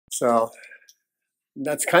So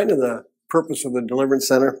that's kind of the purpose of the Deliverance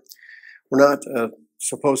Center. We're not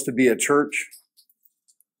supposed to be a church.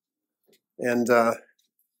 And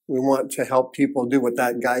we want to help people do what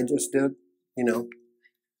that guy just did, you know,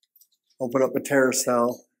 open up a terror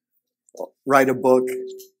cell, write a book.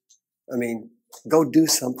 I mean, go do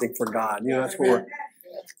something for God. You know,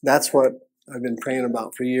 that's what I've been praying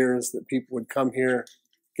about for years, that people would come here,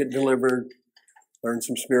 get delivered, learn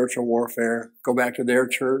some spiritual warfare, go back to their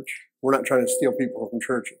church. We're not trying to steal people from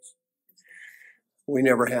churches. We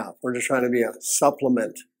never have. We're just trying to be a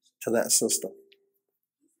supplement to that system.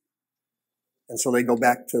 And so they go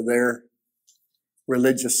back to their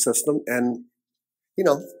religious system and, you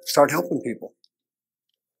know, start helping people.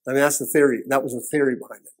 I mean, that's the theory. That was the theory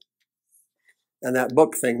behind it. And that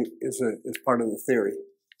book thing is part of the theory.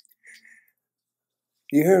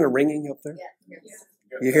 You hearing a ringing up there? Yeah.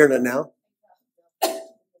 You hearing it now?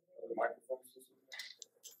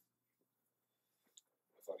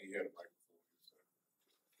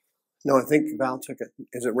 No, I think Val took it.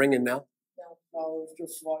 Is it ringing now? No, it's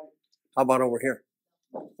just like. How about over here?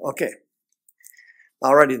 Okay.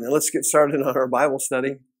 Alrighty then, let's get started on our Bible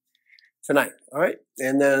study tonight. All right.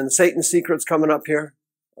 And then Satan's Secrets coming up here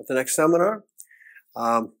at the next seminar.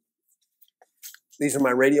 These are my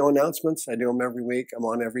radio announcements. I do them every week. I'm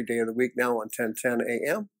on every day of the week now on 10:10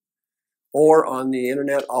 a.m. or on the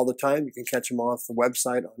internet all the time. You can catch them off the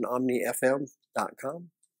website on omnifm.com.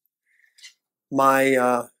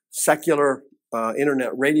 My secular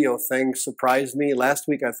internet radio thing surprised me. Last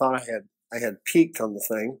week I thought I had peaked on the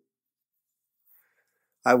thing.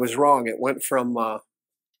 I was wrong. It went from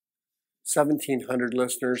 1,700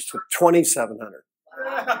 listeners to 2,700.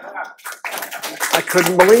 I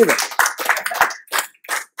couldn't believe it.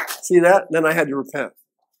 See that? Then I had to repent.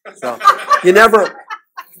 So you never,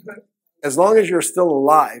 as long as you're still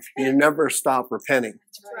alive, you never stop repenting.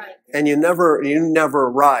 And you never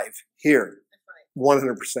arrive here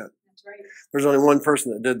 100%. There's only one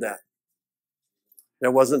person that did that.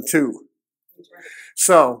 There wasn't two.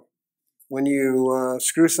 So when you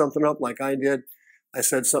screw something up like I did, I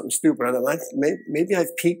said something stupid. I thought, maybe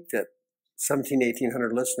I've peaked at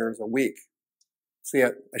 1,800 listeners a week. See,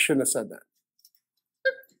 I shouldn't have said that.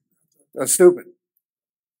 That's stupid.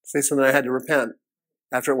 Say something I had to repent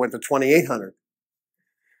after it went to 2,800.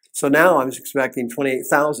 So now I was expecting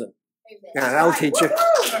 28,000. Yeah, that'll teach you.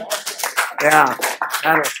 Yeah,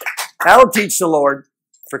 that'll teach the Lord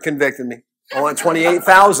for convicting me. I want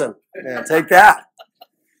 28,000. Yeah, take that.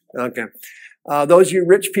 Okay. Those of you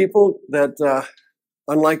rich people that,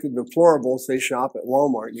 unlike the deplorables, they shop at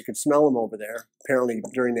Walmart. You can smell them over there, apparently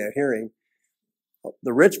during that hearing.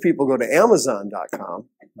 The rich people go to Amazon.com.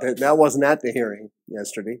 That wasn't at the hearing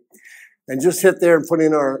yesterday. And just hit there and put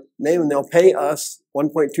in our name, and they'll pay us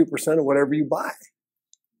 1.2% of whatever you buy.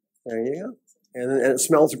 There you go. And it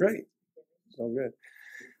smells great. So good.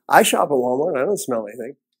 I shop at Walmart. I don't smell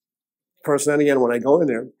anything. Of course, then again, when I go in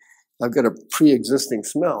there, I've got a pre-existing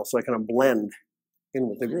smell, so I kind of blend in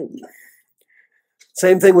with the group.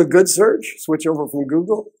 Same thing with Good Search. Switch over from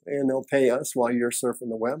Google, and they'll pay us while you're surfing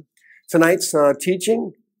the web. Tonight's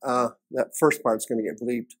teaching, that first part's going to get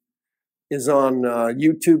bleeped, is on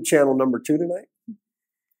YouTube channel number 2 tonight.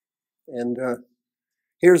 And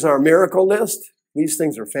here's our miracle list. These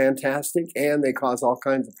things are fantastic, and they cause all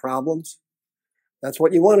kinds of problems. That's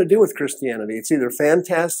what you want to do with Christianity. It's either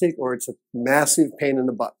fantastic or it's a massive pain in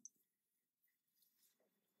the butt.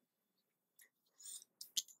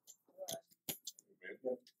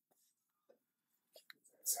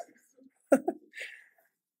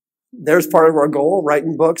 There's part of our goal,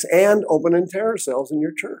 writing books and opening terror cells in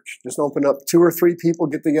your church. Just open up 2 or 3 people,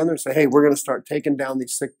 get together and say, hey, we're going to start taking down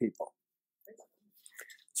these sick people.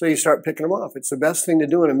 So you start picking them off. It's the best thing to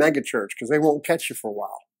do in a mega church because they won't catch you for a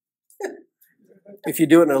while. If you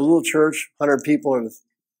do it in a little church, 100 people in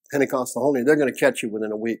Pentecostal Holy, they're going to catch you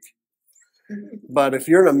within a week. But if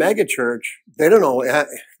you're in a mega church, they don't know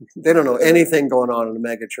anything going on in a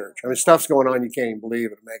mega church. I mean, stuff's going on you can't even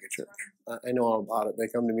believe in a mega church. I know all about it. They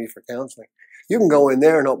come to me for counseling. You can go in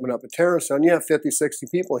there and open up a terror cell, and you have 50, 60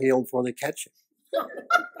 people healed before they catch you.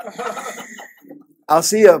 I'll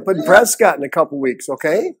see you up in Prescott in a couple weeks,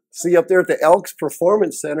 okay? See you up there at the Elks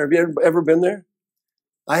Performance Center. Have you ever been there?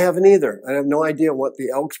 I haven't either. I have no idea what the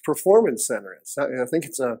Elks Performance Center is. I think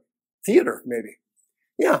it's a theater, maybe.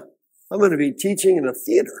 Yeah. I'm going to be teaching in a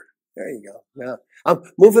theater. There you go. Yeah. I'm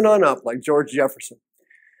moving on up like George Jefferson.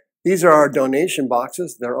 These are our donation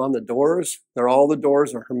boxes. They're on the doors. All the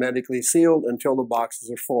doors are hermetically sealed until the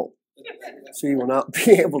boxes are full. So you will not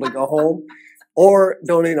be able to go home or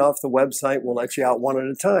donate off the website. We'll let you out one at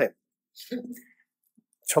a time.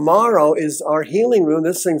 Tomorrow is our healing room.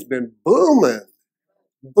 This thing's been booming.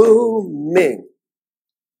 Booming.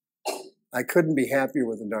 I couldn't be happier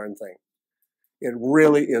with the darn thing. It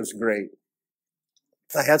really is great.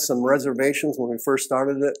 I had some reservations when we first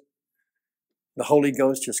started it. The Holy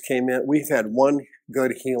Ghost just came in. We've had one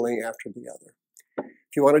good healing after the other.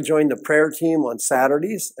 If you want to join the prayer team on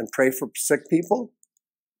Saturdays and pray for sick people,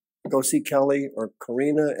 go see Kelly or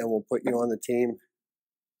Karina and we'll put you on the team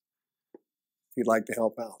if you'd like to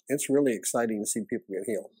help out. It's really exciting to see people get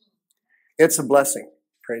healed. It's a blessing.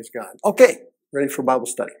 Praise God. Okay, ready for Bible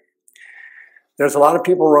study. There's a lot of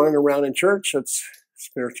people running around in church. It's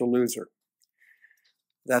spiritual loser.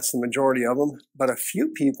 That's the majority of them. But a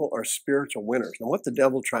few people are spiritual winners. And what the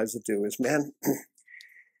devil tries to do is, man,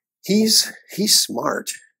 he's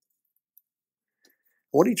smart.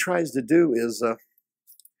 What he tries to do is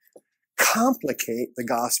complicate the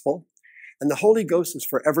gospel, and the Holy Ghost is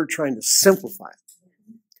forever trying to simplify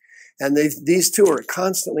it. And these two are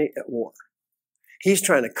constantly at war. He's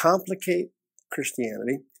trying to complicate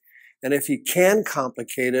Christianity, and if he can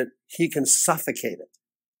complicate it, he can suffocate it.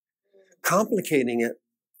 Complicating it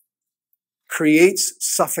creates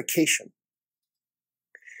suffocation.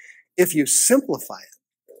 If you simplify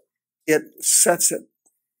it, it sets it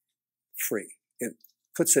free. It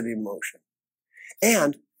puts it in motion.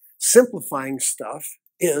 And simplifying stuff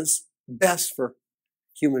is best for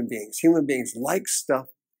human beings. Human beings like stuff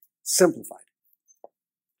simplified.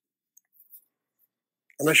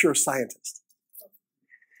 Unless you're a scientist.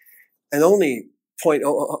 And only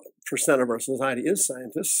 0.0% of our society is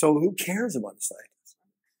scientists, so who cares about a scientist?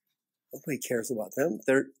 Nobody cares about them.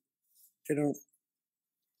 They don't.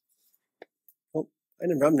 Well,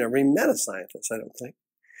 I've never even met a scientist, I don't think.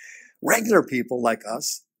 Regular people like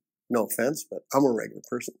us, no offense, but I'm a regular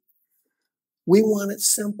person. We want it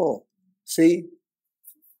simple. See,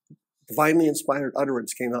 divinely inspired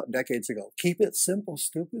utterance came out decades ago. Keep it simple,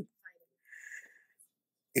 stupid.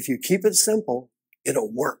 If you keep it simple,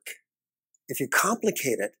 it'll work. If you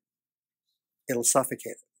complicate it, it'll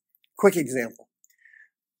suffocate it. Quick example.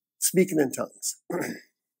 Speaking in tongues.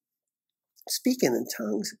 Speaking in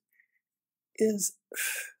tongues is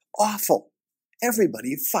awful.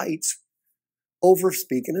 Everybody fights over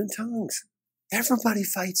speaking in tongues. Everybody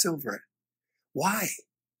fights over it. Why?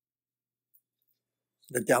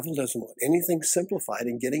 The devil doesn't want anything simplified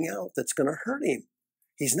and getting out that's going to hurt him.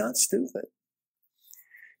 He's not stupid.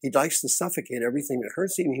 He likes to suffocate everything that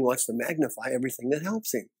hurts him. He wants to magnify everything that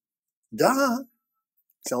helps him. Duh.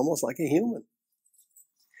 It's almost like a human.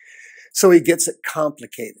 So he gets it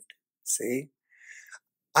complicated. See?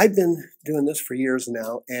 I've been doing this for years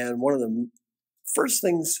now, and one of the first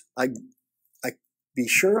things I be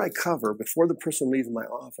sure I cover before the person leaves my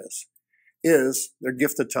office is their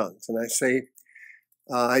gift of tongues. And I say,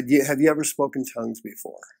 have you ever spoken tongues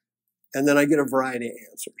before? And then I get a variety of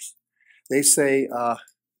answers. They say,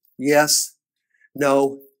 yes,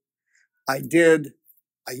 no, I did,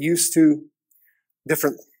 I used to,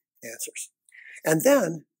 different answers. And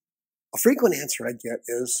then a frequent answer I get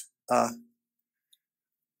is,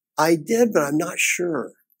 I did, but I'm not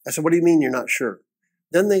sure. I said, what do you mean you're not sure?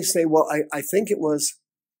 Then they say, well, I think it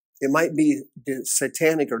might be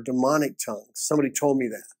satanic or demonic tongues. Somebody told me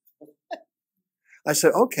that. I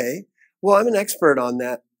said, okay, well, I'm an expert on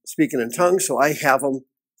that, speaking in tongues, so I have them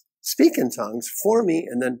speak in tongues for me,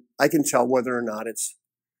 and then I can tell whether or not it's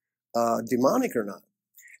demonic or not.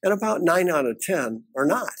 And about 9 out of 10 are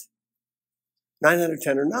not. 9 out of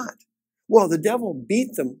 10 are not. Well, the devil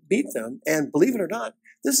beat them, and believe it or not,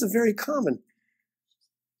 this is very common.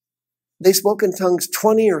 They spoke in tongues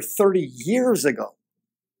 20 or 30 years ago.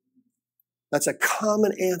 That's a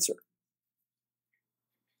common answer.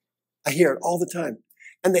 I hear it all the time.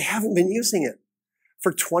 And they haven't been using it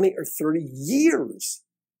for 20 or 30 years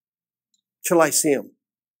till I see them.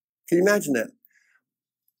 Can you imagine that?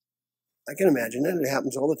 I can imagine that. It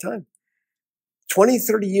happens all the time. 20,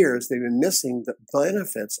 30 years, they've been missing the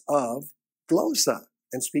benefits of glosa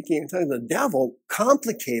and speaking in tongues. The devil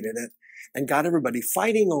complicated it and got everybody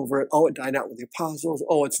fighting over it. Oh, it died out with the apostles.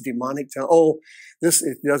 Oh, it's demonic tongue. Oh,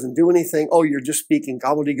 it doesn't do anything. Oh, you're just speaking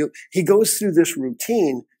gobbledygook. He goes through this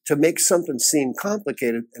routine to make something seem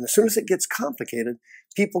complicated. And as soon as it gets complicated,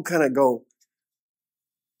 people kind of go,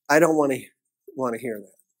 I don't want to hear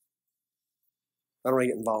that. I don't want to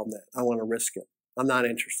get involved in that. I want to risk it. I'm not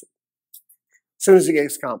interested. As soon as it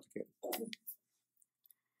gets complicated.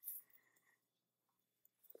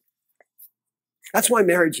 That's why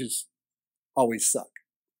marriages always suck.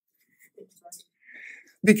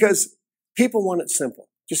 Because people want it simple.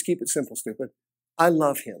 Just keep it simple, stupid. I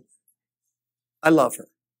love him. I love her.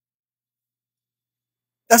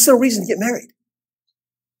 That's no reason to get married.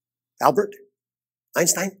 Albert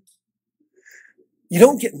Einstein. You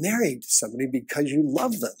don't get married to somebody because you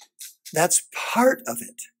love them. That's part of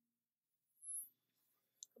it.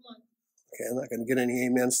 Okay, I'm not going to get any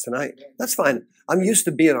amens tonight. That's fine. I'm used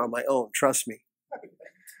to being on my own. Trust me.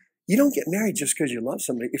 You don't get married just because you love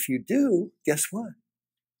somebody. If you do, guess what?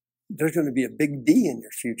 There's going to be a big D in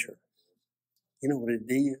your future. You know what a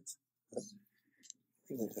D is?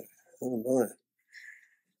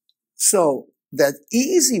 So that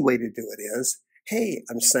easy way to do it is, hey,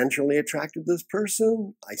 I'm centrally attracted to this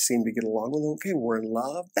person. I seem to get along with them. Okay, we're in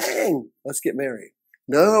love. Bang, let's get married.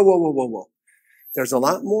 No, whoa. There's a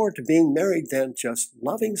lot more to being married than just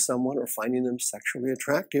loving someone or finding them sexually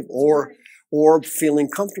attractive or feeling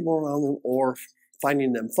comfortable around them or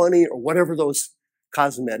finding them funny or whatever those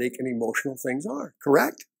cosmetic and emotional things are,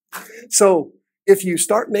 correct? So if you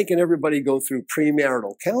start making everybody go through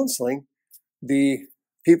premarital counseling, the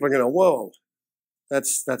people are going to, whoa,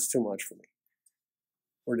 that's too much for me.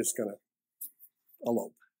 We're just going to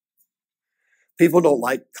elope. People don't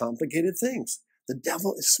like complicated things. The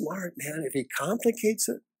devil is smart, man. If he complicates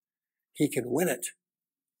it, he can win it.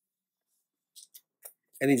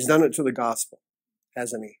 And he's done it to the gospel,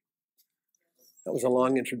 hasn't he? That was a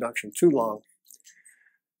long introduction, too long.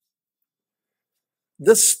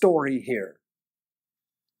 This story here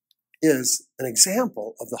is an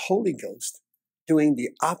example of the Holy Ghost doing the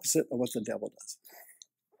opposite of what the devil does.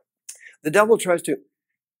 The devil tries to,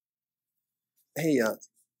 hey,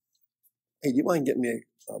 do you mind getting me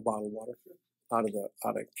a bottle of water out of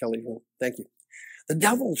Kelly's room? Thank you. The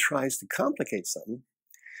devil tries to complicate something.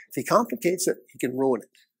 If he complicates it, he can ruin it.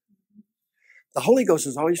 The Holy Ghost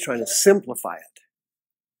is always trying to simplify it.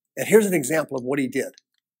 And here's an example of what he did.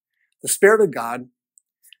 The Spirit of God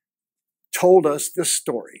told us this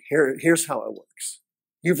story. Here's how it works.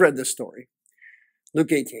 You've read this story.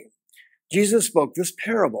 Luke 18. Jesus spoke this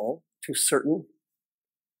parable to certain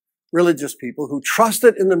religious people who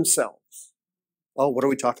trusted in themselves. Oh, what are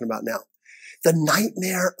we talking about now? The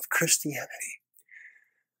nightmare of Christianity.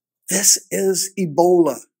 This is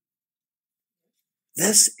Ebola.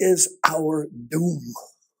 This is our doom.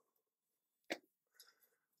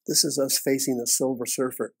 This is us facing the Silver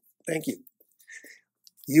Surfer. Thank you.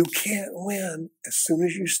 You can't win as soon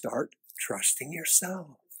as you start trusting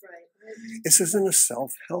yourself. Right. This isn't a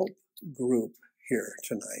self-help group here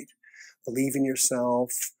tonight. Believe in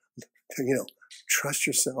yourself, trust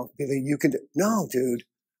yourself, believe you can do. No, dude,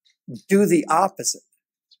 do the opposite.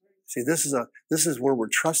 See, this is where we're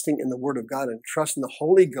trusting in the Word of God and trusting the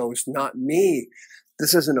Holy Ghost, not me.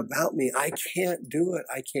 This isn't about me. I can't do it.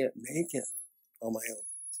 I can't make it on my own.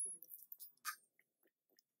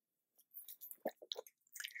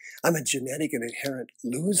 I'm a genetic and inherent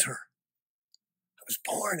loser. I was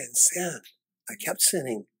born in sin. I kept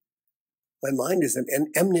sinning. My mind is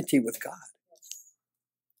in enmity with God.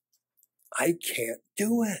 I can't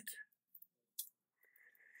do it.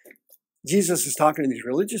 Jesus is talking to these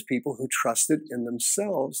religious people who trusted in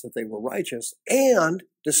themselves that they were righteous and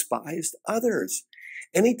despised others.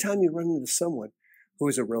 Anytime you run into someone who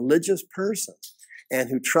is a religious person and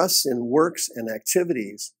who trusts in works and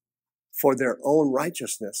activities for their own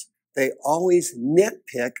righteousness, they always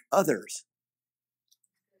nitpick others.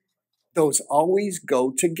 Those always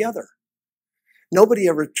go together. Nobody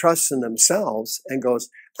ever trusts in themselves and goes,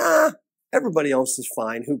 everybody else is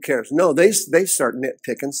fine, who cares? No, they start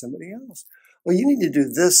nitpicking somebody else. Well, you need to do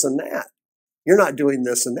this and that. You're not doing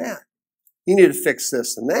this and that. You need to fix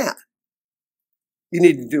this and that. You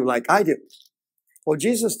need to do like I do. Well,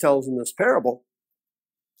 Jesus tells in this parable,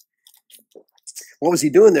 what was he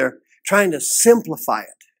doing there? Trying to simplify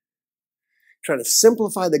it. Trying to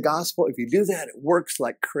simplify the gospel. If you do that, it works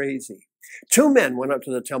like crazy. 2 men went up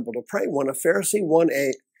to the temple to pray. One a Pharisee, one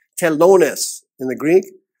a telones in the Greek.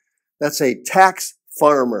 That's a tax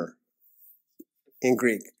farmer in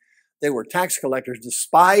Greek. They were tax collectors,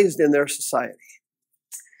 despised in their society.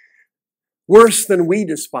 Worse than we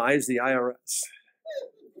despise the IRS.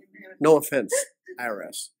 No offense,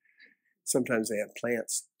 IRS. Sometimes they have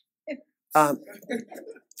plants.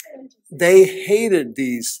 They hated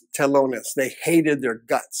these telones. They hated their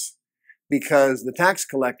guts because the tax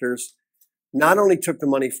collectors not only took the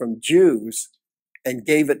money from Jews and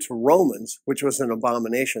gave it to Romans, which was an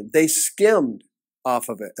abomination, they skimmed off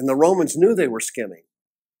of it. And the Romans knew they were skimming.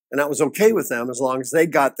 And that was okay with them as long as they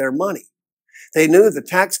got their money. They knew the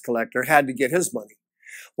tax collector had to get his money.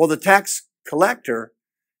 Well, the tax collector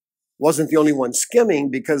wasn't the only one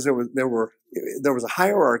skimming because there was a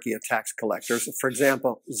hierarchy of tax collectors. For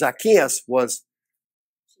example, Zacchaeus was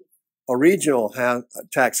a regional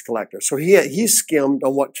tax collector. So he skimmed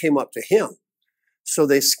on what came up to him. So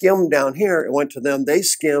they skimmed down here. It went to them. They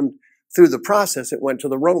skimmed through the process, it went to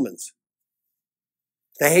the Romans.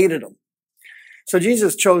 They hated him. So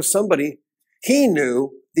Jesus chose somebody he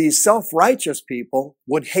knew these self-righteous people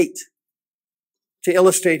would hate, to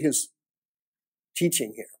illustrate his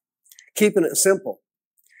teaching here. Keeping it simple.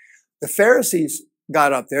 The Pharisees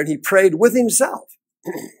got up there and he prayed with himself.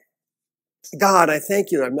 God, I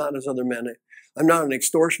thank you that I'm not as other men. I'm not an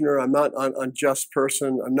extortioner. I'm not an unjust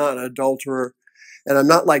person. I'm not an adulterer. And I'm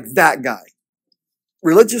not like that guy.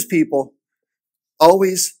 Religious people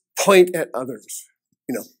always point at others.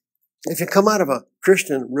 You know, if you come out of a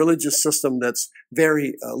Christian religious system that's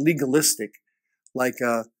very legalistic, like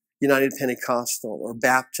United Pentecostal or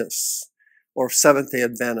Baptists or Seventh-day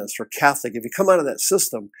Adventists or Catholic, if you come out of that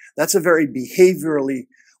system, that's a very behaviorally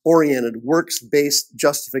oriented, works-based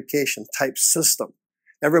justification type system.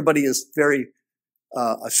 Everybody is very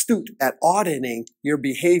astute at auditing your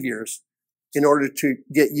behaviors in order to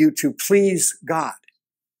get you to please God.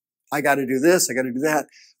 I got to do this, I got to do that,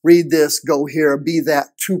 read this, go here, be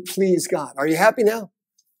that, to please God. Are you happy now?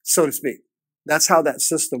 So to speak. That's how that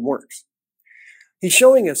system works. He's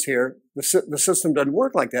showing us here the system doesn't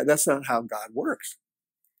work like that. That's not how God works.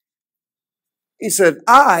 He said,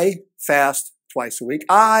 I fast twice a week.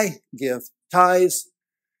 I give tithes,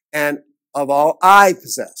 and of all I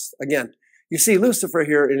possess. Again, you see Lucifer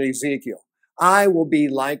here in Ezekiel. I will be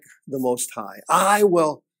like the Most High. I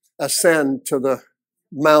will ascend to the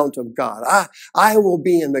mount of God. I will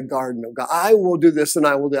be in the garden of God. I will do this and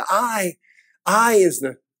I will do that. I is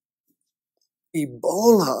the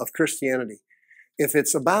Ebola of Christianity. If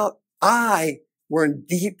it's about I, we're in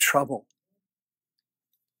deep trouble.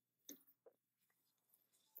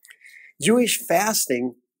 Jewish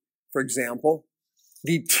fasting, for example,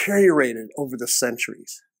 deteriorated over the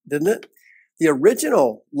centuries, didn't it? The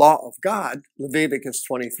original law of God, Leviticus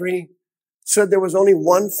 23, said there was only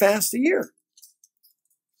one fast a year.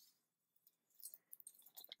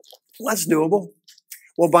 That's doable.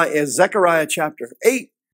 Well, by Zechariah chapter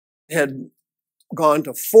 8, it had gone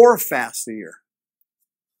to 4 fasts a year.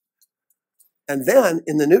 And then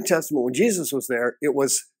in the New Testament, when Jesus was there, it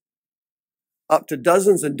was up to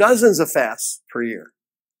dozens and dozens of fasts per year,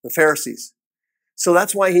 the Pharisees. So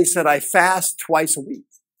that's why he said, I fast twice a week.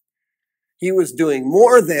 He was doing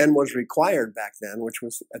more than was required back then, which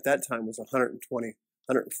was at that time was 120,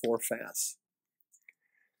 104 fasts.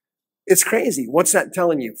 It's crazy. What's that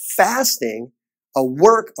telling you? Fasting, a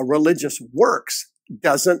religious works,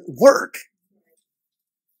 doesn't work.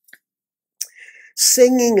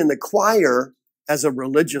 Singing in the choir as a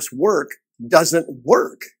religious work doesn't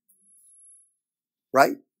work.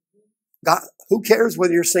 Right? God, who cares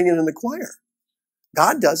whether you're singing in the choir?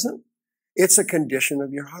 God doesn't. It's a condition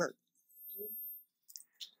of your heart.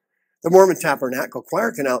 The Mormon Tabernacle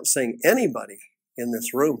Choir can out-sing anybody in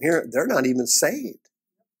this room here. They're not even saved.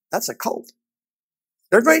 That's a cult.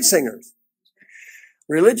 They're great singers.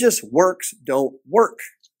 Religious works don't work.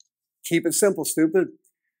 Keep it simple, stupid.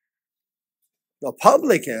 The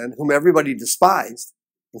publican, whom everybody despised,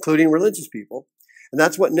 including religious people, and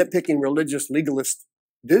that's what nitpicking religious legalists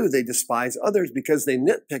do. They despise others because they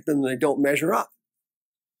nitpick them and they don't measure up.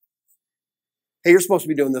 Hey, you're supposed to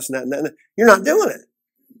be doing this and that and that. You're not doing it.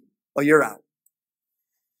 Oh, you're out.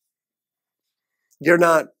 You're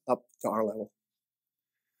not up to our level.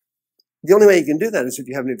 The only way you can do that is if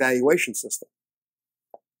you have an evaluation system.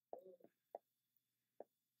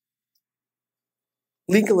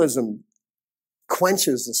 Legalism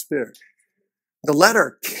quenches the spirit. The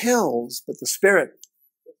letter kills, but the spirit,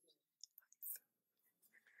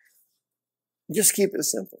 just keep it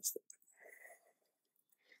simple.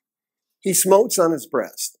 He smotes on his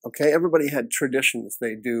breast. Okay, everybody had traditions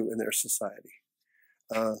they do in their society.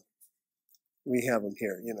 We have them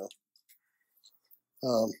here, you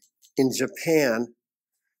know. In Japan,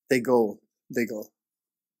 they go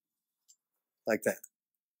like that,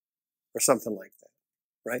 or something like that,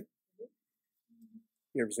 right?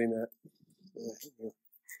 You ever seen that? Yeah.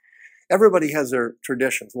 Everybody has their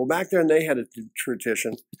traditions. Well, back then they had a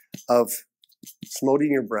tradition of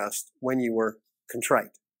smoting your breast when you were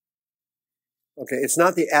contrite. Okay, it's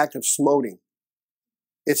not the act of smoting.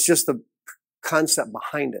 It's just the concept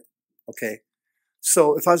behind it. Okay,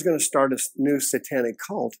 so if I was going to start a new satanic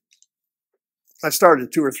cult, I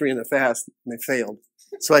started 2 or 3 in the fast and they failed.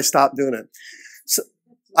 So I stopped doing it. So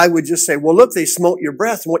I would just say, well, look, they smote your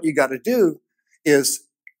breast. And what you got to do is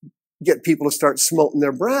get people to start smoting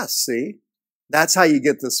their breasts. See, that's how you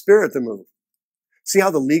get the spirit to move. See how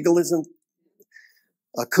the legalism,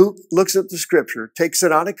 a kook looks at the scripture, takes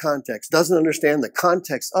it out of context, doesn't understand the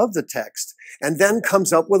context of the text, and then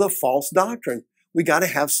comes up with a false doctrine. We got to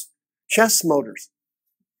have chest smoters.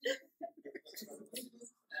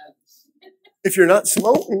 If you're not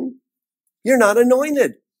smoting, you're not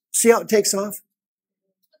anointed. See how it takes off?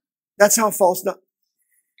 That's how false doctrine.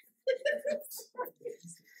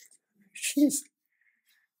 She's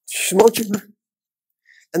smoking.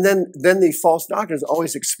 And then the false doctrines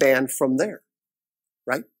always expand from there,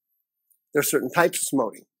 right? There's certain types of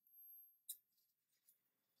smoting.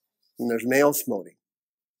 And there's male smoting.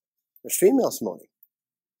 There's female smoting.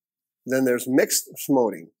 Then there's mixed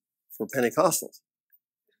smoting for Pentecostals,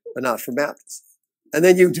 but not for Baptists. And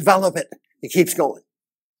then you develop it. It keeps going.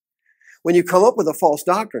 When you come up with a false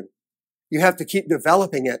doctrine, you have to keep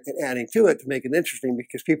developing it and adding to it to make it interesting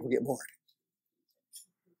because people get bored.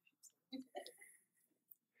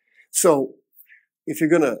 So if you're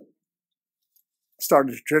going to start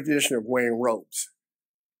a tradition of wearing robes,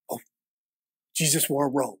 oh, Jesus wore a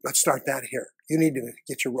robe. Let's start that here. You need to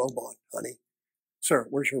get your robe on, honey. Sir,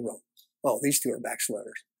 where's your robe? Oh, these two are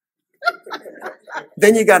backsliders.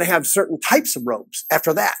 Then you got to have certain types of robes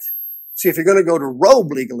after that. See, if you're going to go to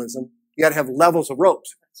robe legalism, you got to have levels of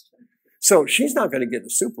robes. So she's not going to get the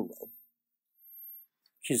super robe.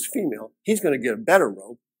 She's female. He's going to get a better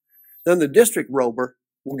robe. Then the district rober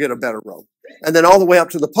will get a better robe. And then all the way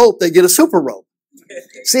up to the Pope, they get a super robe.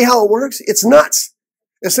 See how it works? It's nuts.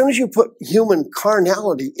 As soon as you put human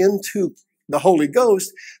carnality into the Holy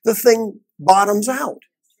Ghost, the thing bottoms out.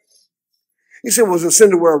 You say, was it a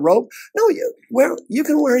sin to wear a robe? No, you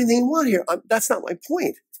can wear anything you want here. That's not my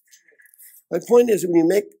point. My point is when you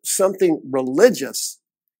make something religious,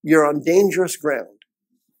 you're on dangerous ground.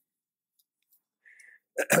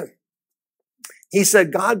 He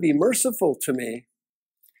said, God, be merciful to me.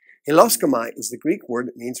 Hiloskomai is the Greek word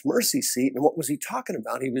that means mercy seat. And what was he talking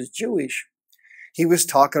about? He was Jewish. He was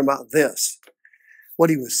talking about this.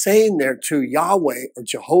 What he was saying there to Yahweh or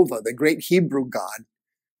Jehovah, the great Hebrew God,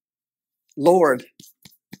 Lord,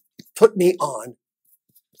 put me on,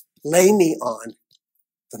 lay me on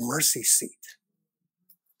the mercy seat.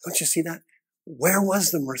 Don't you see that? Where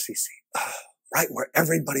was the mercy seat? Oh, right where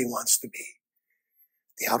everybody wants to be.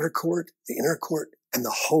 The outer court, the inner court, and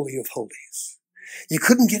the Holy of Holies. You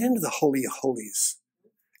couldn't get into the Holy of Holies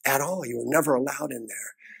at all. You were never allowed in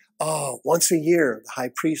there. Oh, once a year, the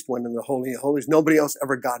high priest went in the Holy of Holies. Nobody else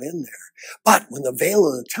ever got in there. But when the veil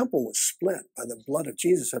in the temple was split by the blood of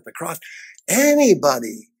Jesus at the cross,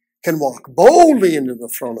 anybody can walk boldly into the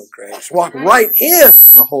throne of grace, walk right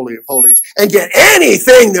into the Holy of Holies, and get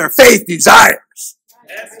anything their faith desires.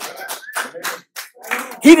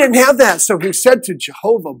 He didn't have that, so he said to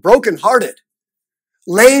Jehovah, brokenhearted,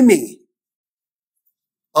 lay me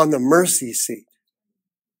on the mercy seat.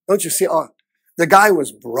 Don't you see? Oh, the guy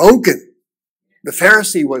was broken. The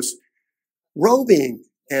Pharisee was robing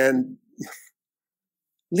and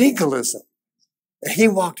legalism. And he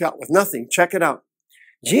walked out with nothing. Check it out.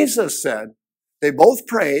 Jesus said, they both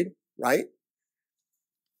prayed, right?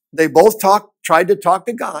 They both tried to talk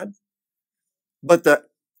to God, but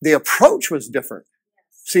the approach was different.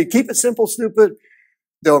 See, keep it simple, stupid.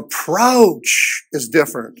 The approach is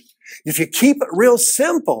different. If you keep it real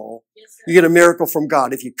simple, you get a miracle from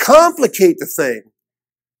God. If you complicate the thing,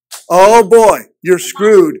 oh boy, you're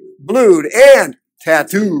screwed, blued, and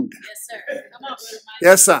tattooed. Yes, sir. Come on,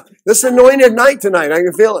 Yes, sir. This is anointed night tonight. I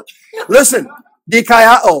can feel it. Listen,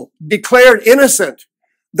 dikaiao, declared innocent.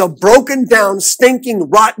 The broken down, stinking,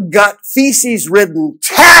 rot gut, feces-ridden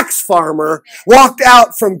tax farmer walked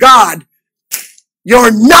out from God.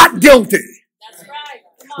 You're not guilty. That's right.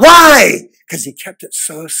 Come on. Why? Because he kept it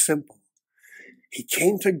so simple. He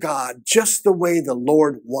came to God just the way the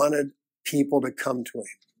Lord wanted people to come to him.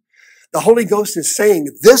 The Holy Ghost is saying,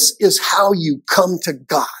 this is how you come to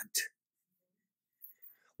God.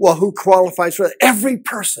 Well, who qualifies for that? Every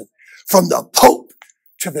person, from the Pope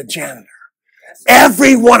to the janitor.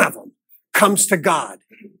 Every one of them comes to God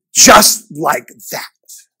just like that.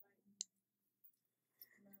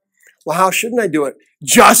 Well, how shouldn't I do it?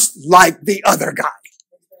 Just like the other guy.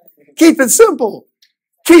 Keep it simple.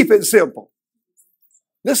 Keep it simple.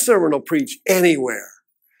 This sermon will preach anywhere.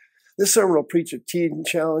 This sermon will preach at Teen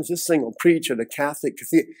Challenge. This thing will preach at a Catholic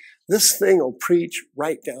cathedral. This thing will preach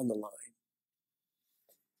right down the line.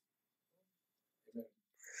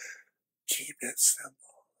 Keep it simple.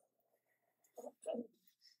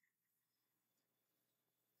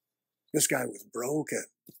 This guy was broken.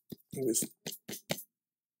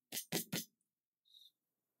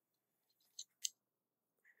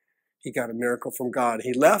 He got a miracle from God.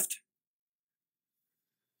 He left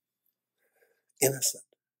innocent.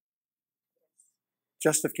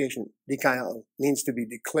 Justification, dikaiao, means to be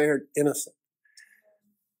declared innocent.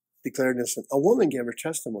 Declared innocent. A woman gave her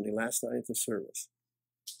testimony last night at the service.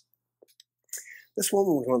 This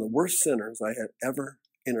woman was one of the worst sinners I had ever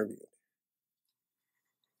interviewed.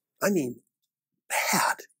 I mean,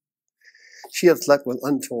 bad. She had slept with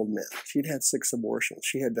untold men. She'd had 6 abortions.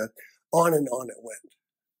 She had done on and on it went.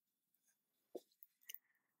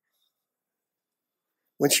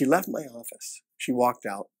 When she left my office, she walked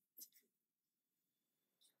out.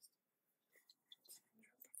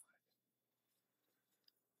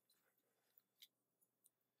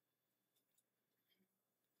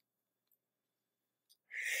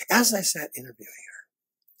 As I sat interviewing her,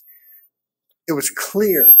 it was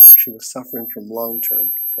clear she was suffering from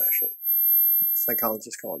long-term depression.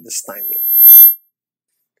 Psychologists call it dysthymia.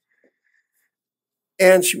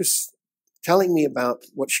 And she was telling me about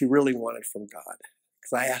what she really wanted from God.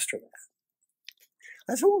 Because I asked her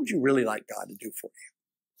that. I said, what would you really like God to do for you?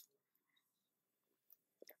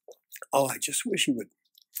 Oh, I just wish he would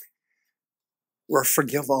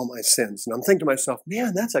forgive all my sins. And I'm thinking to myself,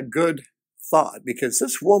 man, that's a good thought, because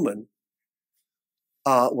this woman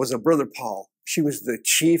was a brother Paul. She was the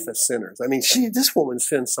chief of sinners. I mean, this woman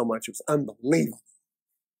sinned so much, it was unbelievable.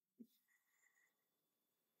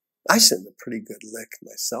 I sinned a pretty good lick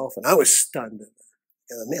myself, and I was stunned at her.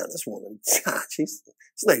 And man, this woman, this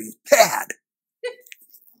lady's bad.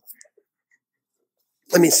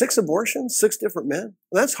 I mean, 6 abortions, 6 different men.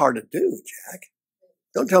 Well, that's hard to do, Jack.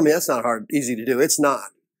 Don't tell me that's not easy to do. It's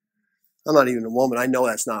not. I'm not even a woman. I know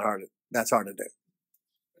that's not hard. That's hard to do.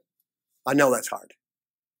 I know that's hard.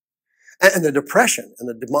 And the depression and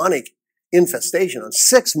the demonic infestation on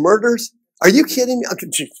 6 murders. Are you kidding me?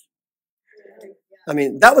 I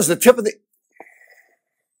mean, that was the tip of the...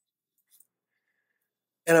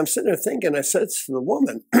 And I'm sitting there thinking, I said to the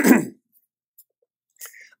woman,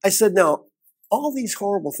 I said, now, all these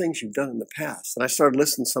horrible things you've done in the past, and I started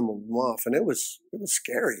listing some of them off, and it was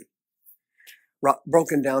scary.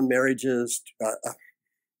 Broken down marriages,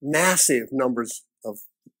 massive numbers of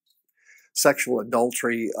sexual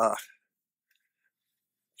adultery.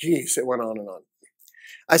 It went on and on.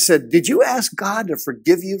 I said, did you ask God to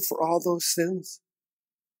forgive you for all those sins?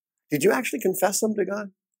 Did you actually confess them to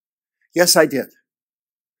God? Yes, I did.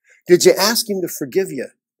 Did you ask him to forgive you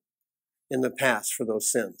in the past for those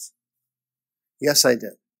sins? Yes, I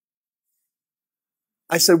did.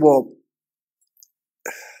 I said, well,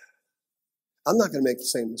 I'm not going to make the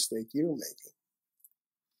same mistake you're making.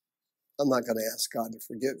 I'm not going to ask God to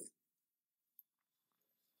forgive you.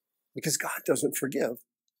 Because God doesn't forgive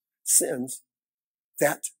sins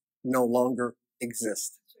that no longer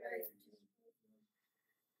exist.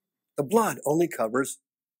 The blood only covers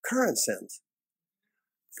current sins.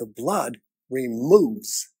 The blood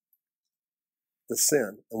removes the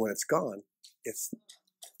sin, and when it's gone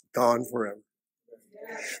forever.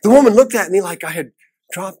 The woman looked at me like I had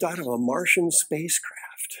dropped out of a Martian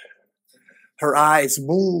spacecraft. Her eyes,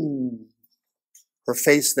 boom. Her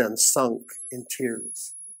face then sunk in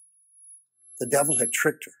tears. The devil had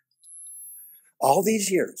tricked her. All these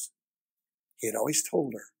years, he had always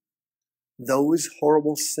told her, those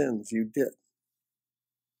horrible sins you did,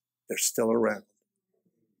 they're still around.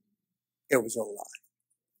 It was a lie.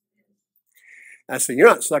 I said, you're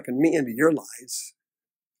not sucking me into your lies.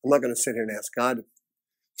 I'm not going to sit here and ask God to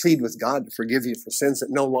plead with God to forgive you for sins that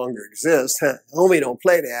no longer exist. Homie, don't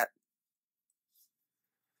play that.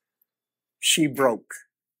 She broke.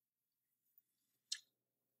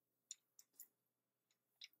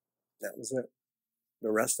 That was it.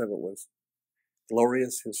 The rest of it was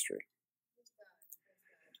glorious history.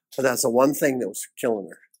 But that's the one thing that was killing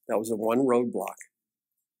her. That was the one roadblock.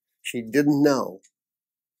 She didn't know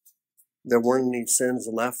there weren't any sins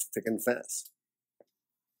left to confess.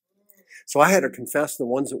 So I had her confess the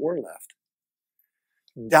ones that were left,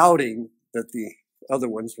 doubting that the other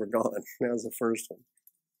ones were gone. That was the first one.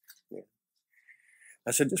 Yeah.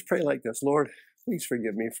 I said, just pray like this. Lord, please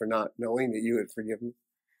forgive me for not knowing that you had forgiven me.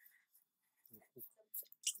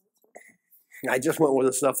 I just went with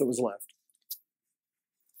the stuff that was left.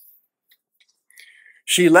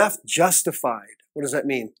 She left justified. What does that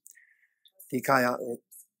mean?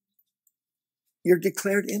 You're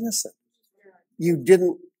declared innocent. You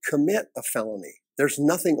didn't commit a felony. There's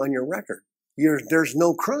nothing on your record. There's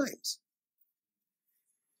no crimes.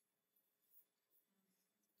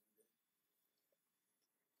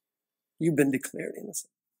 You've been declared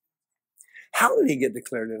innocent. How did he get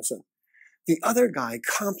declared innocent? The other guy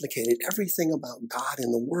complicated everything about God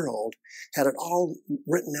in the world, had it all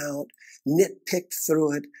written out, nitpicked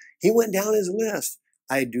through it. He went down his list.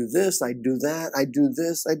 I do this, I do that, I do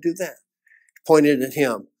this, I do that. Pointed at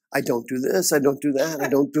him. I don't do this, I don't do that, I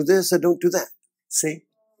don't do this, I don't do that. See?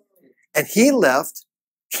 And he left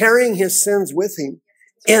carrying his sins with him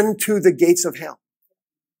into the gates of hell.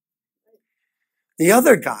 The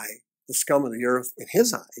other guy, the scum of the earth in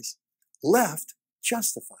his eyes, left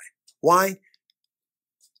Justified. Why?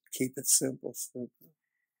 Keep it simple, simple.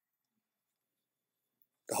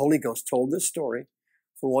 The Holy Ghost told this story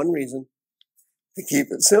for one reason. To keep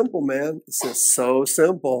it simple, man. It's just so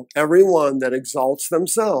simple. Everyone that exalts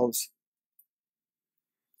themselves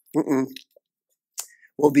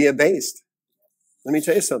will be abased. Let me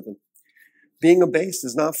tell you something. Being abased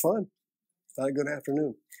is not fun. It's not a good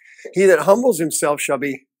afternoon. He that humbles himself shall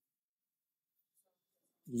be,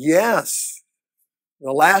 yes.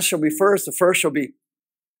 The last shall be first. The first shall be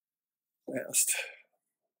last.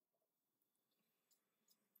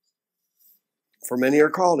 For many are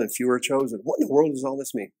called and few are chosen. What in the world does all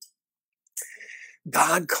this mean?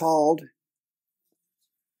 God called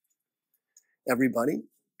everybody,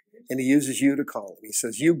 and he uses you to call them. He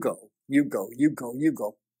says, you go, you go, you go, you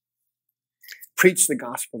go. Preach the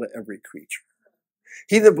gospel to every creature.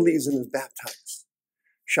 He that believes and is baptized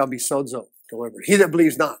shall be sozo, delivered. He that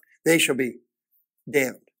believes not, they shall be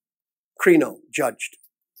damned. Krino, judged.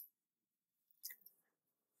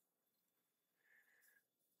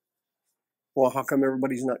 Well, how come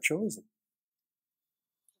everybody's not chosen?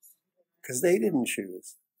 Because they didn't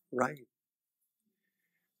choose, right?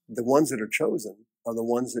 The ones that are chosen are the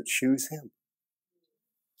ones that choose him.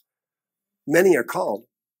 Many are called,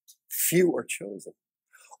 few are chosen.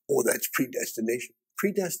 Oh, that's predestination.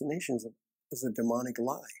 Predestination is a demonic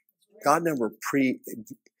lie. God never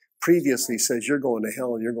previously says you're going to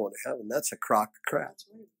hell and you're going to heaven. That's a crock of crap.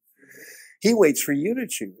 He waits for you to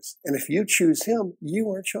choose. And if you choose him,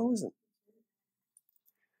 you are chosen.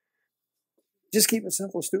 Just keep it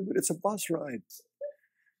simple, stupid. It's a bus ride.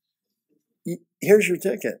 Here's your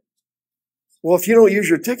ticket. Well, if you don't use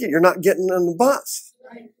your ticket, you're not getting on the bus.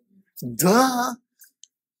 Duh.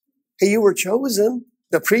 Hey, you were chosen.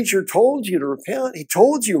 The preacher told you to repent. He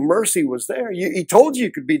told you mercy was there. He told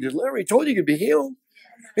you could be delivered. He told you could be healed.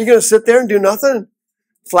 Are you going to sit there and do nothing?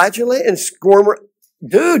 Flagellate and squirm?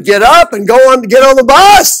 Dude, get up and get on the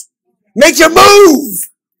bus. Make your move.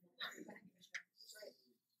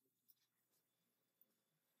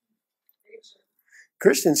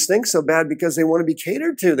 Christians think so bad because they want to be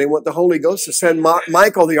catered to. They want the Holy Ghost to send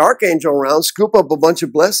Michael, the archangel, around, scoop up a bunch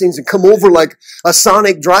of blessings, and come over like a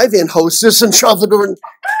Sonic drive-in hostess and shove it over.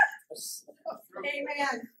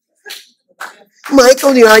 Amen.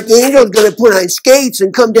 Michael, the archangel, is going to put on skates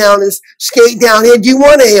and come down and skate down here. Do you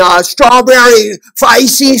want a strawberry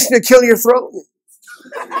ices to kill your throat?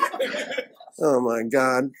 Oh, my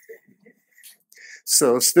God.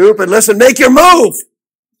 So stupid. Listen, make your move.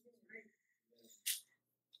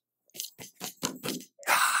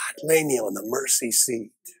 God, lay me on the mercy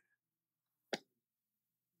seat.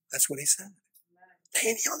 That's what he said.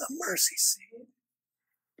 Lay me on the mercy seat.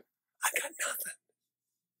 I got nothing.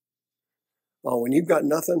 Oh, when you've got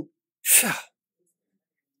nothing,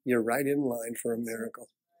 you're right in line for a miracle.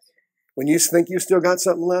 When you think you still got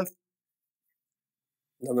something left,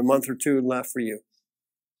 another month or two left for you.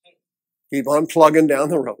 Keep on plugging down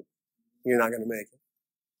the road. You're not going to make it.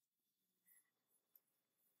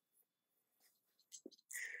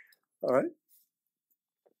 All right.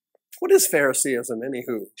 What is Phariseeism,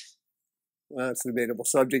 anywho? Well, that's a debatable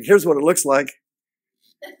subject. Here's what it looks like.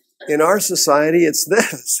 In our society, it's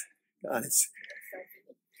this.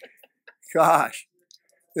 Gosh,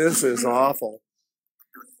 this is awful.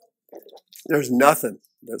 There's nothing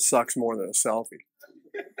that sucks more than a selfie.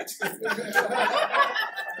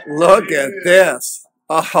 Look at this.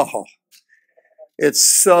 Oh, it's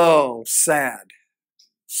so sad.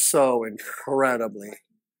 So incredibly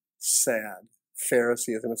sad.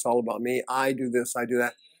 Phariseeism, it's all about me. I do this, I do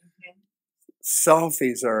that.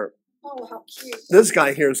 Selfies are, Oh, how cute. this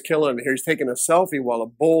guy here is killing me. He's taking a selfie while a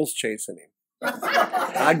bull's chasing him.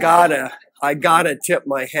 I gotta tip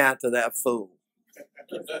my hat to that fool.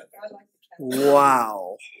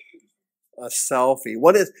 Wow. A selfie.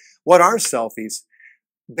 What are selfies?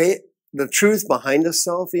 The truth behind a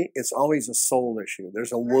selfie, it's always a soul issue.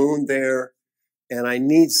 There's a wound there, and I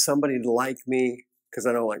need somebody to like me because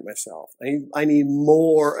I don't like myself. I need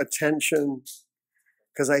more attention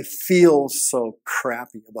because I feel so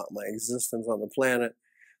crappy about my existence on the planet.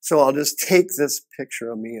 So I'll just take this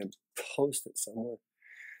picture of me and post it somewhere.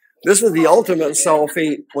 This is the ultimate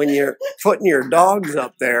selfie when you're putting your dogs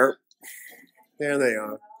up there. There they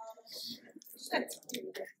are.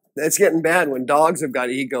 It's getting bad when dogs have got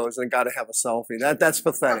egos and got to have a selfie. That's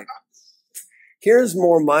pathetic. Here's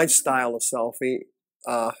more my style of selfie.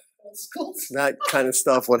 That kind of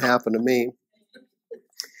stuff would happen to me.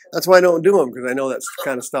 That's why I don't do them, because I know that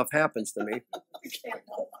kind of stuff happens to me.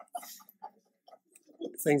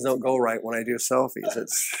 Things don't go right when I do selfies.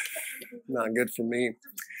 It's not good for me.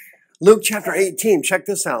 Luke chapter 18. Check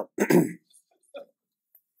this out.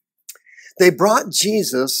 They brought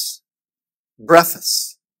Jesus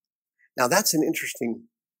breakfast. Now that's an interesting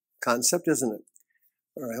concept, isn't it?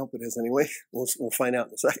 Or I hope it is anyway. We'll find out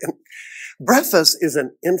in a second. Breakfast is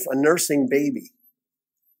a nursing baby,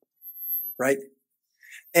 right?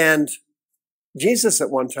 And Jesus at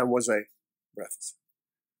one time was a breakfast,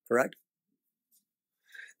 correct?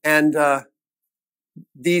 And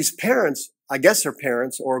these parents, I guess their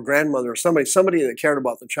parents or grandmother or somebody that cared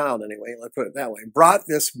about the child anyway, let's put it that way, brought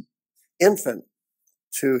this infant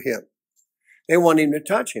to him. They wanted him to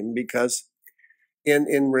touch him because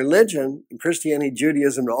in religion, in Christianity,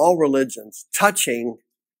 Judaism, all religions, touching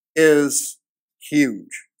is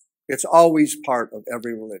huge. It's always part of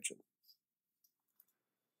every religion.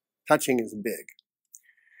 Touching is big.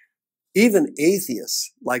 Even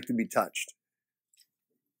atheists like to be touched.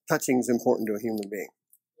 Touching is important to a human being.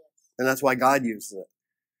 And that's why God uses it.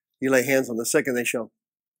 You lay hands on the sick and they show.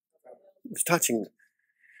 It's touching.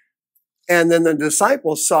 And then the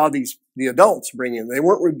disciples saw the adults bring in. They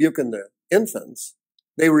weren't rebuking the infants.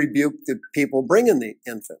 They rebuked the people bringing the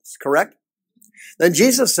infants, correct? Then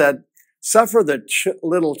Jesus said, suffer the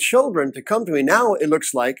little children to come to me. Now it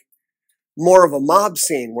looks like more of a mob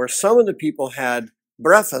scene where some of the people had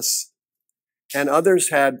breakfast and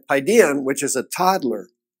others had paidein, which is a toddler.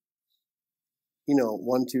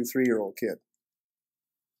 1, 2, 3-year-old kid.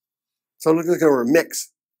 So it looked like they were a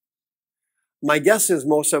mix. My guess is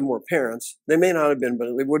most of them were parents. They may not have been, but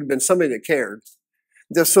it would have been somebody that cared.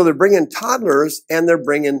 So they're bringing toddlers and they're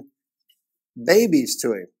bringing babies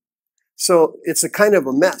to him. So it's a kind of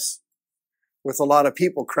a mess with a lot of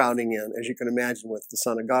people crowding in, as you can imagine with the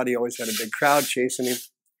Son of God. He always had a big crowd chasing him.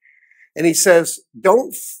 And he says,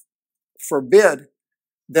 don't forbid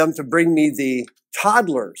them to bring me the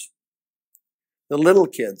toddlers, the little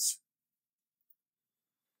kids,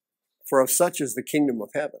 for of such is the kingdom of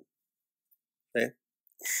heaven. Okay?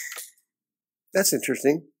 That's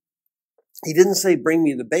interesting. He didn't say, bring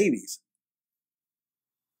me the babies.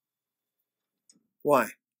 Why?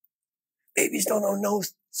 Babies don't know no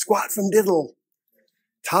squat from diddle.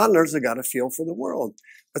 Toddlers have got a feel for the world,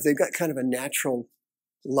 but they've got kind of a natural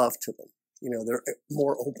love to them. They're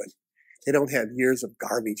more open. They don't have years of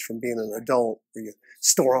garbage from being an adult where you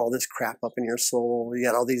store all this crap up in your soul. You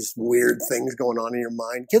got all these weird things going on in your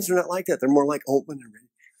mind. Kids are not like that. They're more like open and ready.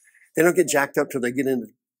 They don't get jacked up till they get into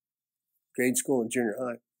grade school and junior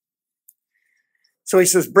high. So he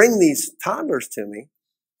says, bring these toddlers to me,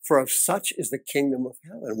 for of such is the kingdom of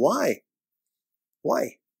heaven. Why?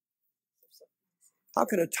 Why? How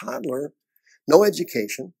could a toddler, no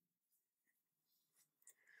education,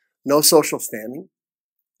 no social standing,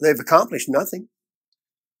 they've accomplished nothing.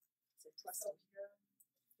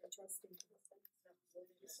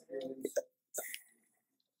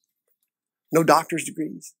 No doctor's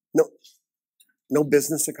degrees, no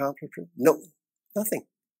business accomplishment, no, nothing.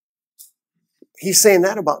 He's saying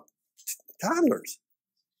that about toddlers.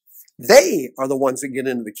 They are the ones that get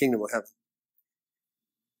into the kingdom of heaven.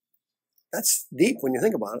 That's deep when you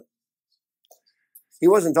think about it. He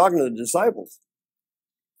wasn't talking to the disciples.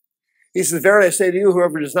 He says, verily I say to you,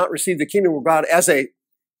 whoever does not receive the kingdom of God it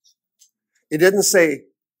didn't say,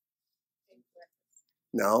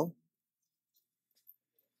 no.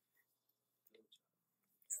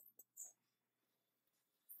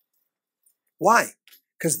 Why?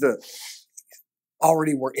 Because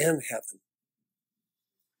already we're in heaven.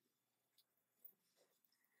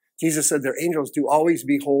 Jesus said, their angels do always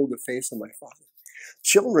behold the face of my Father.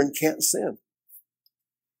 Children can't sin.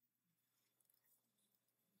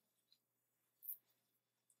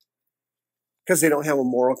 Because they don't have a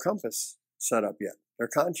moral compass set up yet. Their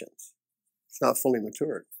conscience. It's not fully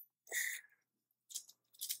matured.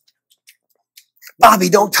 Bobby,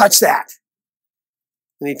 don't touch that.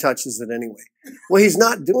 And he touches it anyway. Well, he's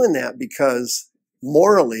not doing that because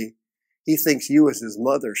morally he thinks you as his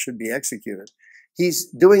mother should be executed. He's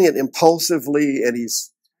doing it impulsively and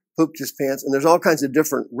he's pooped his pants. And there's all kinds of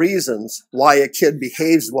different reasons why a kid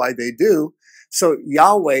behaves why they do. So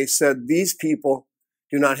Yahweh said these people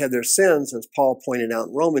do not have their sins, as Paul pointed out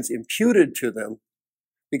in Romans, imputed to them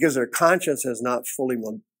because their conscience has not fully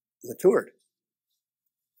matured.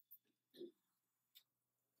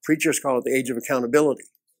 Preachers call it the age of accountability.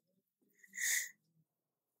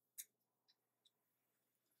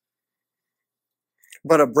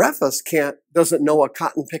 But a breakfast doesn't know a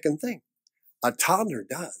cotton picking thing. A toddler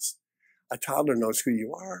does. A toddler knows who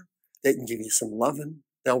you are. They can give you some loving.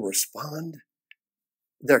 They'll respond.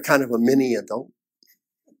 They're kind of a mini adult.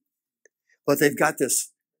 But they've got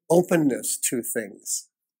this openness to things.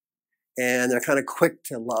 And they're kind of quick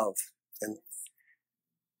to love.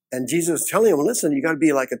 And Jesus is telling them, listen, you got to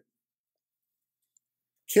be like a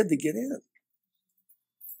kid to get in.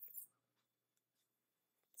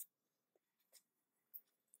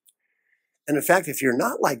 And in fact, if you're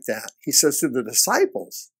not like that, he says to the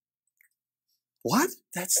disciples, what?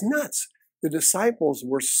 That's nuts. The disciples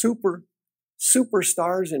were superstars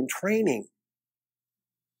in training.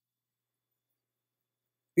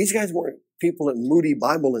 These guys weren't people at Moody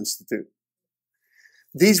Bible Institute.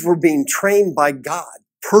 These were being trained by God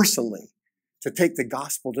personally to take the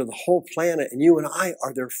gospel to the whole planet, and you and I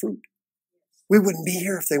are their fruit. We wouldn't be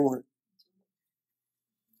here if they weren't.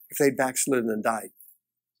 If they'd backslidden and died.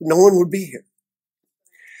 No one would be here.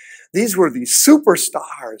 These were the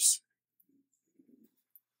superstars.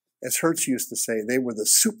 As Hertz used to say, they were the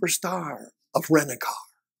superstar of Rent-A-Car.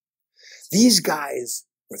 These guys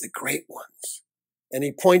were the great ones. And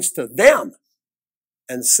he points to them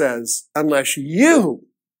and says, unless you,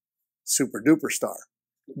 super duper star,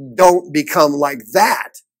 don't become like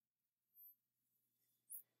that.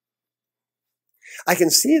 I can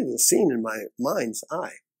see the scene in my mind's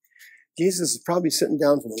eye. Jesus is probably sitting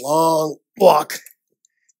down from a long walk,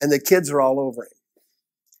 and the kids are all over him.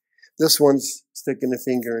 This one's sticking a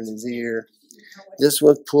finger in his ear. This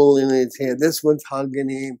one's pulling in his head. This one's hugging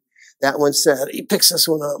him. That one said, he picks this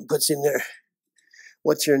one up and puts him there.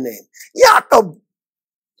 What's your name? Jacob.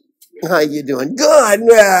 How you doing? Good.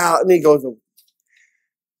 Well, and he goes,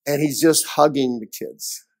 and he's just hugging the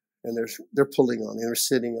kids. And they're pulling on him, they're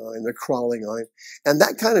sitting on him, they're crawling on him. And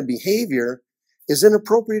that kind of behavior is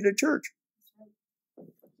inappropriate at church.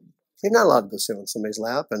 You're not allowed to go sit on somebody's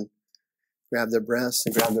lap and grab their breasts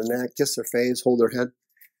and grab their neck, kiss their face, hold their head.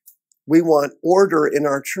 We want order in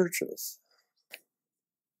our churches.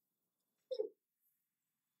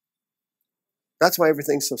 That's why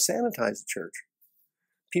everything's so sanitized at church.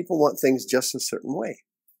 People want things just a certain way,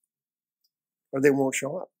 or they won't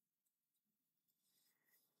show up.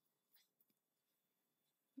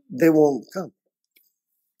 They won't come.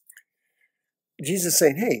 Jesus is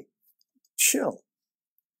saying, hey, chill.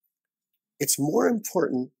 It's more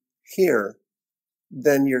important here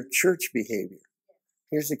than your church behavior.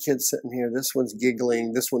 Here's a kid sitting here. This one's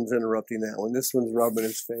giggling. This one's interrupting that one. This one's rubbing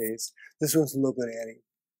his face. This one's looking at him.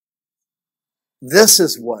 This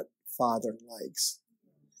is what Father likes.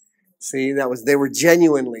 See, they were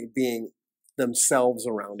genuinely being themselves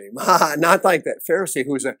around him. Not like that Pharisee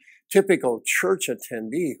who's a typical church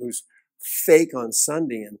attendee who's fake on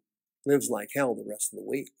Sunday and lives like hell the rest of the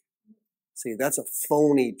week. See, that's a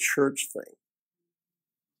phony church thing.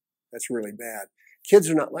 That's really bad. Kids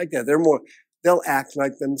are not like that. They'll act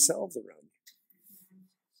like themselves around you.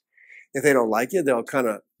 If they don't like you, they'll kind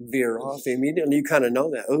of veer off immediately. You kind of know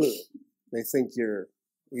that. Ooh, they think you're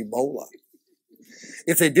Ebola.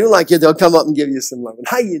 If they do like you, they'll come up and give you some love.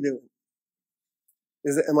 How you doing?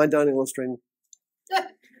 Am I done illustrating?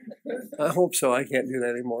 I hope so. I can't do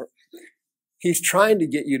that anymore. He's trying to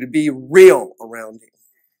get you to be real around him.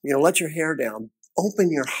 Let your hair down.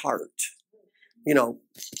 Open your heart. Come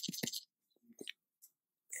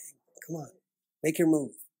on. Make your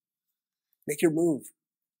move. Make your move.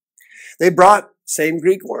 They brought, same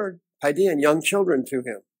Greek word, paidein, young children to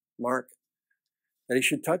him, Mark, that he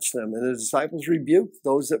should touch them. And the disciples rebuked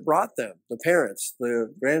those that brought them, the parents,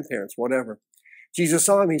 the grandparents, whatever. Jesus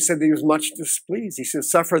saw him. He said that he was much displeased. He said,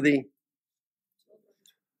 suffer the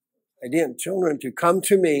children to come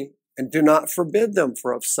to me and do not forbid them,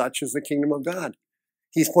 for of such is the kingdom of God.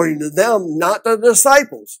 He's pointing to them, not the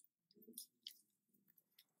disciples.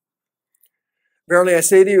 Verily I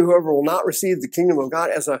say to you, whoever will not receive the kingdom of God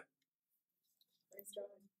as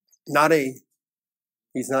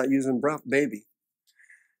he's not using breath, baby,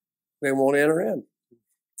 they won't enter in.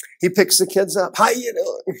 He picks the kids up. How you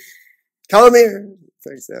doing? Come here.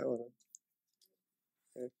 Thanks that one.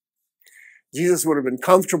 Okay. Jesus would have been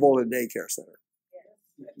comfortable in a daycare center.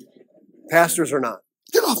 Pastors are not.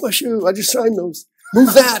 Get off my shoe. I just signed those.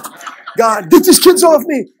 Move that. God, get these kids off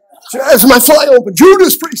me. As my fly open.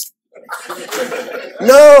 Judas Priest.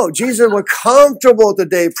 No, Jesus was comfortable at the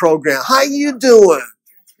day program. How you doing?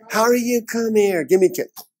 How are you? Come here. Give me a kiss.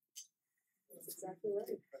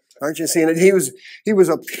 Aren't you seeing it? He was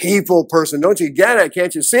a people person. Don't you get it?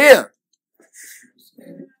 Can't you see it?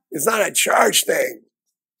 It's not a church thing.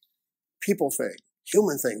 People thing.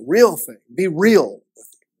 Human thing. Real thing. Be real with it.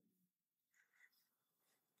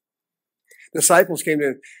 Disciples came to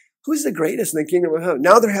him. Who's the greatest in the kingdom of heaven?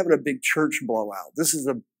 Now they're having a big church blowout. This is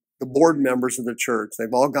the board members of the church.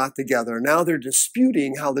 They've all got together. Now they're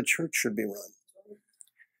disputing how the church should be run.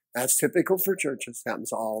 That's typical for churches.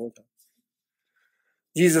 Happens all the time.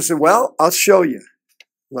 Jesus said, well, I'll show you.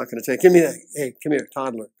 I'm not going to take any. Hey, come here,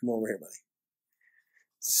 toddler. Come over here, buddy.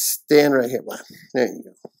 Stand right here, buddy. There you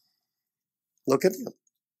go. Look at him.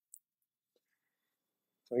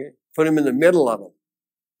 Okay? Put him in the middle of them.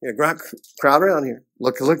 Crowd around here.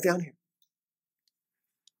 Look down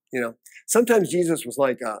here. Sometimes Jesus was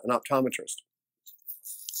like an optometrist.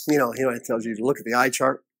 He tells you to look at the eye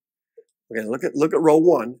chart. Okay, look at row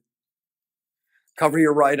 1. Cover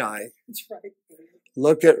your right eye. That's right.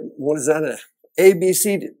 Look at, what is that? A, B,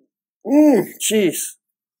 C, D. Jeez.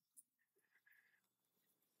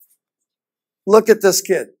 Look at this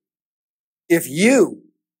kid. If you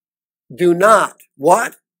do not,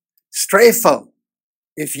 what? Strafo.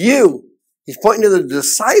 If you, he's pointing to the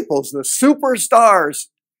disciples, the superstars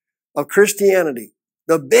of Christianity,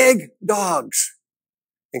 the big dogs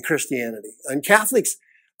in Christianity. And Catholics,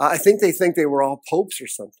 I think they were all popes or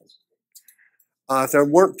something. If there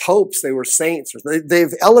weren't popes, they were saints.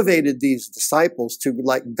 They've elevated these disciples to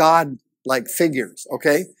like God-like figures,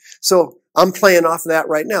 okay? So I'm playing off of that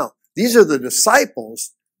right now. These are the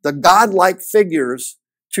disciples, the God-like figures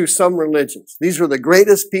to some religions. These were the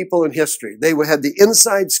greatest people in history. They had the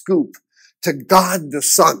inside scoop to God the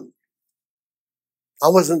Son. I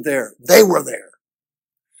wasn't there. They were there.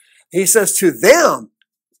 He says to them,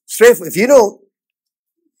 straight, if you don't,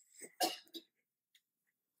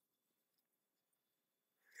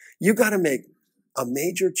 you got to make a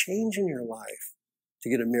major change in your life to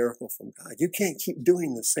get a miracle from God. You can't keep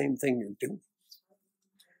doing the same thing you're doing.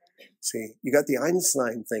 See, you got the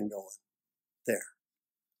Einstein thing going there.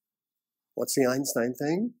 What's the Einstein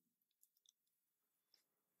thing?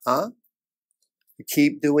 Huh? You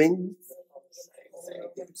keep doing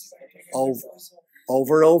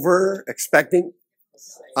over and over, expecting.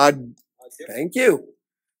 Thank you.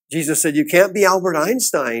 Jesus said you can't be Albert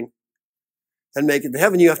Einstein and make it to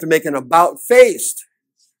heaven. You have to make an about-faced.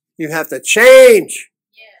 You have to change.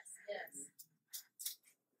 Yes.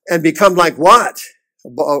 And become like what?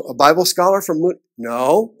 A Bible scholar from Moon?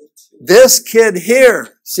 No. This kid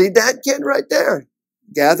here. See that kid right there?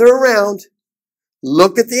 Gather around.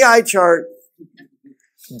 Look at the eye chart.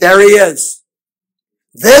 There he is.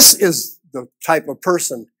 This is the type of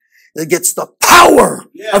person that gets the power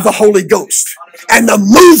of the Holy Ghost and the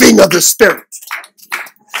moving of the Spirit.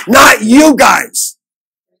 Not you guys.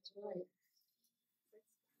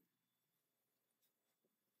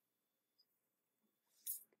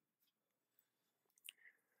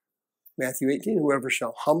 Matthew 18, whoever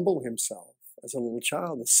shall humble himself as a little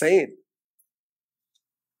child, the same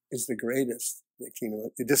is the greatest in the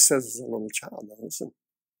kingdom. It just says as a little child. Now listen.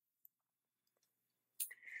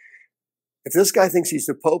 If this guy thinks he's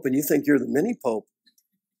the Pope and you think you're the mini Pope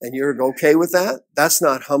and you're okay with that, that's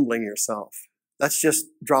not humbling yourself. That's just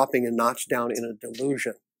dropping a notch down in a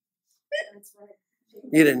delusion. That's right.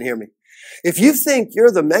 You didn't hear me. If you think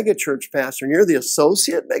you're the megachurch pastor and you're the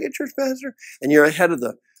associate megachurch pastor and you're ahead of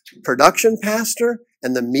the production pastor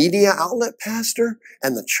and the media outlet pastor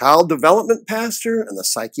and the child development pastor and the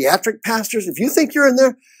psychiatric pastors, if you think you're in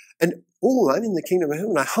there and, I'm in the kingdom of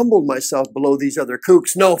heaven, I humbled myself below these other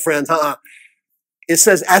kooks. No, friends, It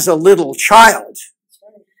says as a little child,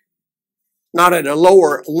 not at a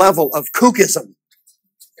lower level of kookism.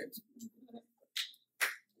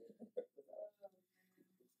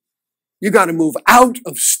 You got to move out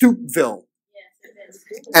of Stoopville.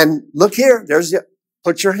 And look here,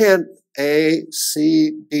 put your hand, A,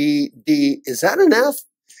 C, B, D. Is that an F?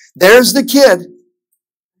 There's the kid.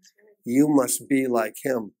 You must be like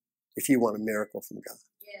him if you want a miracle from God.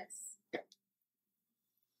 Yes.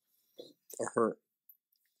 Or her,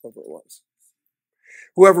 whoever it was.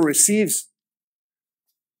 Whoever receives,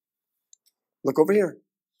 look over here.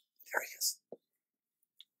 There he is.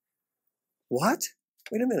 What?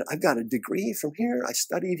 Wait a minute. I've got a degree from here. I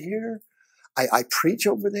studied here. I preach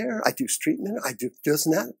over there. I do street ministry. I do this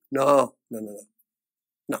and that. No.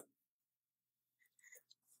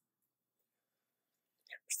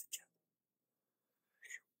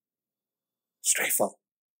 Straightforward.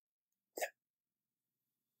 Yeah.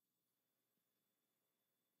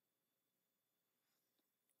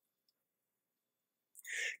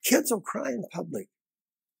 Kids will cry in public.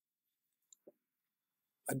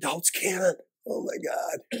 Adults can't. Oh my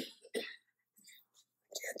God. Can't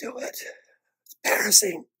do it. It's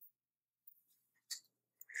embarrassing.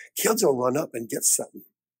 Kids will run up and get something.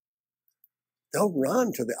 They'll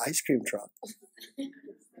run to the ice cream truck.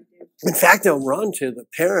 In fact, they'll run to the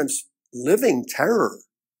parents' living terror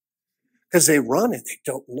because they run and they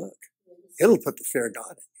don't look. It'll put the fear of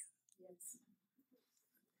God in you.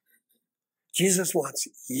 Jesus wants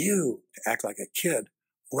you to act like a kid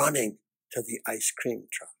running to the ice cream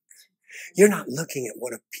truck. You're not looking at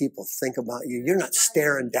what people think about you. You're not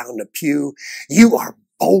staring down the pew. You are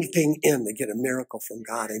bolting in to get a miracle from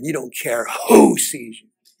God, and you don't care who sees you.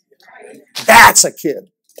 That's a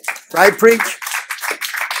kid. Right, preach?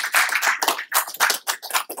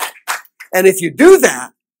 And if you do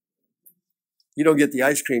that, you don't get the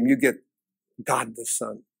ice cream. You get God the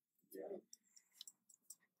Son.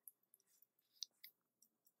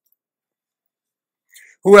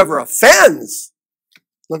 Whoever offends,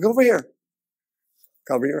 look over here.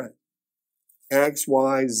 Cover your eye. X,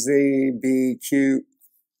 Y, Z, B, Q.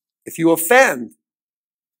 If you offend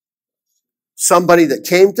somebody that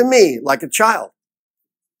came to me like a child,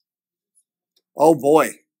 oh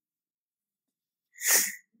boy.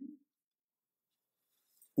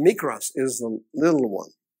 Mikros is the little one,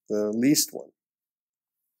 the least one,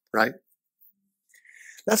 right?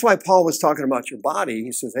 That's why Paul was talking about your body.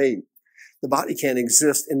 He says, hey, the body can't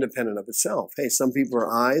exist independent of itself. Hey, some people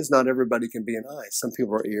are eyes, not everybody can be an eye. Some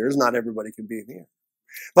people are ears, not everybody can be an ear.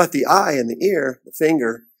 But the eye and the ear, the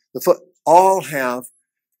finger, the foot, all have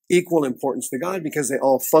equal importance to God because they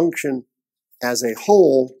all function as a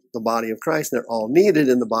whole, the body of Christ. They're all needed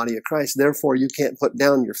in the body of Christ. Therefore, you can't put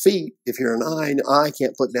down your feet if you're an eye. An eye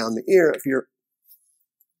can't put down the ear if you're...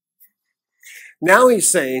 Now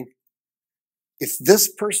he's saying, if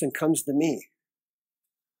this person comes to me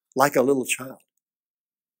like a little child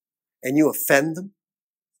and you offend them,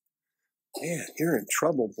 man, you're in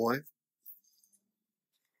trouble, boy.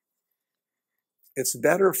 It's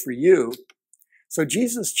better for you. So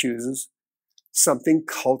Jesus chooses something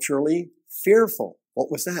culturally fearful.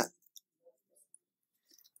 What was that?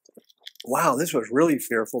 Wow, this was really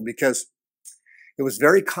fearful because it was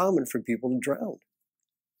very common for people to drown.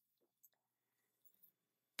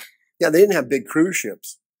 Yeah, they didn't have big cruise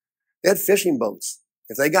ships. They had fishing boats.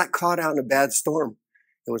 If they got caught out in a bad storm,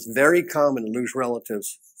 it was very common to lose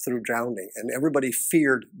relatives through drowning, and everybody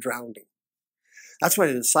feared drowning. That's why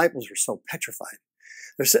the disciples were so petrified.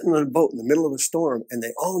 They're sitting on a boat in the middle of a storm, and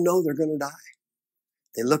they all know they're going to die.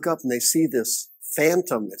 They look up and they see this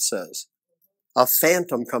phantom, it says. A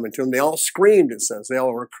phantom coming to them. They all screamed, it says. They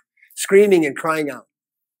all were screaming and crying out.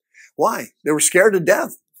 Why? They were scared to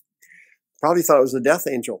death. Probably thought it was the death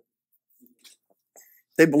angel.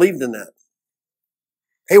 They believed in that.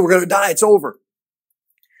 Hey, we're going to die. It's over.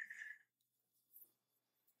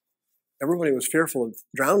 Everybody was fearful of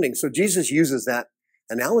drowning. So Jesus uses that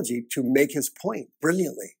analogy to make his point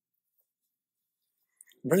brilliantly.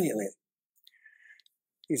 Brilliantly.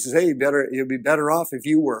 He says, hey, you'd be better off if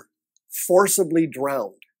you were forcibly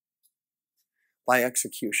drowned by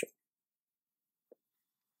execution.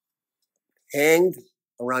 Hanged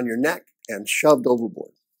around your neck and shoved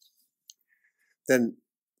overboard. Then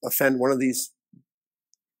offend one of these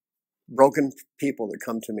broken people that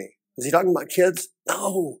come to me. Is he talking about kids?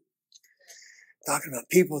 No. Talking about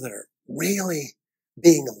people that are really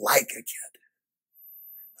being like a kid.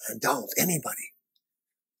 Adults, anybody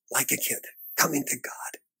like a kid coming to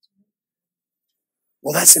God.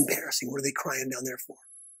 Well, that's embarrassing. What are they crying down there for?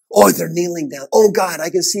 Oh, they're kneeling down. Oh, God, I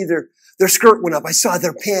can see their skirt went up. I saw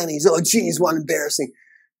their panties. Oh, geez, what embarrassing.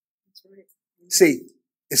 See,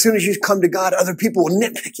 as soon as you come to God, other people will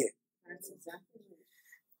nitpick it.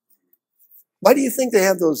 Why do you think they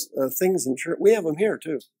have those things in church? We have them here,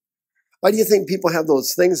 too. Why do you think people have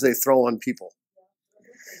those things they throw on people?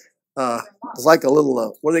 It's like a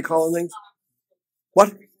little, what do they call them things?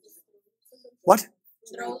 What? What?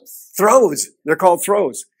 Throws. They're called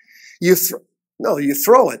throws. You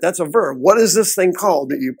throw it. That's a verb. What is this thing called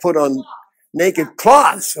that you put on naked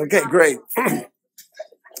cloths? Okay, great. All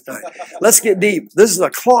right. Let's get deep. This is a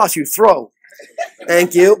cloth you throw.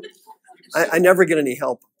 Thank you. I never get any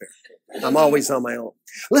help up there. I'm always on my own.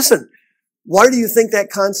 Listen, where do you think that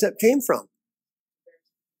concept came from?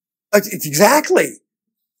 It's exactly.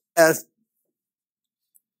 As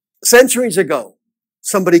centuries ago,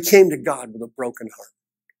 somebody came to God with a broken heart.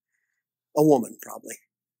 A woman, probably.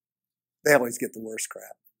 They always get the worst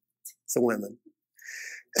crap. It's the women.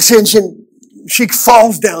 She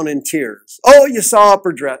falls down in tears. Oh, you saw up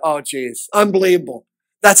her dress. Oh, geez. Unbelievable.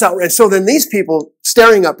 That's outrageous. So then these people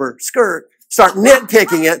staring up her skirt start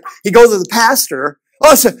nitpicking it. He goes to the pastor.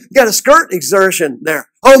 Oh, so you got a skirt exertion there.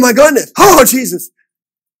 Oh, my goodness. Oh, Jesus.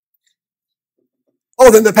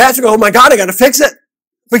 Oh, then the pastor goes, oh, my God, I got to fix it.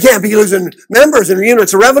 We can't be losing members and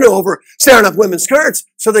units of revenue over staring up women's skirts.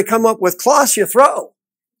 So they come up with cloths you throw.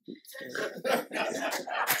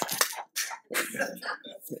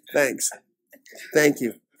 Thanks. Thank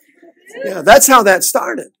you. Yeah, that's how that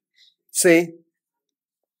started. See?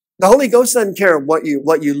 The Holy Ghost doesn't care what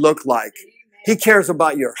you look like. He cares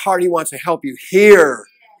about your heart. He wants to help you hear.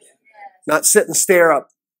 Not sit and stare up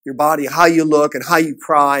your body, how you look and how you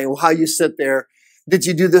cry and how you sit there. Did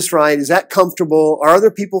you do this right? Is that comfortable? Are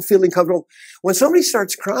other people feeling comfortable? When somebody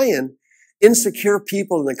starts crying, insecure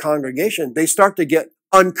people in the congregation, they start to get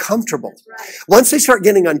uncomfortable. Once they start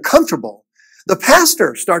getting uncomfortable, The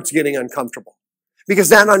pastor starts getting uncomfortable because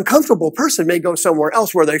that uncomfortable person may go somewhere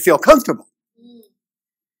else where they feel comfortable.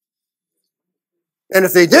 And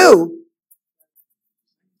if they do,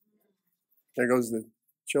 there goes the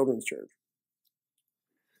children's church.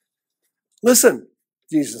 Listen,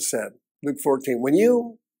 Jesus said, Luke 14, when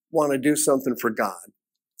you want to do something for God,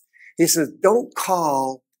 he says, don't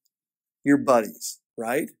call your buddies,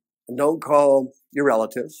 right? And don't call your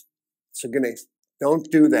relatives. So don't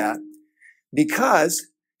do that. Because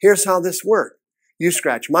here's how this works. You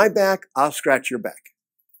scratch my back, I'll scratch your back.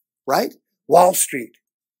 Right? Wall Street.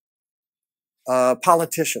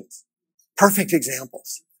 Politicians. Perfect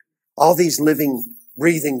examples. All these living,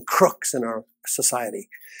 breathing crooks in our society.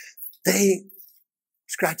 They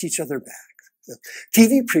scratch each other back.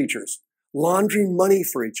 TV preachers laundering money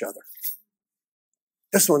for each other.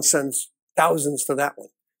 This one sends thousands to that one.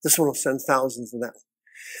 This one will send thousands to that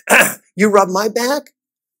one. You rub my back,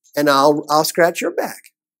 and I'll scratch your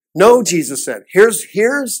back. No, Jesus said,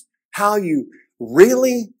 here's how you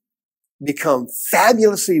really become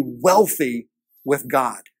fabulously wealthy with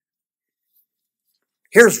God.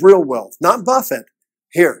 Here's real wealth, not Buffett.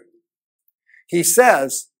 Here. He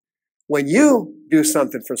says, when you do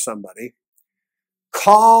something for somebody,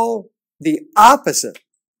 call the opposite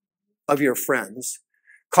of your friends.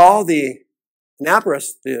 Call the anapros,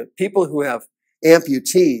 the people who have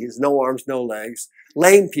amputees, no arms, no legs,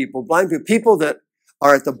 lame people, blind people, people that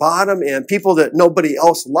are at the bottom and people that nobody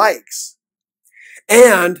else likes.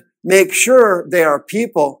 And make sure they are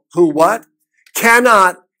people who what?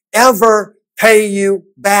 Cannot ever pay you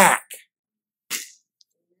back.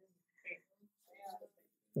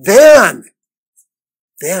 Then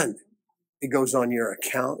it goes on your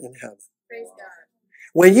account in heaven. Praise God.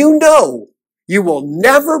 When you know you will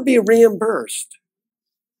never be reimbursed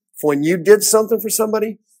for when you did something for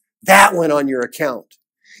somebody, that went on your account.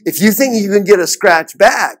 If you think you can get a scratch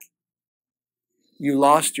back, you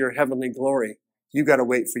lost your heavenly glory. You got to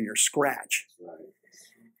wait for your scratch.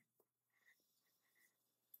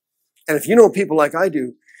 And if you know people like I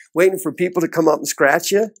do, waiting for people to come up and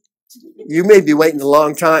scratch you, you may be waiting a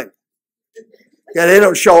long time. Yeah, they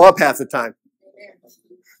don't show up half the time.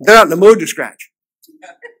 They're not in the mood to scratch.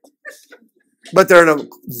 But they're in a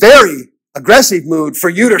very aggressive mood for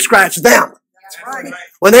you to scratch them. Right.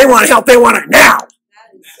 When they want help, they want it now.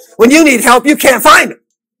 When you need help, you can't find them.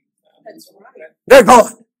 That's right. They're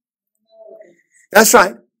gone. That's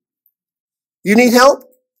right. You need help?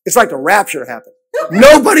 It's like the rapture happened.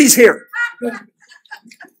 Nobody's here.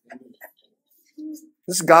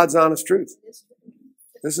 This is God's honest truth.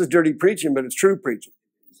 This is dirty preaching, but it's true preaching.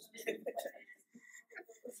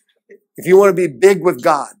 If you want to be big with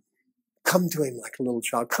God, come to him like a little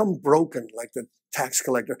child. Come broken like the tax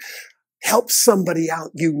collector. Help somebody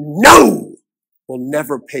out you know will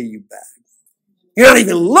never pay you back. You're not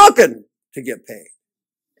even looking to get paid.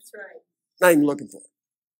 That's right. Not even looking for it.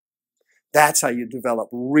 That's how you develop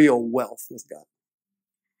real wealth with God.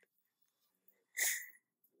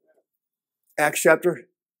 Acts chapter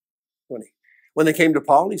 20. When they came to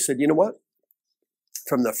Paul, he said, you know what?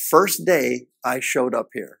 From the first day I showed up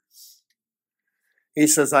here, he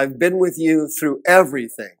says, I've been with you through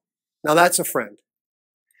everything. Now that's a friend.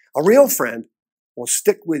 A real friend will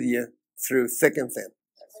stick with you through thick and thin.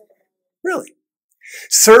 Really.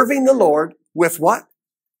 Serving the Lord with what?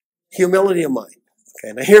 Humility of mind.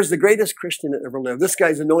 Okay, now here's the greatest Christian that ever lived. This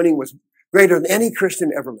guy's anointing was greater than any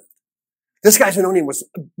Christian ever lived. This guy's anointing was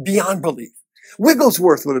beyond belief.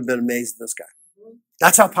 Wigglesworth would have been amazed at this guy.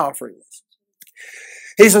 That's how powerful he was.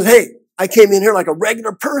 He says, hey, I came in here like a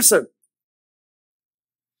regular person.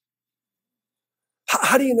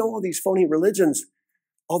 How do you know all these phony religions,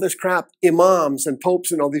 all this crap, imams and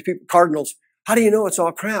popes and all these people, cardinals, how do you know it's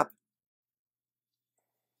all crap?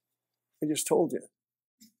 I just told you.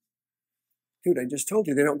 Dude, I just told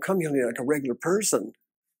you they don't come here like a regular person.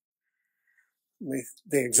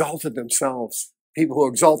 They exalted themselves. People who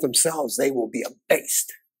exalt themselves, they will be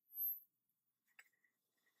abased.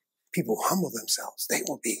 People who humble themselves, they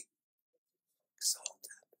will be exalted.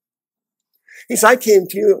 He said, I came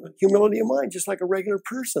to you, humility of mind, just like a regular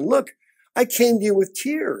person. Look, I came to you with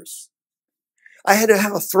tears. I had to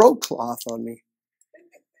have a throat cloth on me.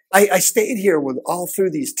 I stayed here with all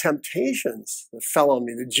through these temptations that fell on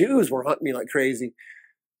me. The Jews were hunting me like crazy.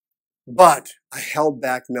 But I held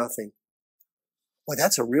back nothing. Boy,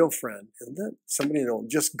 that's a real friend, isn't it? Somebody that'll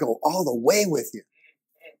just go all the way with you.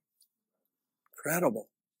 Incredible.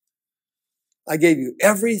 I gave you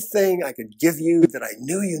everything I could give you that I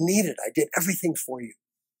knew you needed. I did everything for you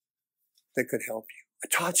that could help you. I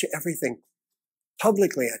taught you everything.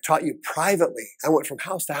 publicly. I taught you privately. I went from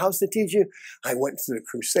house to house to teach you. I went to the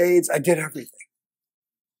crusades. I did everything.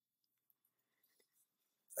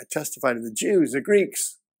 I testified to the Jews, the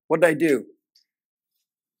Greeks. What did I do?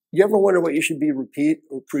 You ever wonder what you should be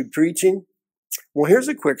preaching? Well, here's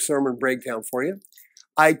a quick sermon breakdown for you.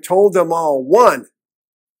 I told them all, one,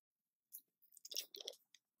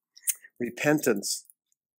 repentance.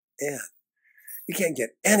 And you can't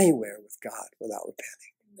get anywhere with God without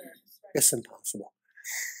repenting. It's impossible.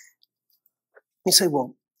 You say,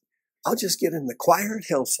 well, I'll just get in the choir at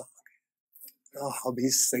Hillsong. Oh, I'll be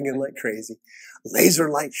singing like crazy. Laser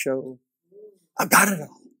light show. I've got it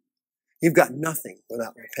all. You've got nothing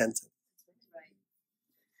without repentance.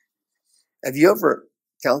 Have you ever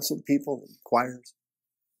counseled people in choirs?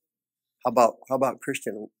 How about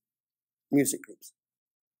Christian music groups?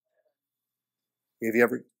 Have you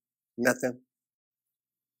ever met them?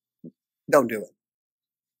 Don't do it.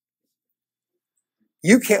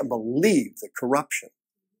 You can't believe the corruption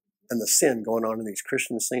and the sin going on in these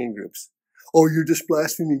Christian singing groups. Oh, you're just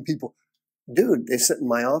blaspheming people. Dude, they sit in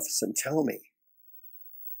my office and tell me.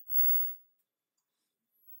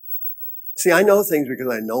 See, I know things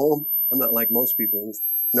because I know them. I'm not like most people who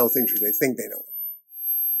know things because they think they know it.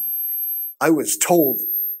 I was told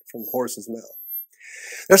from the horse's mouth.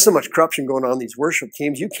 There's so much corruption going on in these worship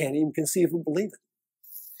teams, you can't even conceive or believe it.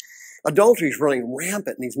 Adultery is running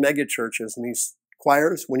rampant in these mega churches and these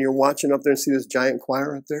choirs. When you're watching up there and see this giant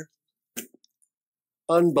choir up there,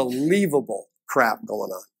 unbelievable crap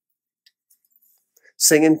going on.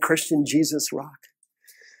 Singing Christian Jesus rock.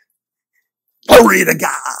 Glory to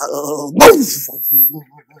God.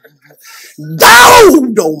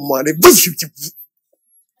 Down, money.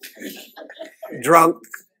 Drunk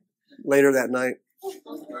later that night.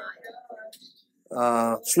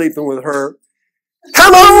 Sleeping with her.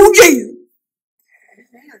 Come on, Jesus.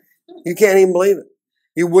 You can't even believe it.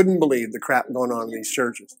 You wouldn't believe the crap going on in these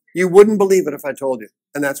churches. You wouldn't believe it if I told you.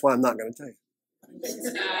 And that's why I'm not going to tell you.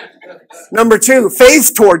 Number 2,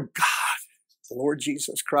 faith toward God, the Lord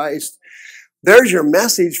Jesus Christ. There's your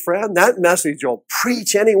message, friend. That message you'll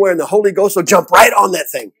preach anywhere and the Holy Ghost will jump right on that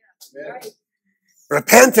thing. Yeah.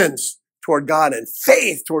 Repentance toward God and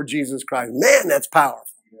faith toward Jesus Christ. Man, that's powerful.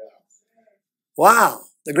 Yeah. Wow.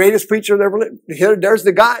 The greatest preacher that ever lived. Here, there's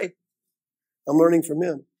the guy. I'm learning from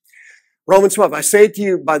him. Romans 12, I say to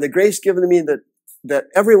you, by the grace given to me, that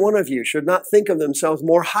every one of you should not think of themselves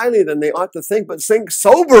more highly than they ought to think, but think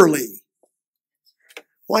soberly.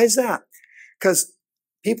 Why is that? Because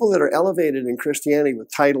people that are elevated in Christianity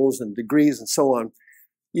with titles and degrees and so on,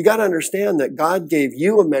 you got to understand that God gave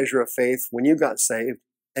you a measure of faith when you got saved,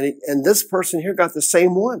 and this person here got the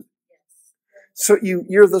same one. So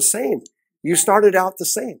you're the same. You started out the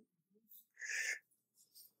same.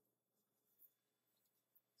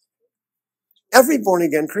 Every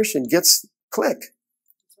born-again Christian gets the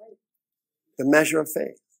measure of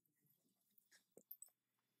faith.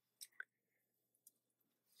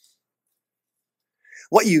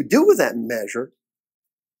 What you do with that measure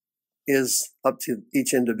is up to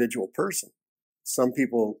each individual person. Some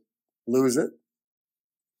people lose it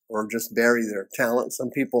or just bury their talent. Some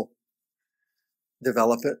people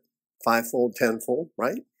develop it 5-fold, 10-fold,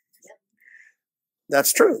 right? Yep.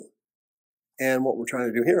 That's true. And what we're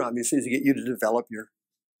trying to do here, obviously, is to get you to develop your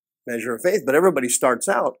measure of faith. But everybody starts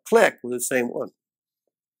out, with the same one.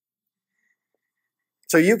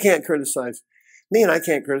 So you can't criticize me and I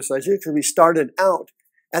can't criticize you because we started out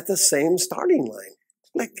at the same starting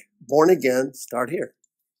line. Born again, start here.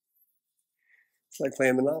 It's like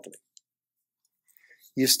playing Monopoly.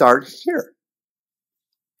 You start here.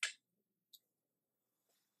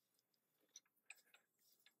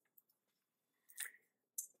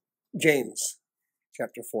 James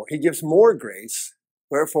chapter 4. He gives more grace.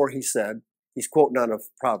 Wherefore he said, he's quoting out of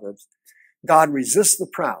Proverbs, God resists the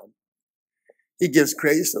proud. He gives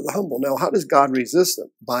grace to the humble. Now, how does God resist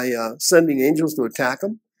them? By sending angels to attack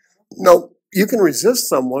them? No, you can resist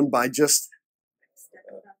someone by just...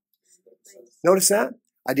 Notice that?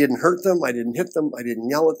 I didn't hurt them. I didn't hit them. I didn't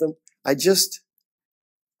yell at them. I just...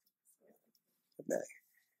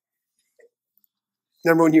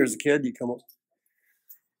 Remember when you were a kid, you come up?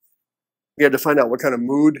 You had to find out what kind of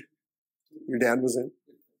mood your dad was in.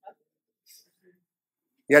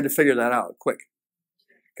 You had to figure that out quick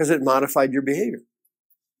because it modified your behavior.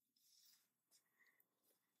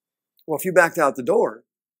 Well, if you backed out the door,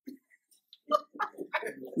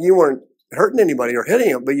 you weren't hurting anybody or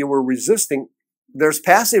hitting them, but you were resisting. There's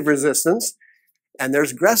passive resistance and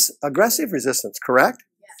there's aggressive resistance, correct?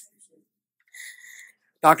 Yes.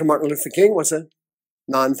 Dr. Martin Luther King was a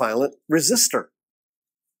nonviolent resistor,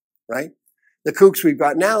 right? The kooks we've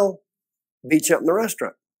got now, beat you up in the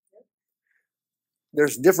restaurant.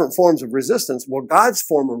 There's different forms of resistance. Well, God's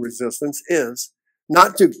form of resistance is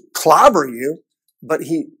not to clobber you, but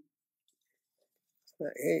hey,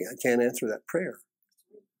 I can't answer that prayer.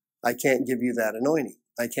 I can't give you that anointing.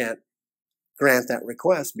 I can't grant that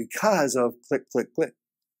request because of click, click, click.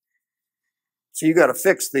 So you got to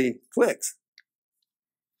fix the clicks.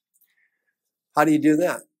 How do you do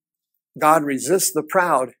that? God resists the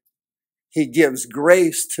proud. He gives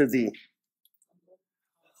grace to the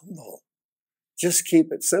humble. Just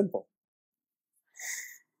keep it simple.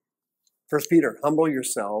 1 Peter, humble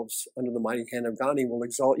yourselves under the mighty hand of God. He will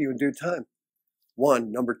exalt you in due time.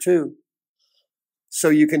 1. Number 2, so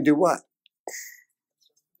you can do what?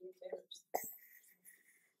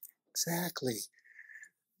 Exactly.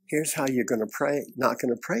 Here's how you're going to pray. Not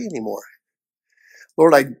going to pray anymore.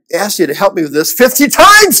 Lord, I asked you to help me with this 50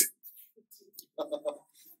 times.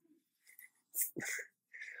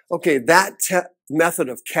 Okay, that method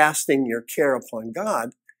of casting your care upon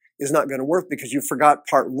God is not going to work because you forgot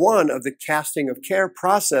part 1 of the casting of care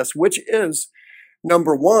process, which is,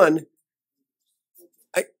 number 1,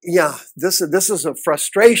 this is a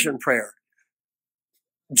frustration prayer.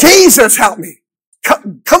 Jesus, help me.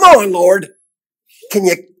 Come on, Lord. Can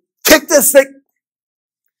you kick this thing?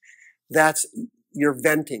 That's your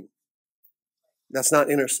venting. That's not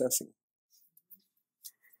intercessing.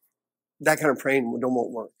 That kind of praying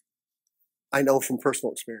won't work. I know from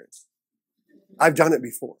personal experience. I've done it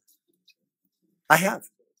before. I have.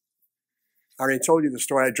 I already told you the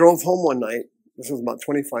story. I drove home one night. This was about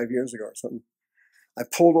 25 years ago or something. I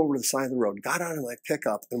pulled over to the side of the road, got out of my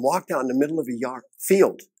pickup, and walked out in the middle of a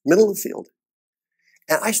middle of the field.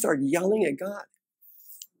 And I started yelling at God.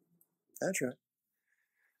 That's right.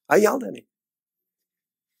 I yelled at him.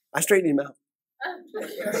 I straightened him out.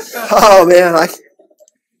 Oh, man,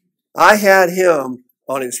 I had him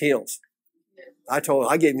on his heels. I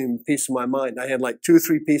gave him a piece of my mind. I had like 2 or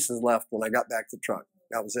 3 pieces left when I got back to the truck.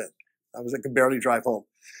 That was it. I could barely drive home.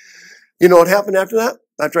 You know what happened after that?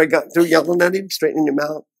 After I got through yelling at him, straightening him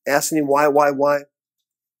out, asking him why?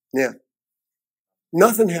 Yeah.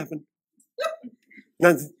 Nothing happened.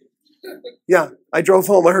 Nothing. Yeah, I drove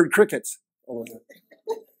home. I heard crickets.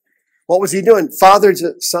 What was he doing? Father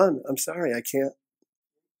to son, I'm sorry, I can't.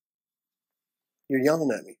 You're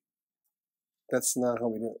yelling at me. That's not how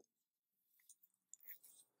we do it.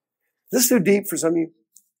 This is too deep for some of you.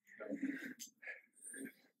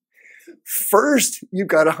 First, you've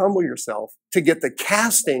got to humble yourself to get the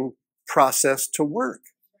casting process to work.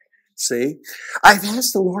 See? I've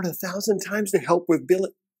asked the Lord 1,000 times to help with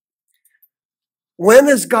Billy. When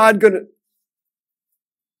is God going to...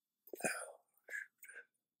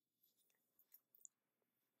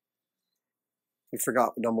 You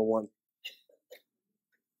forgot number 1.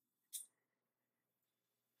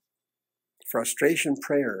 Frustration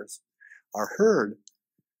prayers are heard,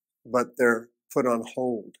 but they're put on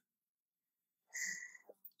hold.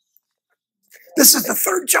 This is the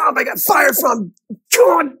 3rd job I got fired from.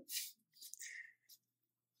 God!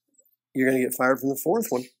 You're going to get fired from the 4th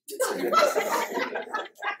one.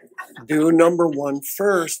 Do number 1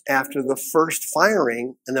 first after the first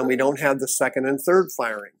firing, and then we don't have the 2nd and 3rd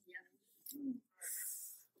firing.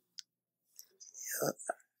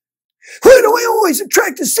 Why do I always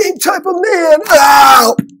attract the same type of man?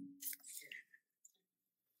 Ow!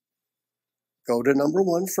 Go to number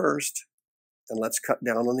 1 first, and let's cut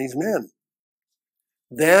down on these men.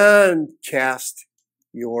 Then cast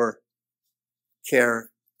your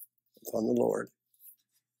care upon the Lord,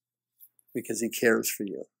 because he cares for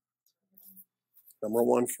you. Number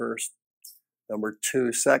 1 first. Number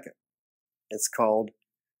 2 second. It's called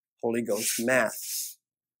Holy Ghost math.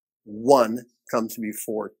 1 comes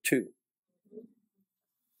before 2.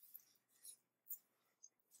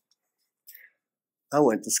 I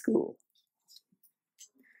went to school.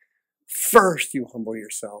 First you humble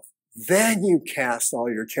yourself, then you cast all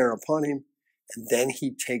your care upon him, and then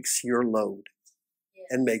he takes your load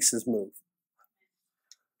and makes his move.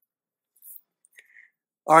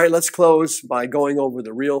 All right, let's close by going over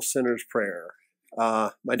the real sinner's prayer.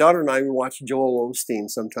 My daughter and I watch Joel Osteen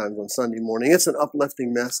sometimes on Sunday morning. It's an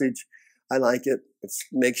uplifting message. I like it. It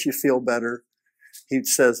makes you feel better. He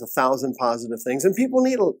says 1,000 positive things, and people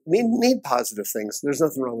need positive things. There's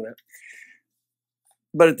nothing wrong with that.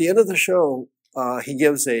 But at the end of the show, he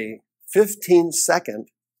gives a 15-second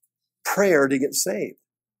prayer to get saved.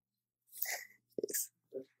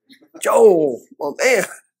 Joel, oh man,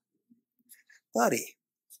 buddy,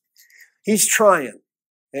 he's trying,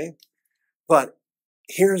 okay? But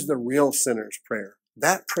here's the real sinner's prayer.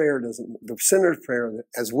 That prayer the sinner's prayer,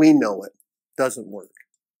 as we know it, doesn't work.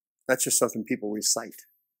 That's just something people recite.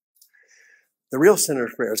 The real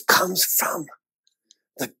sinner's prayer comes from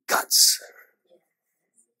the guts.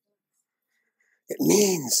 It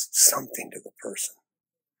means something to the person.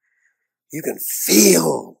 You can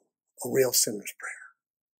feel a real sinner's prayer.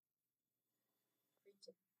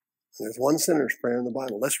 And there's one sinner's prayer in the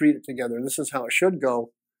Bible. Let's read it together. This is how it should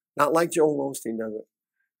go. Not like Joel Osteen does it.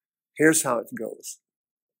 Here's how it goes.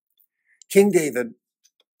 King David,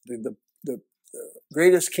 the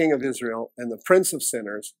greatest king of Israel and the prince of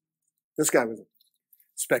sinners, this guy was a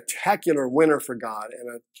spectacular winner for God and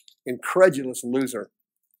an incredulous loser.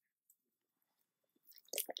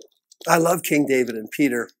 I love King David and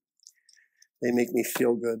Peter. They make me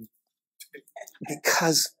feel good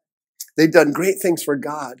because they've done great things for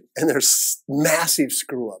God and they're massive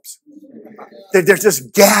screw-ups. They're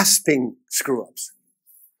just gasping screw-ups.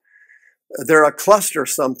 They're a cluster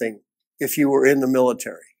something if you were in the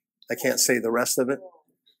military. I can't say the rest of it,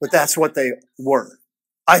 but that's what they were.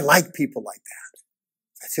 I like people like that.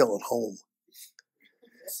 I feel at home.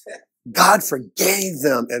 God forgave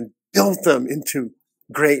them and built them into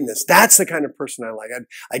greatness. That's the kind of person I like.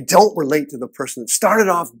 I don't relate to the person that started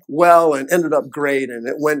off well and ended up great and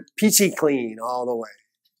it went peachy clean all the way.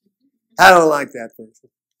 I don't like that person.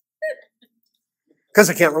 Because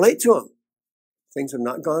I can't relate to him. Things have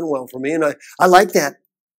not gone well for me. And I like that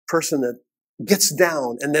person that gets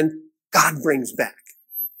down and then God brings back.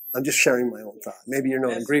 I'm just sharing my own thought. Maybe you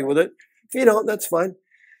don't agree with it. If you don't, that's fine.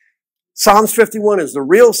 Psalms 51 is the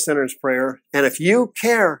real sinner's prayer. And if you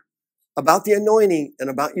care about the anointing and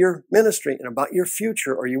about your ministry and about your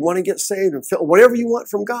future, or you want to get saved and feel whatever you want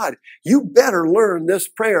from God, you better learn this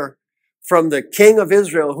prayer from the king of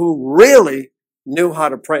Israel who really knew how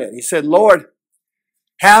to pray it. He said, Lord,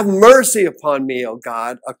 have mercy upon me, O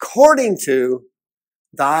God, according to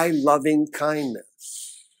thy loving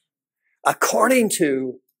kindness, according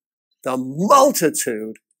to the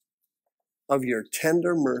multitude of your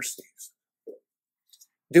tender mercies.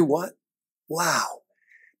 Do what? Wow.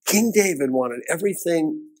 King David wanted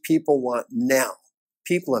everything people want now.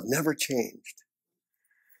 People have never changed.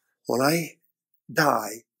 When I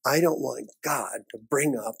die, I don't want God to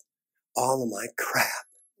bring up all of my crap.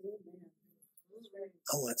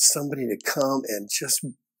 I want somebody to come and just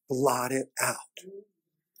blot it out.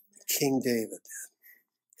 King David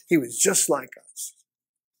did. He was just like us.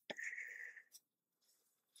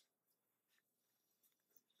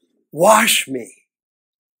 Wash me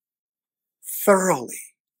thoroughly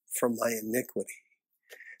from my iniquity.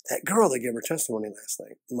 That girl that gave her testimony last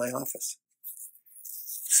night in my office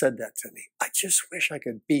said that to me. I just wish I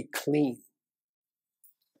could be clean.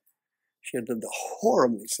 She had lived a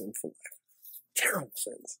horribly sinful life. Terrible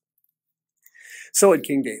sins. So had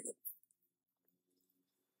King David.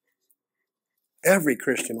 Every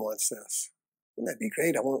Christian wants this. Wouldn't that be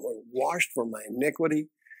great? I want to be washed from my iniquity.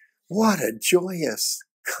 What a joyous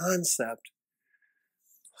concept.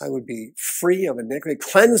 I would be free of iniquity.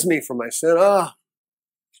 Cleanse me from my sin. Oh,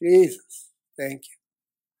 Jesus, thank you.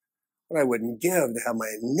 What I wouldn't give to have my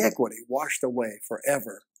iniquity washed away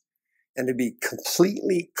forever and to be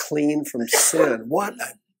completely clean from sin. What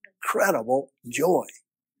an incredible joy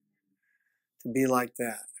to be like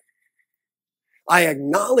that. I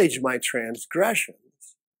acknowledge my transgressions.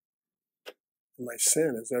 My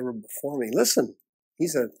sin is ever before me. Listen,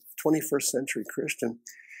 he's a 21st century Christian.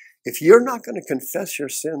 If you're not going to confess your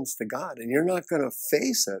sins to God and you're not going to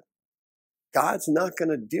face it, God's not going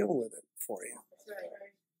to deal with it for you.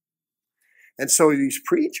 And so these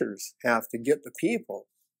preachers have to get the people.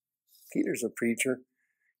 Peter's a preacher.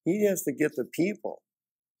 He has to get the people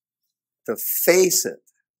to face it.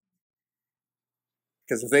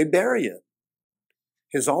 Because if they bury it,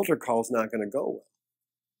 his altar call is not going to go well.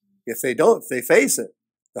 If they don't, if they face it,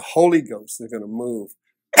 the Holy Ghost is going to move.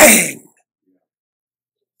 Bang!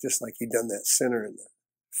 Just like he done that sinner and the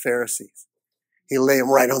Pharisees. He lay him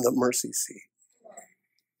right on the mercy seat.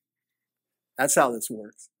 That's how this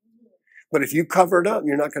works. But if you cover it up and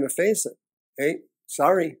you're not going to face it, hey,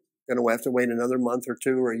 sorry, you're going to have to wait another month or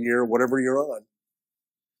two or a year, whatever you're on.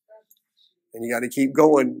 And you got to keep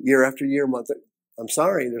going year after year, month. I'm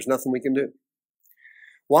sorry, there's nothing we can do.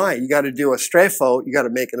 Why? You got to do a strefo. You got to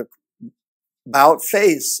make an about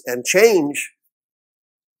face and change.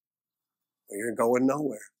 Or you're going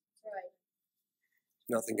nowhere.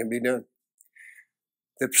 Nothing can be done.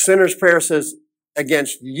 The sinner's prayer says,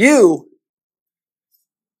 against you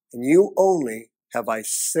and you only have I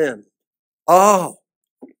sinned. Oh,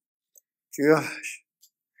 gosh.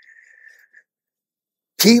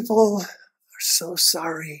 People are so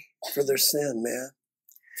sorry for their sin, man.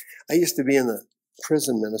 I used to be in the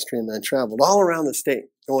prison ministry and I traveled all around the state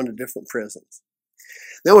going to different prisons.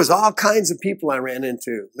 There was all kinds of people I ran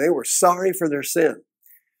into. They were sorry for their sin.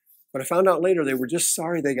 But I found out later they were just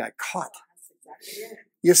sorry they got caught.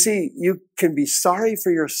 You see, you can be sorry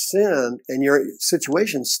for your sin and your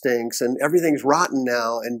situation stinks and everything's rotten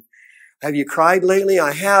now. And have you cried lately?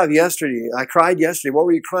 I have yesterday. I cried yesterday. What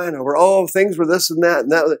were you crying over? Oh, things were this and that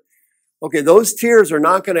and that. Okay, those tears are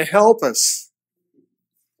not going to help us,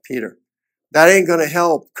 Peter. That ain't going to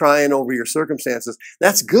help crying over your circumstances.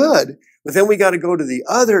 That's good. But then we got to go to the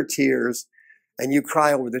other tears and you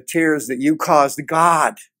cry over the tears that you caused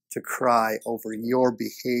God to cry over your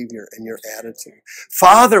behavior and your attitude.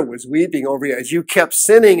 Father was weeping over you as you kept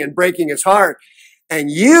sinning and breaking his heart.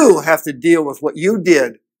 And you have to deal with what you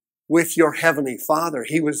did with your heavenly Father.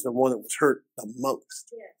 He was the one that was hurt the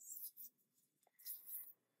most. Yes.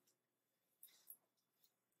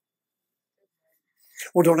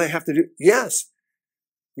 Well, don't I have to do? Yes.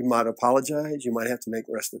 You might apologize. You might have to make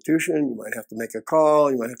restitution. You might have to make a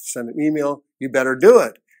call. You might have to send an email. You better do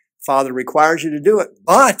it. Father requires you to do it.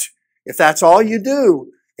 But if that's all you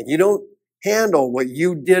do and you don't handle what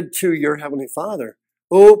you did to your Heavenly Father,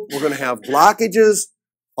 we're going to have blockages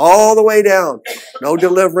all the way down. No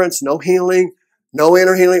deliverance, no healing, no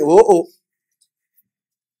inner healing.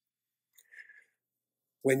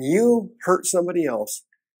 When you hurt somebody else,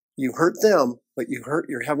 you hurt them, but you hurt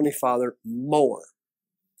your Heavenly Father more.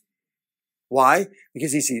 Why?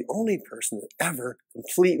 Because he's the only person that ever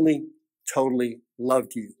completely, totally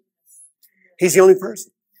loved you. He's the only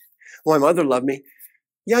person. Well, my mother loved me.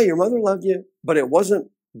 Yeah, your mother loved you, but it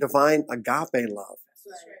wasn't divine agape love.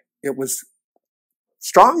 It was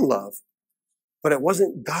strong love, but it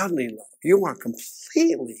wasn't godly love. You are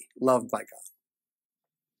completely loved by God.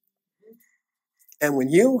 And when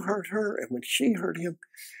you hurt her and when she hurt him,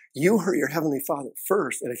 you hurt your Heavenly Father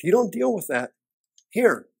first. And if you don't deal with that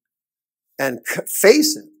here and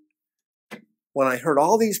face it, when I hurt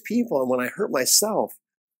all these people and when I hurt myself,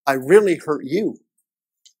 I really hurt you,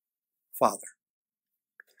 Father.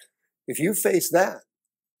 If you face that,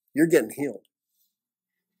 you're getting healed.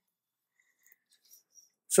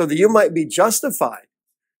 So that you might be justified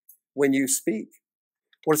when you speak.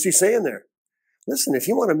 What's he saying there? Listen, if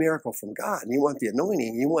you want a miracle from God and you want the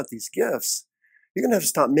anointing, you want these gifts, you're going to have to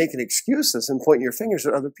stop making excuses and pointing your fingers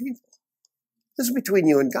at other people. This is between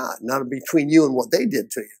you and God, not between you and what they did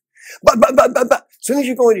to you. But. As soon as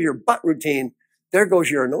you go into your but routine, there goes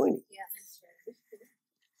your anointing.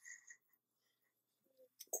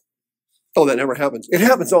 Oh, that never happens. It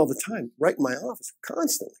happens all the time, right in my office,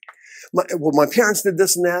 constantly. My parents did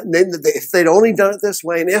this and that, and if they'd only done it this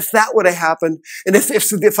way, and if that would have happened, and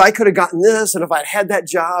if I could have gotten this, and if I'd had that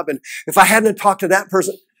job, and if I hadn't talked to that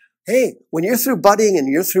person. Hey, when you're through budding and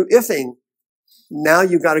you're through ifing, now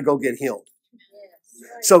you got to go get healed.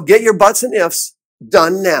 So get your buts and ifs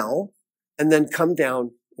done now, and then come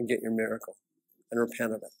down and get your miracle and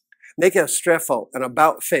repent of it. Make it a strepho, an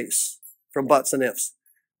about face from buts and ifs.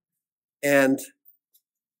 And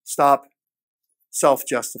stop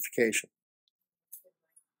self-justification.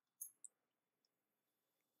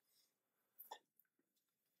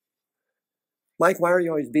 Mike, why are you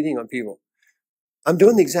always beating on people? I'm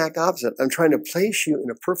doing the exact opposite. I'm trying to place you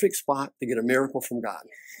in a perfect spot to get a miracle from God.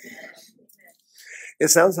 It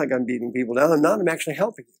sounds like I'm beating people down. I'm not. I'm actually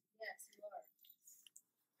helping you.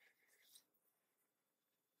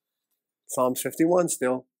 Psalms 51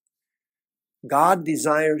 still. God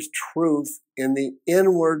desires truth in the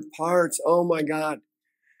inward parts. Oh my God.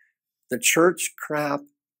 The church crap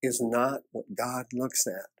is not what God looks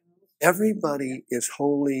at. Everybody is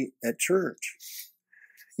holy at church.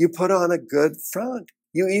 You put on a good front.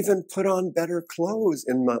 You even put on better clothes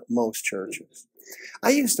in most churches. I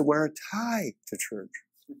used to wear a tie to church.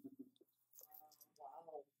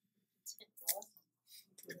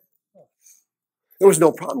 There was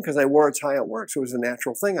no problem because I wore a tie at work, so it was a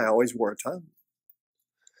natural thing. I always wore a tie.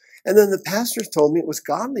 And then the pastors told me it was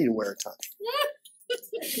godly to wear a tie.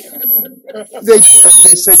 They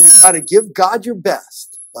said, you got to give God your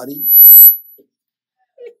best, buddy.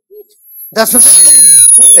 That's what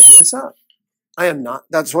it's up. I am not.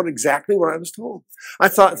 That's exactly what I was told. I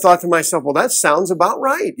thought to myself, well, that sounds about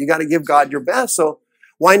right. You got to give God your best. So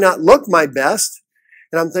why not look my best?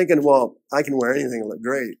 And I'm thinking, well, I can wear anything and look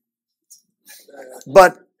great.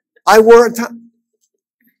 But I wore a tie.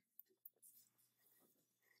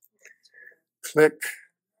 Click.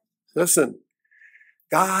 Listen,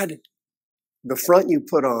 God, the front you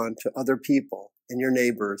put on to other people and your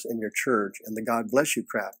neighbors and your church and the God bless you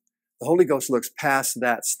crap, the Holy Ghost looks past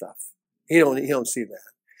that stuff. He don't see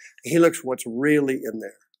that. He looks what's really in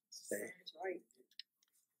there. Okay?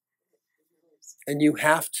 And you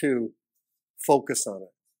have to focus on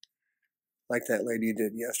it. like that lady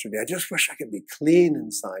did yesterday. I just wish I could be clean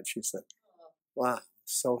inside, she said. Wow,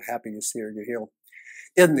 so happy to see her get healed.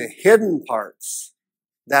 In the hidden parts,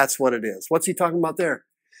 that's what it is. What's he talking about there?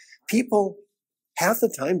 People half the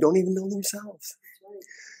time don't even know themselves.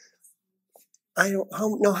 I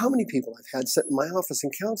don't know how many people I've had sit in my office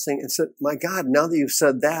in counseling and said, my God, now that you've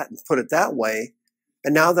said that and put it that way,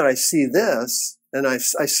 and now that I see this, and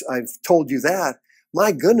I've told you that,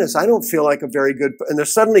 my goodness, I don't feel like a very good, and they're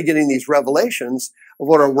suddenly getting these revelations of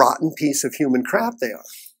what a rotten piece of human crap they are.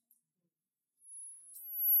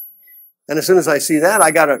 And as soon as I see that,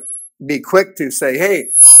 I got to be quick to say,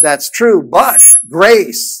 hey, that's true, but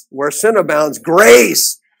grace, where sin abounds,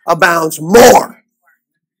 grace abounds more.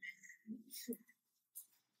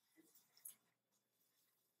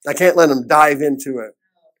 I can't let them dive into it,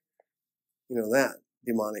 that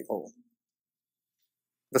demonic hole.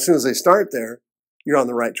 But as soon as they start there, you're on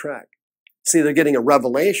the right track. See, they're getting a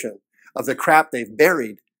revelation of the crap they've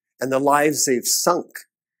buried and the lives they've sunk.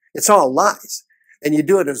 It's all lies. And you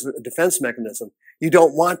do it as a defense mechanism. You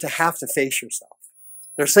don't want to have to face yourself.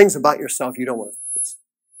 There's things about yourself you don't want to face.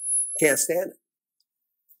 Can't stand it.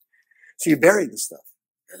 So you bury the stuff.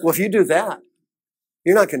 Well, if you do that,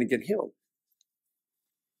 you're not going to get healed.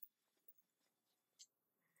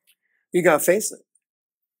 You got to face it.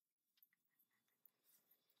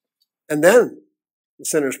 And then the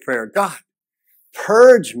sinner's prayer, God,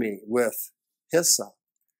 purge me with hyssop,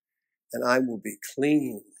 and I will be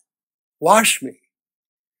clean. Wash me.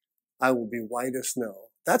 I will be white as snow.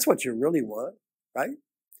 That's what you really want, right?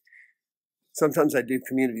 Sometimes I do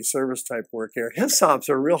community service type work here. Hyssops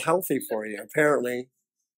are real healthy for you, apparently.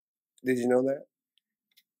 Did you know that?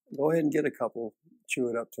 Go ahead and get a couple. Chew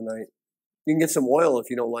it up tonight. You can get some oil if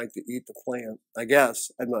you don't like to eat the plant. I guess.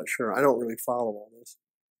 I'm not sure. I don't really follow all this.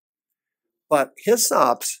 But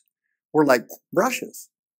hyssops were like brushes,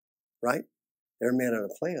 right? They're made out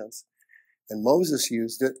of plants. And Moses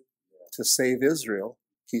used it to save Israel.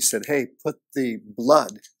 He said, hey, put the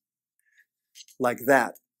blood like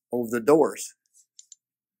that over the doors.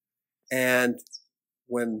 And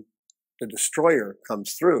when the destroyer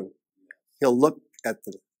comes through, he'll look at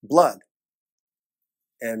the blood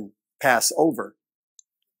and pass over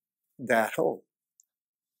that home.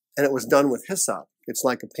 And it was done with hyssop. It's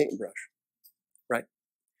like a paintbrush, right?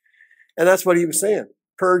 And that's what he was saying.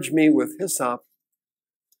 Purge me with hyssop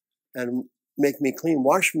and make me clean.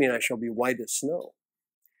 Wash me and I shall be white as snow.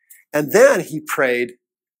 And then he prayed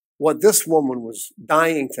what this woman was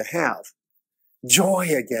dying to have. Joy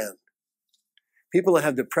again. People that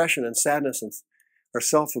have depression and sadness and are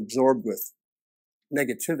self-absorbed with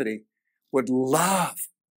negativity would love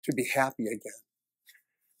to be happy again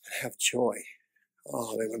and have joy.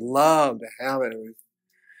 Oh, they would love to have it.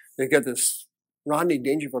 They get this Rodney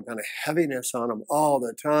Dangerfield kind of heaviness on them all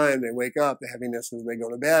the time. They wake up, the heaviness as they go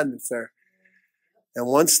to bed. It's there. And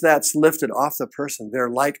once that's lifted off the person, they're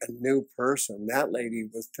like a new person. That lady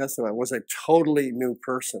was testifying, was a totally new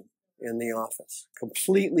person in the office,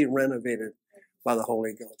 completely renovated by the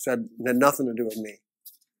Holy Ghost. It had nothing to do with me.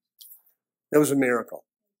 It was a miracle.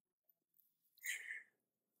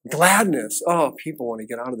 Gladness. Oh, people want to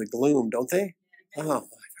get out of the gloom, don't they? Oh,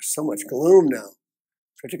 there's so much gloom now,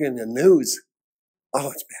 particularly in the news. Oh,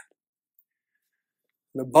 it's bad.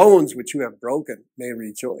 The bones which you have broken may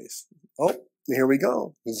rejoice. Oh, here we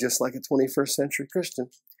go. He's just like a 21st century Christian.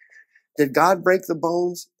 Did God break the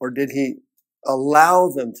bones or did he allow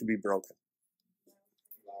them to be broken?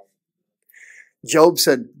 Job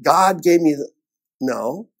said, God gave me the...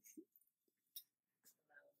 No.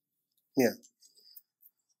 Yeah.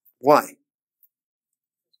 Why?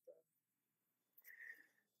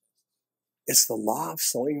 It's the law of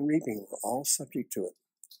sowing and reaping. We're all subject to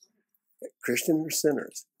it. Christians or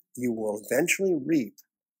sinners, you will eventually reap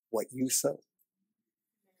what you sow.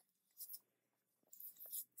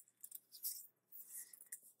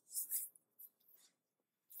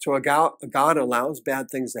 So God allows bad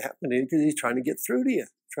things to happen to you because he's trying to get through to you,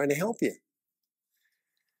 trying to help you.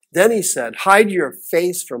 Then he said, hide your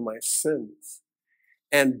face from my sins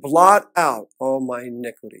and blot out all my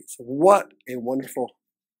iniquities. What a wonderful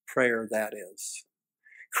prayer that is.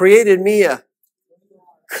 Created me a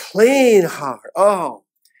clean heart. Oh,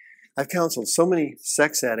 I've counseled so many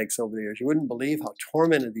sex addicts over the years. You wouldn't believe how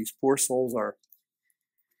tormented these poor souls are.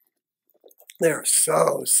 They're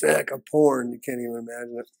so sick of porn, you can't even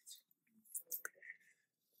imagine it.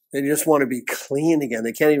 They just want to be clean again.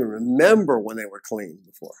 They can't even remember when they were clean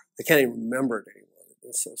before. They can't even remember it anymore.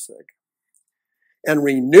 They're so sick. And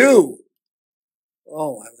renew.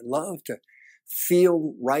 Oh, I would love to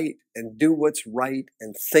feel right and do what's right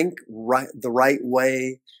and think right the right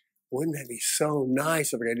way. Wouldn't it be so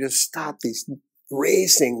nice if I could just stop these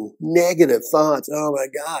racing negative thoughts? Oh my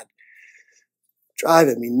God.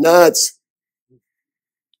 Driving me nuts.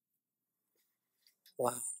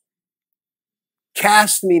 Wow.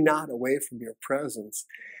 Cast me not away from your presence.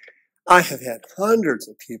 I have had hundreds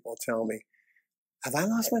of people tell me, have I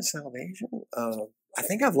lost my salvation? I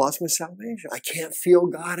think I've lost my salvation. I can't feel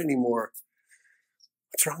God anymore.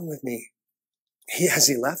 What's wrong with me? Has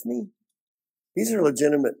he left me? These are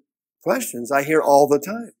legitimate questions I hear all the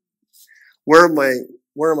time. Where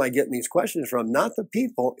am I getting these questions from? Not the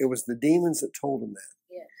people. It was the demons that told them that.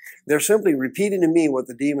 Yeah. They're simply repeating to me what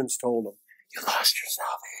the demons told them. You lost your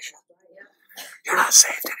salvation. You're not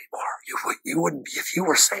saved anymore. You wouldn't be. If you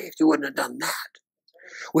were saved, you wouldn't have done that.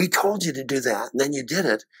 We told you to do that, and then you did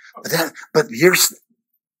it. But here's...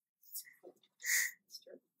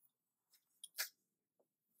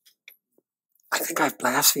 I think I've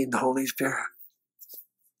blasphemed the Holy Spirit.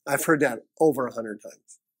 I've heard that over 100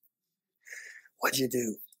 times. What'd you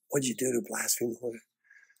do? What'd you do to blaspheme the Holy Spirit?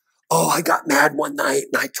 Oh, I got mad one night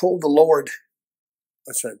and I told the Lord.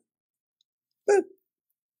 I said, but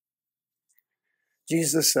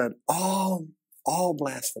Jesus said, all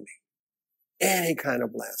blasphemy, any kind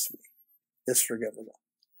of blasphemy is forgivable.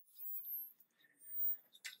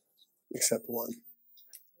 Except one.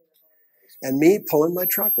 And me pulling my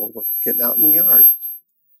truck over, getting out in the yard.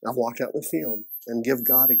 I walked out in the field and give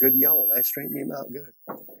God a good yelling. I straightened him out good.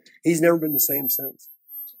 He's never been the same since.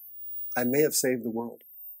 I may have saved the world.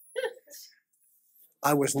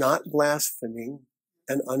 I was not blaspheming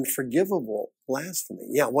an unforgivable blasphemy.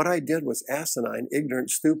 Yeah, what I did was asinine, ignorant,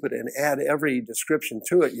 stupid, and add every description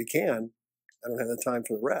to it you can. I don't have the time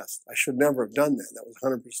for the rest. I should never have done that. That was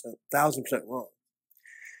 100%, 1,000% wrong.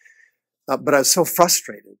 But I was so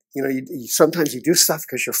frustrated. You know, sometimes you do stuff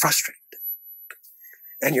because you're frustrated.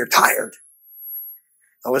 And you're tired.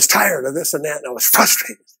 I was tired of this and that, and I was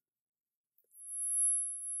frustrated.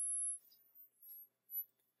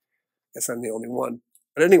 Guess I'm the only one.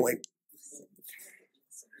 But anyway,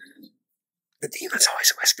 the demons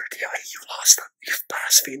always whisper to you, hey, you've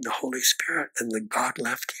blasphemed the Holy Spirit, and the God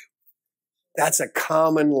left you. That's a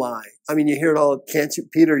common lie. I mean, you hear it all, can't you,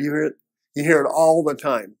 Peter? You hear it all the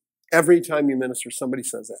time. Every time you minister, somebody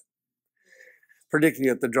says that.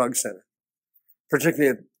 Particularly at the drug center.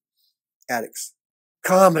 Particularly at addicts.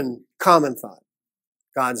 Common thought.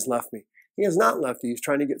 God's left me. He has not left you. He's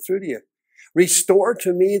trying to get through to you. Restore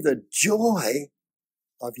to me the joy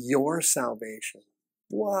of your salvation.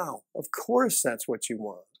 Wow. Of course that's what you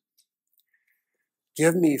want.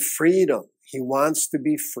 Give me freedom. He wants to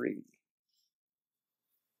be free.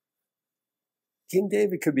 King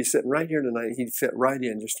David could be sitting right here tonight. He'd fit right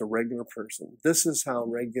in, just a regular person. This is how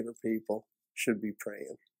regular people should be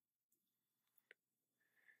praying.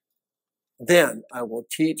 Then I will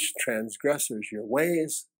teach transgressors your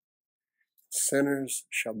ways. Sinners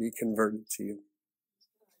shall be converted to you.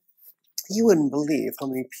 You wouldn't believe how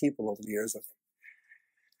many people over the years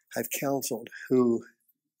I've counseled who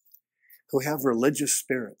have religious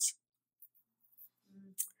spirits.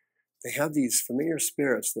 They have these familiar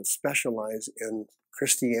spirits that specialize in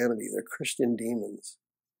Christianity. They're Christian demons.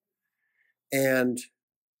 And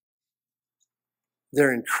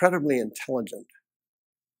they're incredibly intelligent.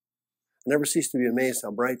 I never cease to be amazed how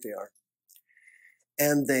bright they are.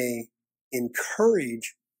 And they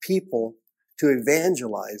encourage people to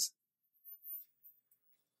evangelize.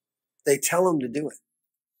 They tell them to do it.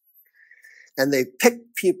 And they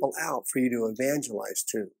pick people out for you to evangelize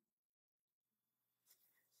to.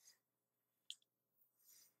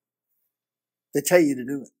 They tell you to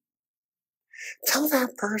do it. Tell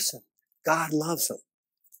that person God loves them.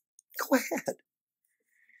 Go ahead.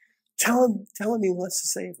 Tell him he wants to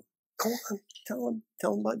save them. Go on.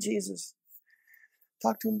 Tell him about Jesus.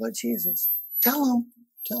 Talk to him about Jesus. Tell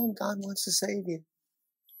him God wants to save you.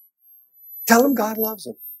 Tell him God loves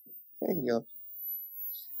him. There you go.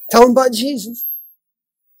 Tell him about Jesus.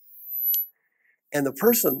 And the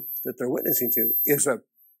person that they're witnessing to is a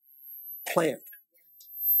plant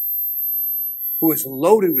who is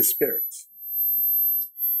loaded with spirits.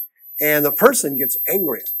 And the person gets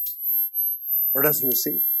angry at them or doesn't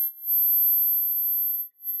receive it.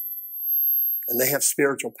 And they have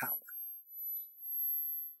spiritual power.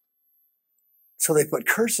 So they put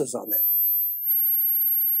curses on that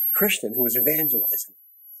Christian who was evangelizing.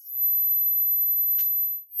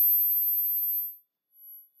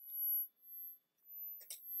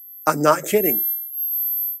 I'm not kidding.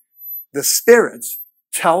 The spirits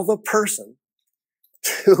tell the person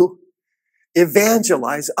to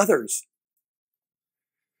evangelize others.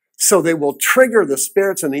 So they will trigger the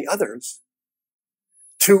spirits in the others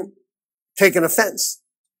to take an offense.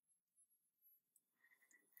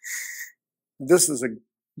 This is a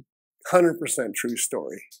 100% true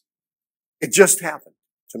story. It just happened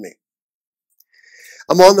to me.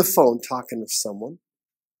 I'm on the phone talking to someone.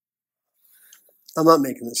 I'm not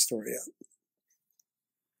making this story up.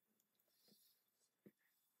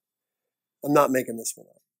 I'm not making this one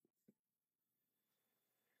up.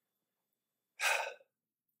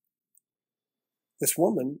 This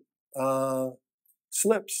woman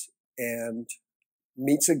slips and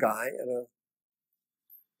meets a guy at a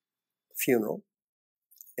funeral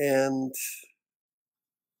and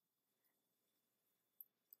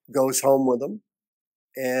goes home with him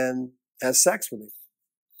and has sex with him.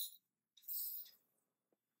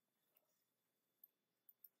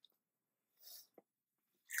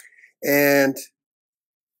 And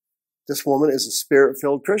this woman is a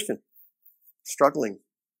spirit-filled Christian, struggling.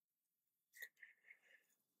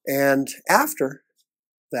 And after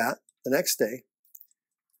that, the next day,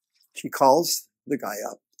 she calls the guy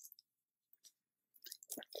up,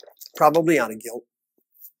 probably out of guilt,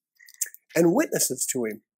 and witnesses to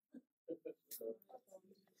him.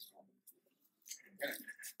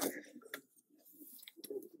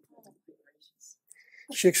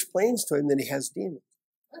 She explains to him that he has demons.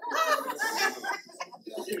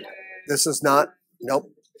 This is not,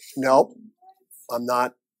 nope, I'm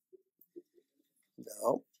not,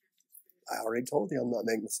 no, I already told you I'm not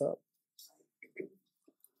making this up.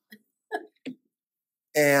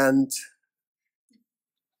 And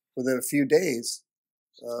within a few days,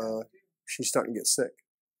 she's starting to get sick.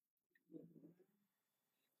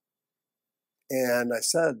 And I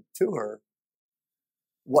said to her,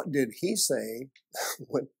 what did he say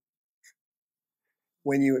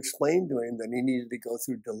when you explained to him that he needed to go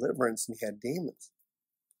through deliverance and he had demons?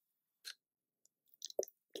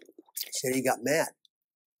 He said he got mad.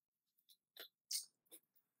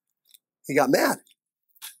 He got mad.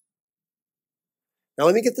 Now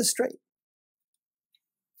let me get this straight.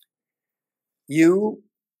 You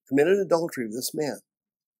committed adultery with this man,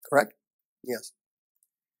 correct? Yes.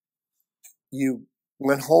 You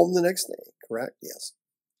went home the next day, correct? Yes.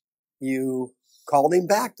 You called him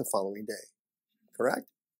back the following day, correct?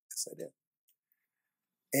 Yes, I did.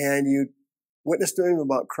 And you witnessed to him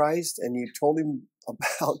about Christ, and you told him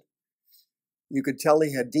about, you could tell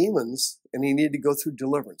he had demons and he needed to go through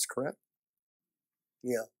deliverance, correct?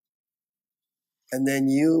 Yeah. And then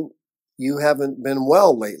you haven't been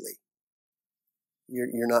well lately.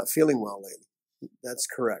 You're not feeling well lately. That's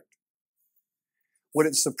correct. Would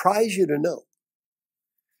it surprise you to know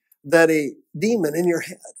that a demon in your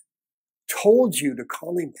head told you to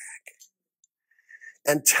call him back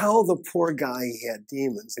and tell the poor guy he had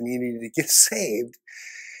demons and he needed to get saved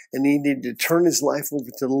and he needed to turn his life over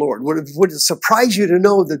to the Lord? Would it surprise you to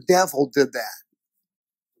know the devil did that?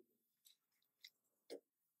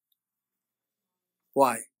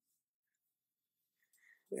 Why?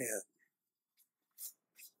 Yeah.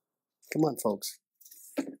 Come on, folks.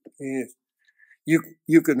 Yeah.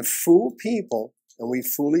 You can fool people, and we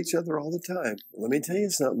fool each other all the time. Let me tell you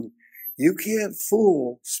something. You can't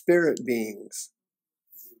fool spirit beings.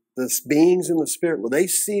 The beings in the spirit, well, they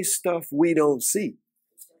see stuff we don't see.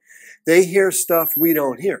 They hear stuff we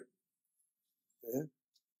don't hear. Yeah?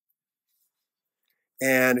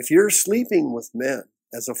 And if you're sleeping with men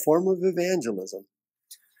as a form of evangelism,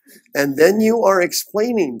 and then you are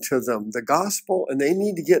explaining to them the gospel and they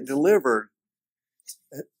need to get delivered,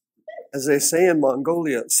 as they say in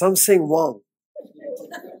Mongolia, somsing wrong.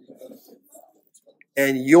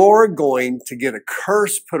 And you're going to get a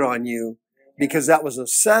curse put on you because that was a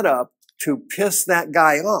setup to piss that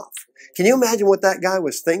guy off. Can you imagine what that guy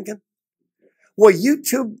was thinking? Well, he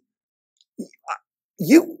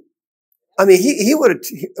would have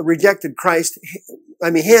rejected Christ,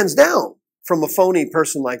 hands down, from a phony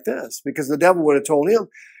person like this, because the devil would have told him,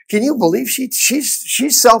 can you believe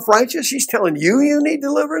she's self-righteous? She's telling you need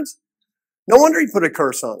deliverance? No wonder he put a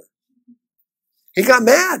curse on her. He got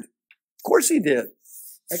mad. Of course he did.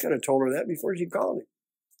 I could have told her that before she called me.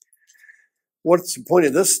 What's the point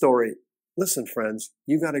of this story? Listen, friends,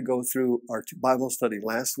 you got to go through our Bible study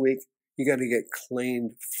last week. You got to get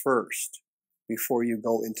cleaned first before you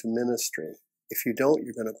go into ministry. If you don't,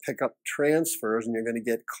 you're going to pick up transfers and you're going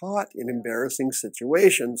to get caught in embarrassing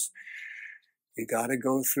situations. You got to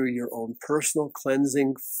go through your own personal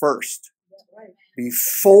cleansing first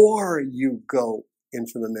before you go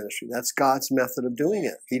into the ministry. That's God's method of doing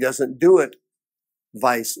it. He doesn't do it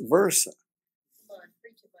vice versa.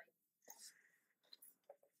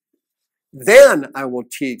 Then I will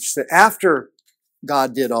teach that after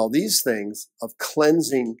God did all these things of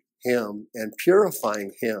cleansing him and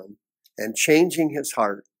purifying him and changing his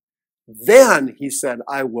heart, then he said,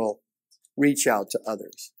 I will reach out to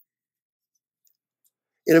others.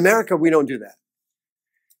 In America, we don't do that.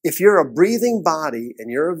 If you're a breathing body and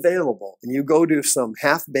you're available and you go to some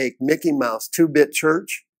half-baked Mickey Mouse 2-bit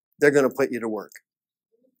church, they're going to put you to work.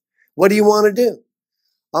 What do you want to do?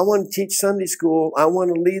 I want to teach Sunday school. I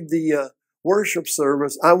want to lead the worship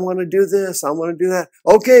service. I want to do this. I want to do that.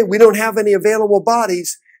 Okay, we don't have any available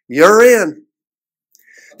bodies. You're in.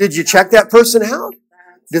 Did you check that person out?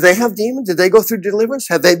 Do they have demons? Did they go through deliverance?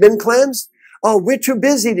 Have they been cleansed? Oh, we're too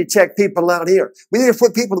busy to check people out here. We need to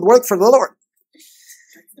put people to work for the Lord.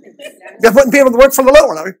 They're putting people to work for the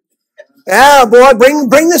Lord. Yeah, boy,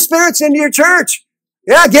 bring the spirits into your church.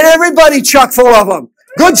 Yeah, get everybody chock full of them.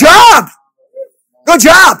 Good job. Good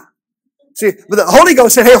job. See, but the Holy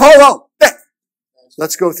Ghost said, hey, hold on.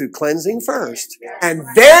 Let's go through cleansing first. And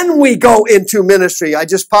then we go into ministry. I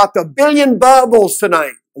just popped a billion bubbles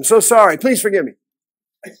tonight. I'm so sorry. Please forgive me.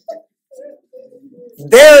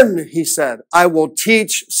 Then, he said, I will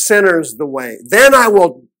teach sinners the way. Then I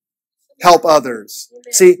will help others.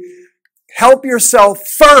 See, help yourself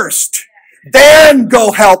first. Then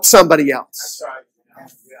go help somebody else.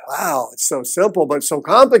 Wow, it's so simple, but so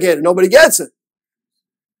complicated. Nobody gets it.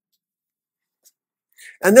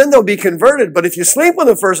 And then they'll be converted. But if you sleep with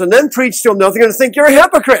them first and then preach to them, they're going to think you're a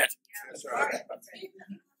hypocrite.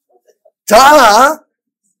 Duh!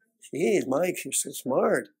 Jeez, Mike, you're so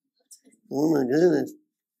smart. Oh my goodness.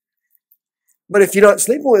 But if you're not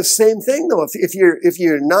sleeping with, same thing though. If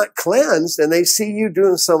you're not cleansed and they see you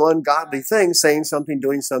doing some ungodly thing, saying something,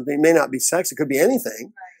 doing something, it may not be sex, it could be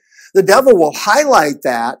anything. The devil will highlight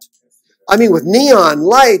that. I mean, with neon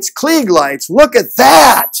lights, Klieg lights, look at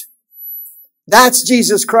that. That's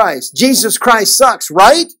Jesus Christ. Jesus Christ sucks,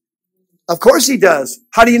 right? Of course he does.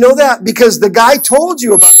 How do you know that? Because the guy told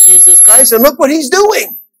you about Jesus Christ and look what he's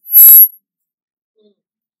doing.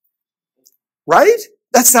 Right?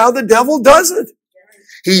 That's how the devil does it.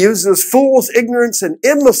 He uses fools, ignorance, and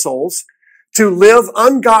imbeciles to live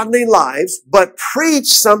ungodly lives, but preach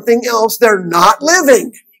something else they're not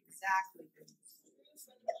living.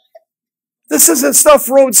 This isn't stuff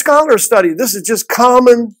Rhodes Scholars study. This is just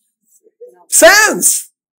common sense.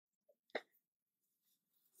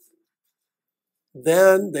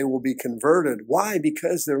 Then they will be converted. Why?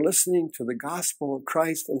 Because they're listening to the gospel of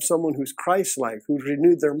Christ from someone who's Christ-like, who's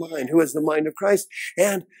renewed their mind, who has the mind of Christ,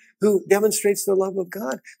 and who demonstrates the love of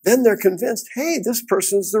God. Then they're convinced, hey, this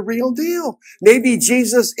person's the real deal. Maybe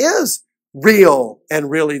Jesus is real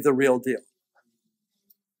and really the real deal.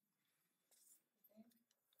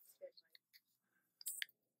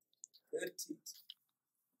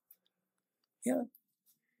 Yeah.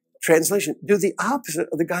 Translation, do the opposite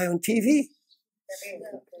of the guy on TV.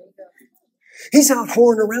 He's out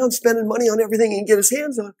whoring around, spending money on everything he can get his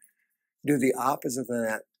hands on. Do the opposite of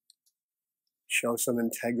that. Show some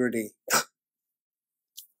integrity.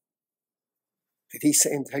 Did he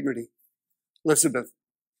say integrity? Elizabeth,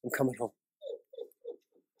 I'm coming home.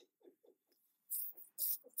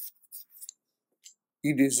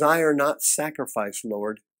 You desire not sacrifice,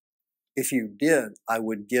 Lord. If you did, I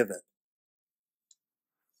would give it.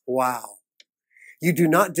 Wow. You do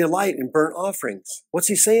not delight in burnt offerings. What's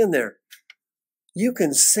he saying there? You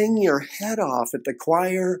can sing your head off at the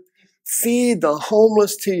choir, feed the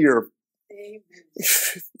homeless till your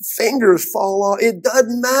fingers fall off. It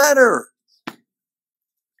doesn't matter.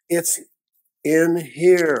 It's in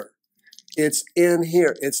here. It's in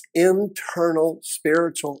here. It's internal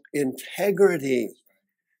spiritual integrity,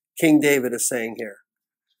 King David is saying here.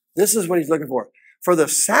 This is what he's looking for. For the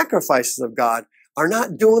sacrifices of God are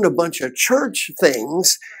not doing a bunch of church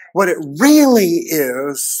things. What it really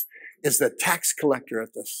is the tax collector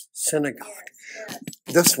at the synagogue.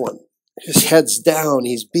 This one, his head's down,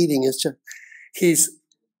 he's beating his chest. He's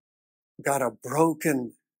got a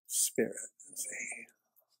broken spirit.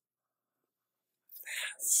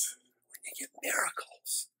 That's when you get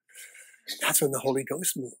miracles. That's when the Holy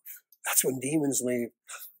Ghost moves. That's when demons leave.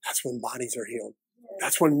 That's when bodies are healed.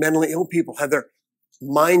 That's when mentally ill people have their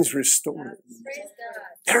minds restored.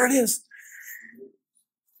 There it is.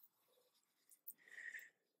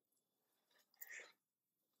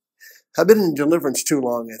 I've been in deliverance too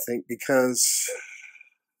long, I think, because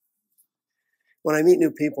when I meet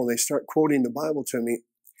new people, they start quoting the Bible to me.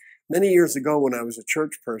 Many years ago, when I was a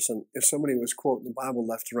church person, if somebody was quoting the Bible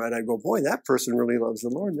left and right, I'd go, boy, that person really loves the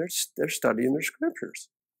Lord. They're studying their scriptures.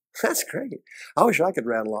 That's great. I wish I could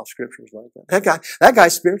rattle off scriptures like that. That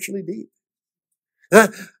guy's spiritually deep.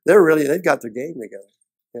 They've got their game together.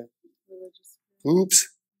 Yeah. Oops.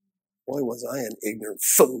 Boy, was I an ignorant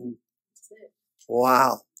fool.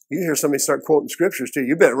 Wow. You hear somebody start quoting scriptures too,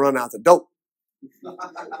 you better run out the dope.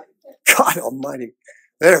 God almighty.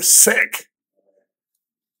 They're sick.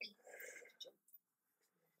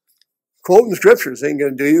 Quoting scriptures ain't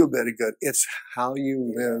going to do you a bit of good. It's how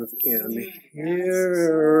you live in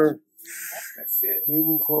here. That's it. You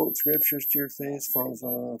can quote scriptures to your face falls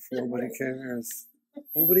off. Nobody cares.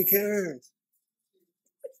 Nobody cares.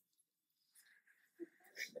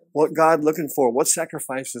 What God looking for? What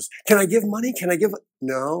sacrifices? Can I give money? Can I give?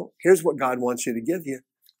 No. Here's what God wants you to give you.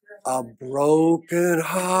 A broken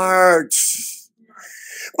heart.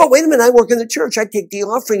 But wait a minute, I work in the church. I take the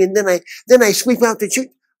offering and then I sweep out the church.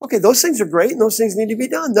 Okay, those things are great and those things need to be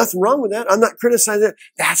done. Nothing wrong with that. I'm not criticizing it.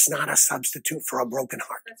 That's not a substitute for a broken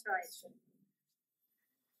heart. That's right.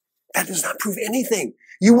 That does not prove anything.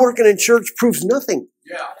 You working in church proves nothing.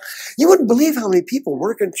 Yeah. You wouldn't believe how many people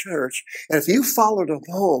work in church, and if you followed them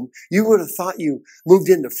home, you would have thought you moved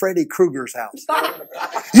into Freddy Krueger's house.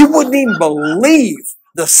 You wouldn't even believe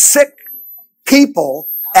the sick people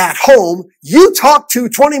at home you talked to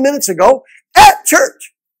 20 minutes ago at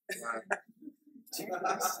church.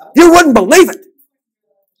 You wouldn't believe it.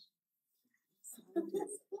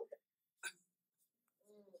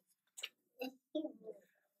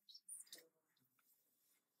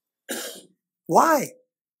 Why?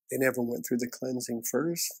 They never went through the cleansing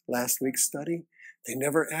first. Last week's study, they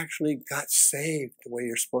never actually got saved the way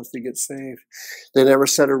you're supposed to get saved. They never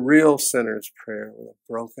said a real sinner's prayer with a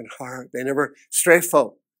broken heart. They never, stray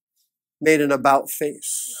folk, made an about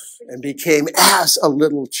face and became as a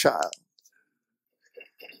little child.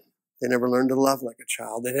 They never learned to love like a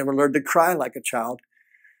child. They never learned to cry like a child.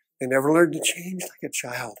 They never learned to change like a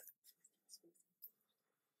child.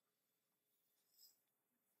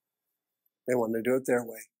 They wanted to do it their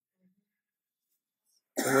way.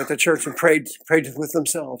 They went to church and prayed with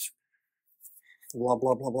themselves. Blah,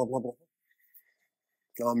 blah, blah, blah, blah,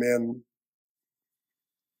 blah. Amen.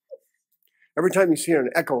 Every time you see an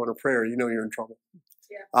echo in a prayer, you know you're in trouble.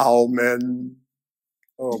 Yeah. Amen.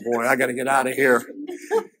 Oh boy, I got to get out of here.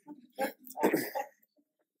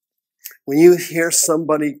 When you hear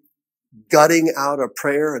somebody gutting out a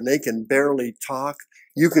prayer and they can barely talk,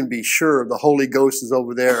 you can be sure the Holy Ghost is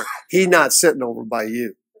over there. He's not sitting over by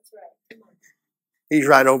you. That's right. He's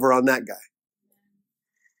right over on that guy.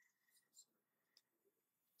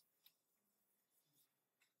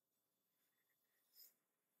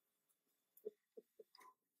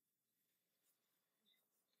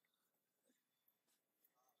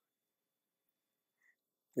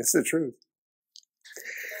 It's the truth.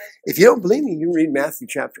 If you don't believe me, you read Matthew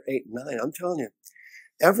chapter 8 and 9. I'm telling you,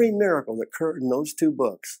 every miracle that occurred in those two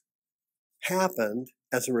books happened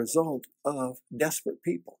as a result of desperate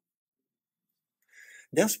people.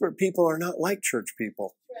 Desperate people are not like church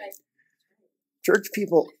people. Right. Church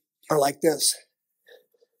people are like this.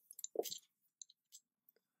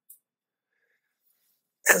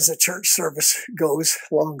 As the church service goes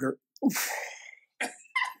longer, they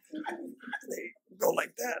go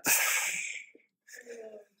like that.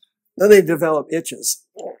 Then they develop itches.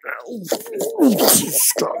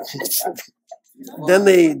 Then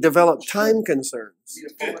they develop time concerns.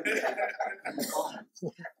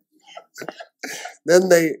 Then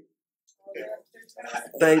they,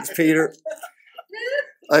 thanks, Peter.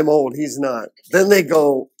 I'm old, he's not. Then they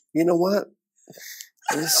go, you know what?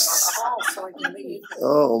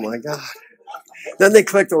 Oh my God. Then they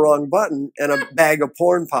click the wrong button and a bag of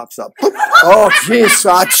porn pops up. Oh, jeez,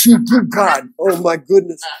 God. Oh my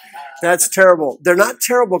goodness. That's terrible. They're not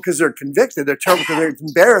terrible because they're convicted. They're terrible because they're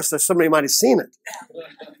embarrassed that somebody might have seen it.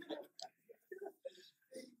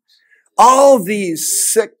 All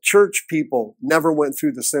these sick church people never went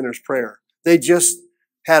through the sinner's prayer. They just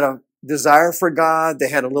had a desire for God. They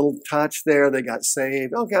had a little touch there. They got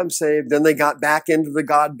saved. Okay, I'm saved. Then they got back into the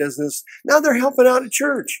God business. Now they're helping out at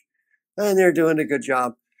church. And they're doing a good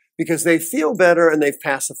job because they feel better and they've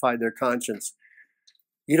pacified their conscience.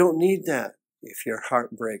 You don't need that if your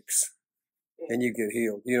heart breaks and you get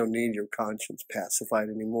healed. You don't need your conscience pacified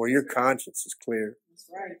anymore. Your conscience is clear. That's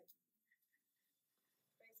right.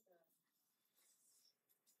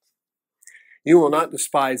 You will not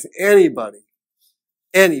despise anybody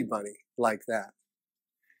like that.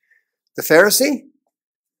 The Pharisee?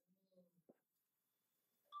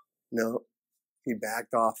 No, he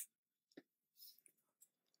backed off.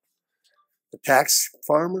 The tax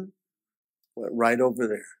farmer went right over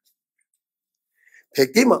there.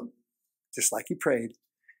 Picked him up, just like he prayed.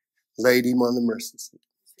 Laid him on the mercy seat.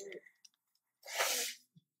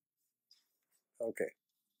 Okay.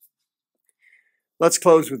 Let's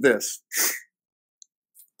close with this.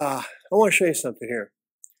 I want to show you something here.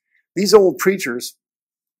 These old preachers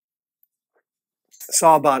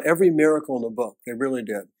saw about every miracle in the book. They really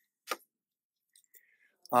did.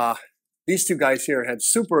 These two guys here had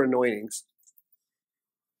super anointings.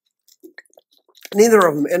 Neither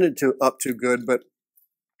of them ended up too good, but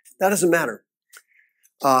that doesn't matter.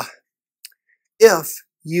 If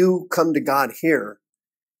you come to God here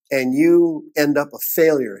and you end up a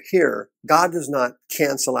failure here, God does not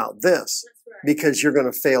cancel out this because you're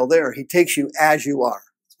going to fail there. He takes you as you are.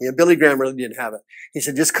 Yeah, Billy Graham really did have it. He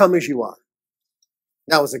said, just come as you are.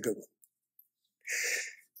 That was a good one.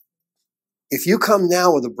 If you come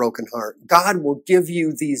now with a broken heart, God will give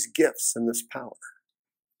you these gifts and this power.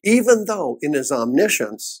 Even though in his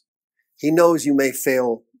omniscience, he knows you may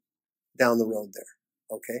fail down the road there.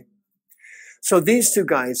 Okay? So these two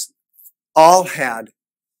guys all had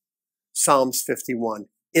Psalms 51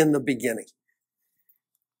 in the beginning.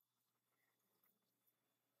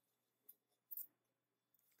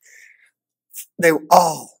 They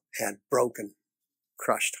all had broken,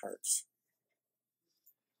 crushed hearts.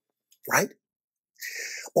 Right?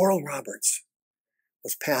 Oral Roberts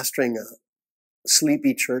was pastoring a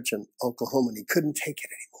sleepy church in Oklahoma, and he couldn't take it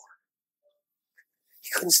anymore. He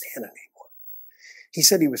couldn't stand it anymore. He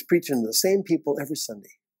said he was preaching to the same people every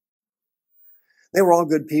Sunday. They were all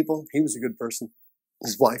good people. He was a good person.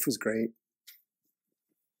 His wife was great.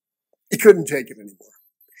 He couldn't take it anymore.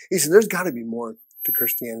 He said, there's got to be more to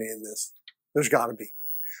Christianity than this. There's got to be.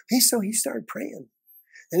 So he started praying.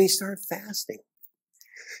 And he started fasting.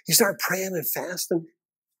 He started praying and fasting.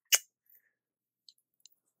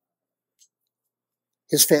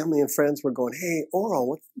 His family and friends were going, hey, Oral,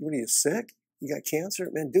 what are you, sick? You got cancer?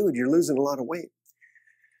 Man, dude, you're losing a lot of weight.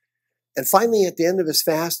 And finally, at the end of his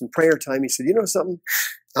fast and prayer time, he said, you know something?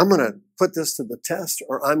 I'm going to put this to the test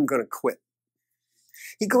or I'm going to quit.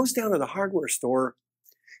 He goes down to the hardware store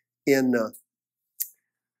and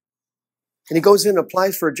he goes in and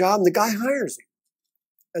applies for a job, and the guy hires him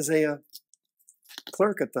as a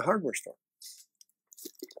clerk at the hardware store.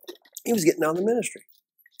 He was getting out of the ministry.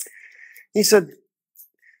 He said,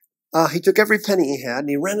 he took every penny he had and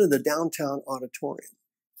he rented the downtown auditorium.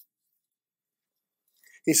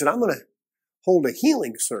 He said, I'm going to hold a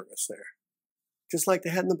healing service there, just like they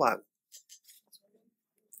had in the Bible.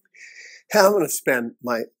 I'm going to spend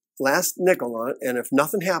my last nickel on it, and if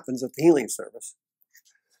nothing happens at the healing service,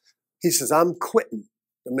 he says, I'm quitting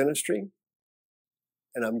the ministry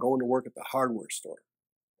and I'm going to work at the hardware store.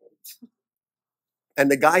 And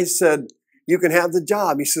the guy said, you can have the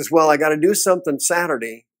job. He says, well, I got to do something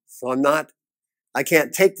Saturday, so I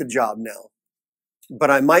can't take the job now, but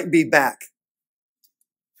I might be back.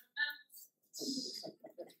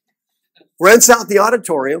 Rents out the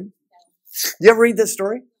auditorium. You ever read this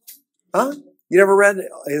story? Huh? You never read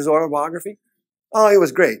his autobiography? Oh, it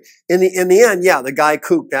was great. In the end, yeah, the guy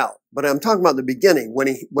cooped out. But I'm talking about the beginning,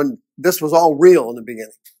 when this was all real in the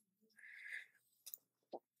beginning.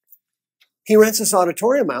 He rents this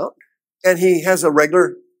auditorium out, and he has a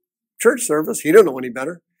regular church service. He don't know any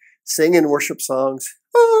better. Singing worship songs.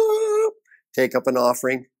 Take up an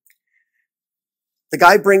offering. The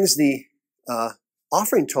guy brings the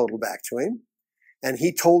offering total back to him, and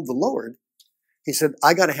he told the Lord, he said,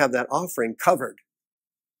 I got to have that offering covered,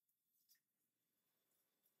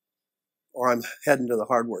 or I'm heading to the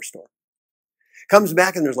hardware store. Comes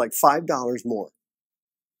back and there's like $5 more.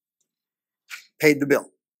 Paid the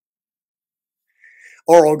bill.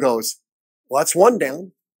 Oral goes, well, that's one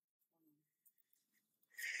down.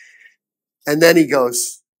 And then he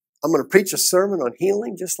goes, I'm going to preach a sermon on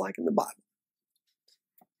healing just like in the Bible.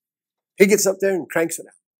 He gets up there and cranks it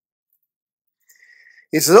out.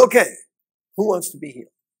 He says, okay, who wants to be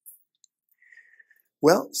healed?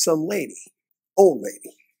 Well, some lady, old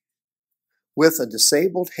lady, with a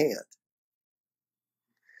disabled hand,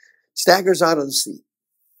 staggers out of the seat.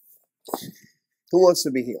 Who wants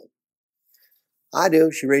to be healed? I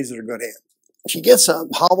do. She raises her good hand. She gets up,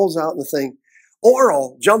 hobbles out in the thing.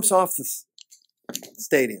 Oral jumps off the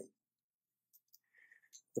stadium,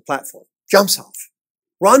 the platform, jumps off,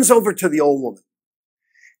 runs over to the old woman,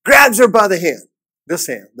 grabs her by the hand, this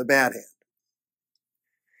hand, the bad hand,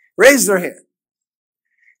 raises her hand.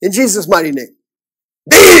 In Jesus' mighty name,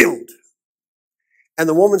 be healed. And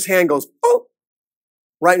the woman's hand goes, oh,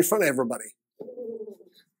 right in front of everybody.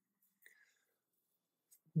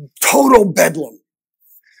 Total bedlam.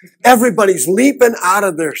 Everybody's leaping out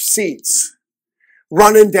of their seats,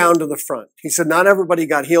 running down to the front. He said, not everybody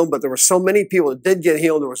got healed, but there were so many people that did get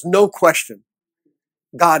healed. There was no question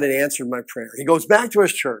God had answered my prayer. He goes back to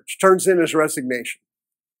his church, turns in his resignation,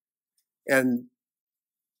 and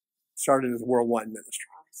started his worldwide ministry.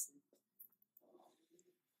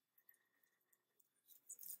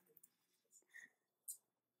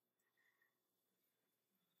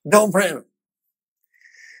 Bill Branham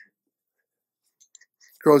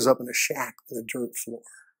grows up in a shack with a dirt floor.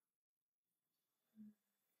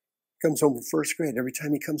 Comes home from first grade. Every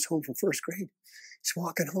time he comes home from first grade, he's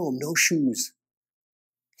walking home, no shoes.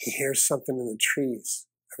 He hears something in the trees.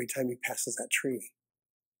 Every time he passes that tree,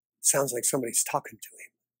 it sounds like somebody's talking to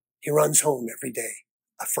him. He runs home every day,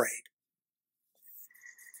 afraid.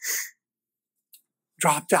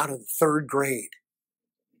 Dropped out of the third grade.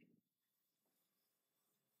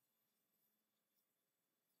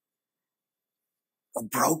 A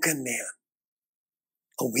broken man.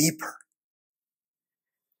 A weeper.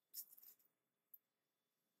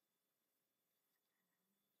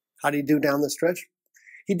 How did he do down the stretch?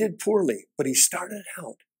 He did poorly, but he started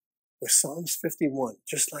out with Psalms 51,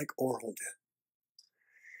 just like Oral did.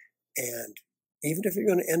 And even if you're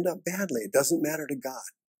going to end up badly, it doesn't matter to God.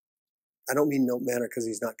 I don't mean no matter because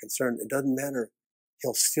he's not concerned. It doesn't matter.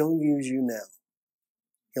 He'll still use you now.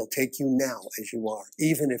 He'll take you now as you are,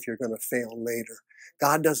 even if you're going to fail later.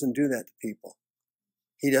 God doesn't do that to people.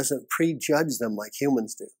 He doesn't prejudge them like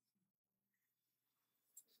humans do.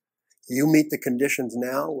 You meet the conditions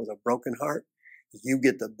now with a broken heart, you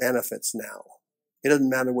get the benefits now. It doesn't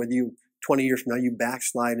matter whether 20 years from now, you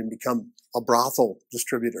backslide and become a brothel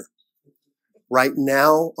distributor. Right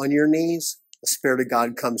now, on your knees, the Spirit of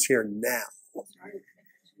God comes here now.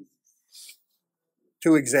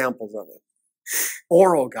 2 examples of it.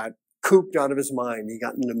 Oral got cooped out of his mind. He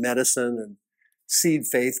got into medicine and seed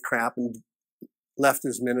faith crap and left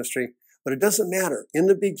his ministry. But it doesn't matter. In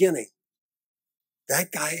the beginning,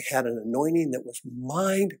 that guy had an anointing that was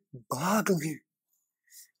mind-boggling.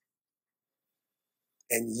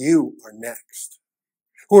 And you are next.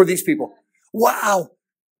 Who are these people? Wow!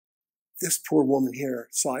 This poor woman here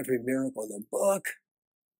saw every miracle in the book.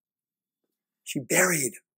 She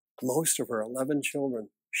buried most of her 11 children.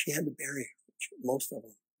 She had to bury most of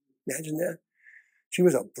them. Imagine that. She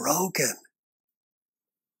was a broken,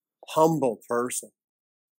 humble person.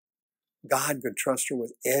 God could trust her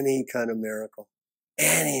with any kind of miracle.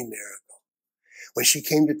 Any miracle. When she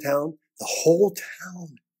came to town, the whole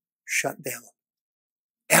town shut down.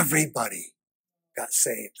 Everybody got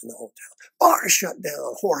saved in the whole town. Bars shut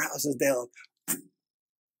down, whorehouses down.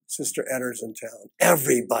 Sister Etter's in town.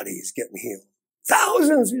 Everybody's getting healed.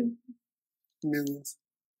 Thousands, millions.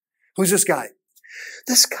 Who's this guy?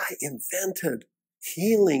 This guy invented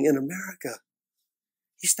healing in America.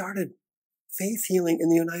 He started faith healing in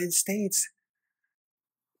the United States.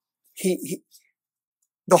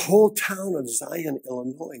 The whole town of Zion,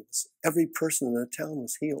 Illinois, every person in the town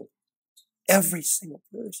was healed. Every single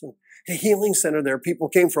person. A healing center there. People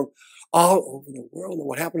came from all over the world. And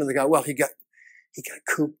what happened to the guy? Well, he got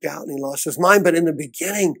cooped out and he lost his mind. But in the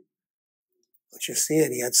beginning, don't you see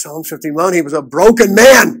it? He had Psalm 51. He was a broken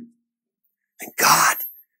man. And God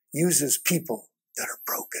uses people that are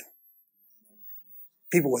broken.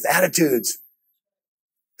 People with attitudes.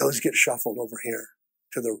 Those get shuffled over here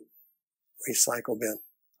to the recycle bin.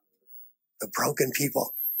 The broken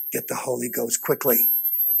people get the Holy Ghost quickly.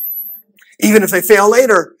 Even if they fail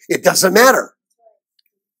later, it doesn't matter.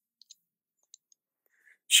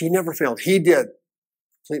 She never failed. He did.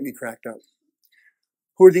 Completely cracked up.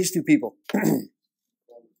 Who are these 2 people?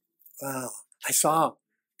 Wow. I saw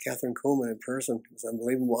Catherine Kuhlman in person. It was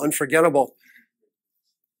unbelievable. Unforgettable.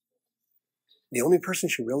 The only person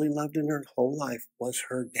she really loved in her whole life was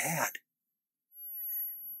her dad.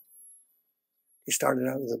 He started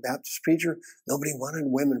out as a Baptist preacher. Nobody wanted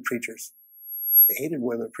women preachers. They hated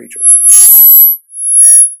women preachers.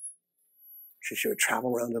 She would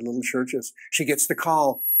travel around to little churches. She gets the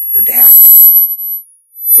call. Her dad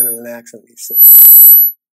been in an accident. He's sick.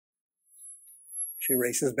 She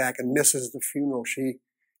races back and misses the funeral. She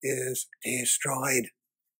is destroyed.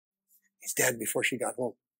 He's dead before she got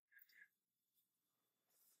home.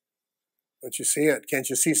 Don't you see it? Can't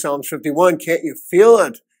you see Psalms 51? Can't you feel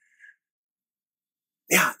it?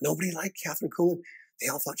 Yeah, nobody liked Catherine Kuhlman. They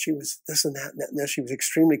all thought she was this and that and that and that. She was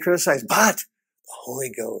extremely criticized, but the Holy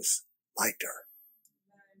Ghost liked her.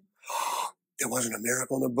 There wasn't a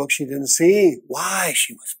miracle in the book she didn't see. Why?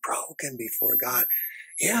 She was broken before God.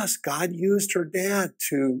 Yes, God used her dad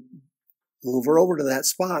to move her over to that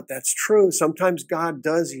spot. That's true. Sometimes God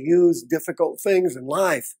does use difficult things in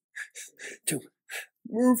life to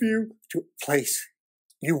move you to a place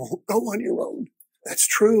you won't go on your own. That's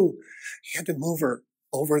true. He had to move her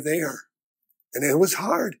over there. And it was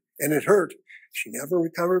hard and it hurt. She never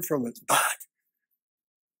recovered from it. But,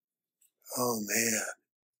 oh man,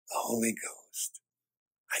 the Holy Ghost.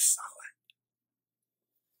 I saw it.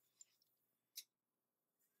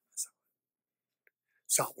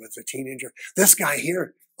 Saw it as a teenager. This guy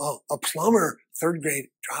here, a plumber, 3rd grade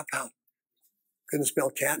dropout. Couldn't spell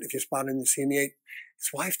cat if you spot him in the CNA. His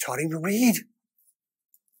wife taught him to read.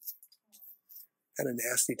 Got a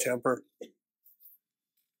nasty temper.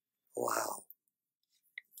 Wow.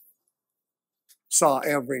 Saw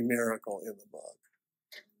every miracle in the book.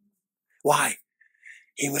 Why?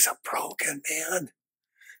 He was a broken man.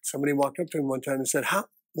 Somebody walked up to him one time and said,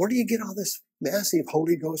 where do you get all this massive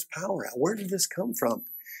Holy Ghost power at? Where did this come from?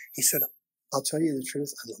 He said, I'll tell you the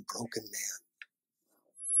truth. I'm a broken man.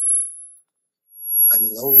 I'm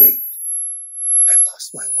lonely. I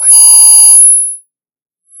lost my wife.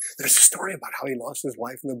 There's a story about how he lost his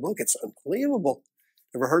wife in the book. It's unbelievable.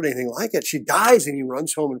 Never heard anything like it. She dies and he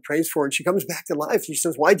runs home and prays for her and she comes back to life. She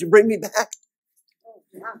says, why'd you bring me back?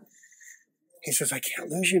 He says, I can't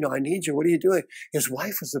lose you now. I need you. What are you doing? His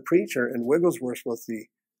wife was the preacher and Wigglesworth was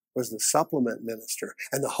the supplement minister.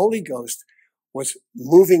 And the Holy Ghost was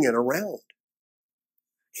moving it around.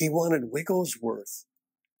 He wanted Wigglesworth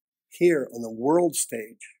here on the world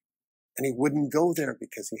stage. And he wouldn't go there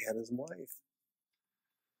because he had his wife.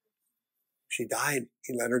 She died.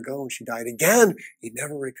 He let her go. She died again. He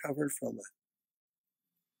never recovered from it.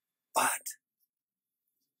 But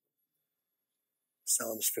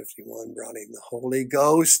Psalms 51 brought him the Holy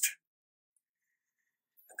Ghost.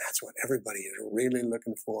 And that's what everybody is really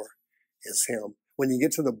looking for, is him. When you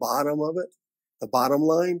get to the bottom of it, the bottom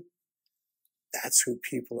line, that's who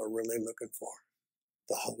people are really looking for.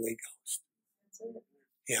 The Holy Ghost.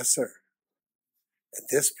 Yes, sir. And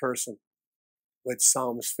this person with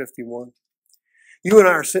Psalms 51. You and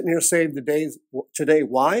I are sitting here saved today.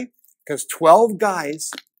 Why? Because 12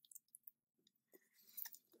 guys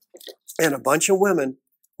and a bunch of women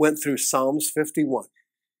went through Psalms 51.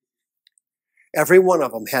 Every one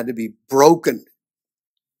of them had to be broken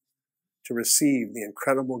to receive the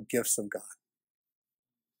incredible gifts of God.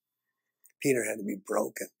 Peter had to be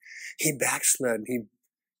broken. He backslid.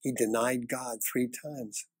 He denied God 3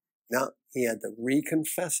 times. Now he had to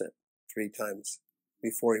reconfess it 3 times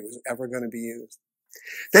before he was ever going to be used.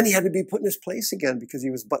 Then he had to be put in his place again because he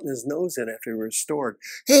was butting his nose in after he was restored.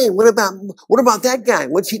 Hey, what about that guy?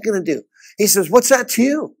 What's he going to do? He says, what's that to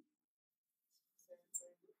you?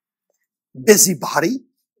 Busybody.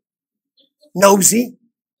 Nosy.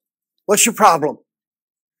 What's your problem?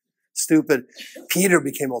 Stupid. Peter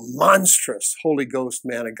became a monstrous Holy Ghost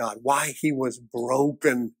man of God. Why? He was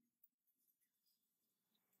broken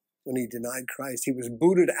when he denied Christ. He was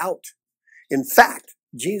booted out. In fact,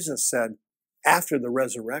 Jesus said, after the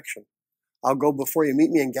resurrection, I'll go before you.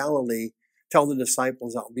 Meet me in Galilee. Tell the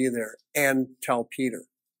disciples I'll be there. And tell Peter.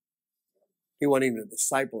 He wasn't even a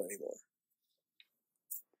disciple anymore.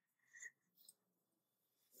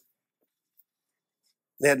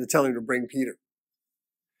 They had to tell him to bring Peter.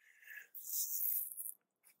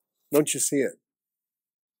 Don't you see it?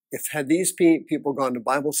 Had these people gone to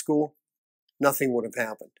Bible school, nothing would have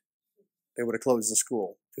happened. They would have closed the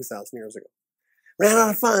school 2,000 years ago. Ran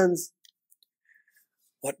out of funds.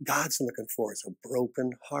 What God's looking for is a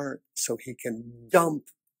broken heart so he can dump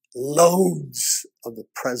loads of the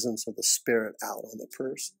presence of the Spirit out on the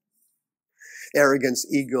person. Arrogance,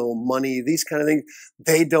 ego, money, these kind of things,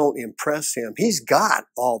 they don't impress him. He's got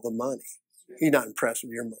all the money. He's not impressed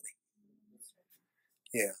with your money.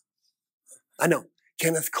 Yeah. I know.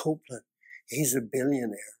 Kenneth Copeland, he's a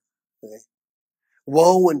billionaire. Okay?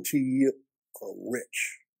 Woe unto you, O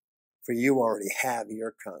rich, for you already have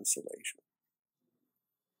your consolation.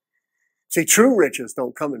 See, true riches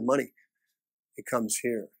don't come in money. It comes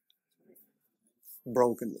here.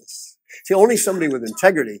 Brokenness. See, only somebody with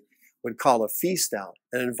integrity would call a feast out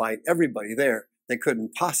and invite everybody there. They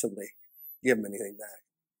couldn't possibly give them anything back.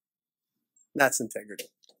 That's integrity.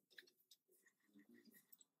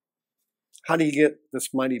 How do you get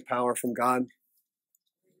this mighty power from God?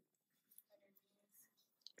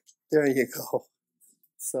 There you go.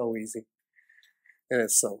 So easy. And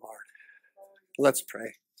it's so hard. Let's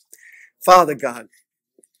pray. Father God,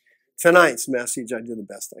 tonight's message, I did the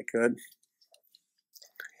best I could.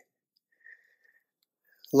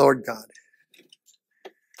 Lord God,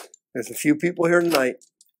 there's a few people here tonight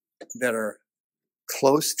that are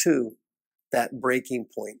close to that breaking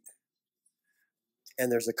point.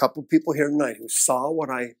 And there's a couple people here tonight who saw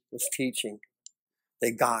what I was teaching.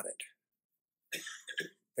 They got it.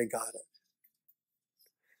 They got it.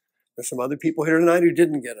 There's some other people here tonight who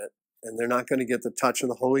didn't get it. And they're not going to get the touch of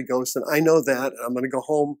the Holy Ghost. And I know that. And I'm going to go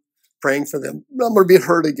home praying for them. I'm going to be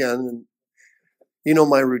hurt again. And you know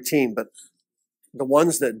my routine. But the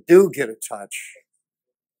ones that do get a touch,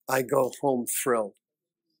 I go home thrilled.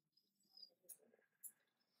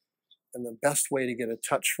 And the best way to get a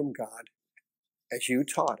touch from God, as you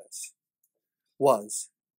taught us, was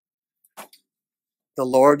the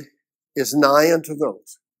Lord is nigh unto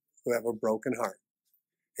those who have a broken heart.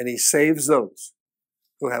 And he saves those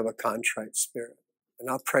who have a contrite spirit. And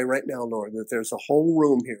I pray right now, Lord, that there's a whole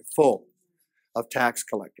room here full of tax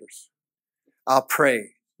collectors. I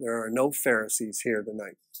pray there are no Pharisees here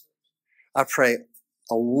tonight. I pray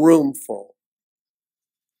a room full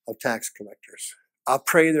of tax collectors. I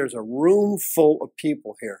pray there's a room full of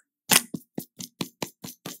people here.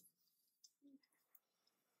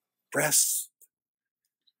 Breast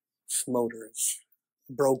smoters,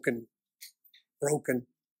 broken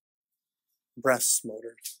breast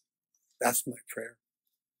smoters. That's my prayer.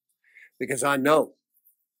 Because I know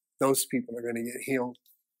those people are going to get healed.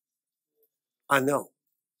 I know.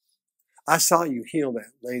 I saw you heal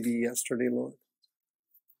that lady yesterday, Lord.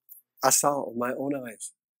 I saw it with my own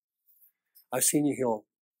eyes. I've seen you heal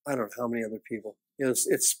I don't know how many other people.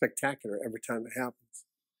 It's spectacular every time it happens.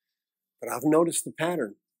 But I've noticed the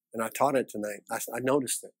pattern, and I taught it tonight. I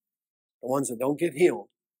noticed it. The ones that don't get healed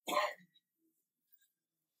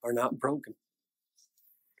are not broken.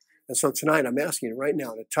 And so tonight I'm asking you right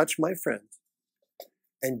now to touch my friends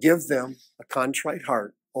and give them a contrite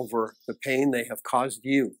heart over the pain they have caused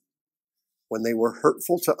you when they were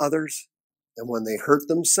hurtful to others and when they hurt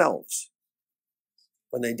themselves,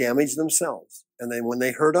 when they damaged themselves, and then when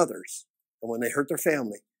they hurt others and when they hurt their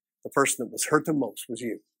family. The person that was hurt the most was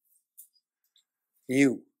you.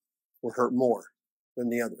 You were hurt more than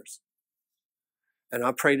the others. And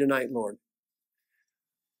I pray tonight, Lord,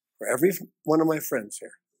 for every one of my friends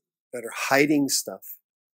here that are hiding stuff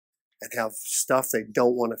and have stuff they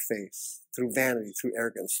don't want to face through vanity, through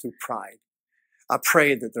arrogance, through pride. I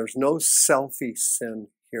pray that there's no selfie sin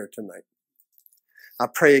here tonight. I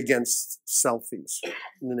pray against selfies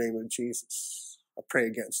in the name of Jesus. I pray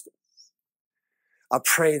against it. I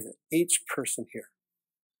pray that each person here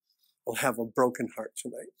will have a broken heart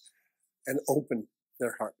tonight and open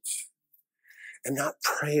their hearts and not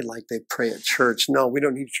pray like they pray at church. No, we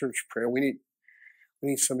don't need church prayer. We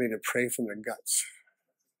need somebody to pray from their guts.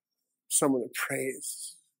 Someone that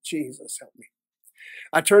prays, Jesus, help me.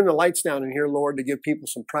 I turn the lights down in here, Lord, to give people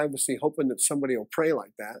some privacy, hoping that somebody will pray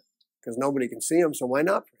like that, because nobody can see them, so why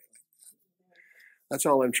not pray like that? That's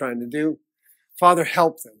all I'm trying to do. Father,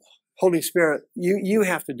 help them. Holy Spirit, you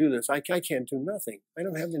have to do this. I can't do nothing. I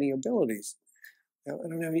don't have any abilities. I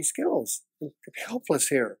don't have any skills. I'm helpless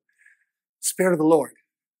here. Spirit of the Lord,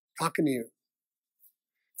 talking to you.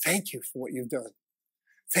 Thank you for what you've done.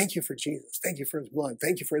 Thank you for Jesus. Thank you for his blood.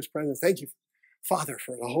 Thank you for his presence. Thank you, Father,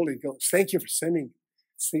 for the Holy Ghost. Thank you for sending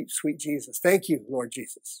sweet, sweet Jesus. Thank you, Lord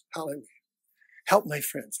Jesus. Hallelujah. Help my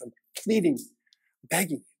friends. I'm pleading,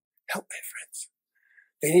 begging, help my friends.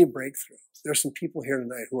 They need a breakthrough. There's some people here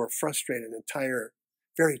tonight who are frustrated and tired,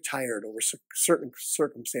 very tired over certain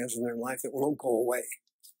circumstances in their life that won't go away.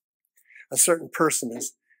 A certain person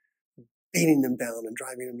is beating them down and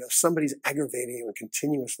driving them down. Somebody's aggravating them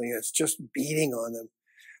continuously, and it's just beating on them.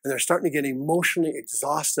 And they're starting to get emotionally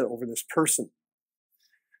exhausted over this person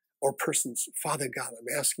or persons. Father God,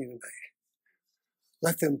 I'm asking you tonight,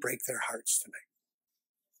 let them break their hearts tonight.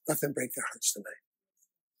 Let them break their hearts tonight.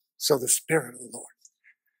 So the Spirit of the Lord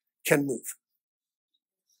can move.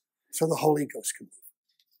 So the Holy Ghost can move.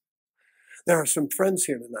 There are some friends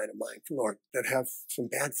here tonight of mine, Lord, that have some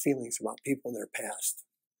bad feelings about people in their past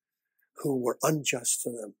who were unjust to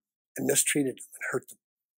them and mistreated them and hurt them.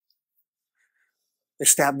 They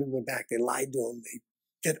stabbed them in the back. They lied to them. They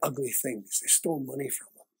did ugly things. They stole money from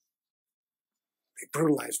them. They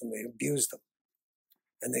brutalized them. They abused them.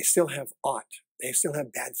 And they still have They still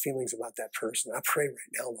have bad feelings about that person. I pray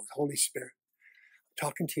right now, Lord, Holy Spirit, I'm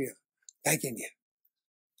talking to you, begging you.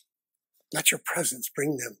 Let your presence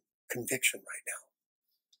bring them conviction right now.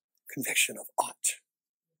 Conviction of ought.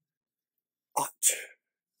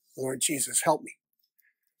 Lord Jesus, help me.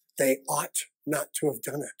 They ought not to have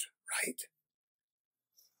done it, right?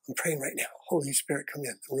 I'm praying right now. Holy Spirit, come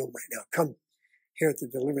in the room right now. Come here at the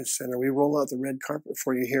Deliverance Center. We roll out the red carpet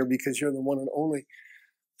for you here because you're the one and only.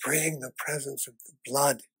 Bring the presence of the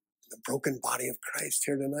blood, the broken body of Christ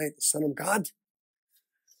here tonight, the Son of God.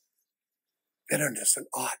 Bitterness and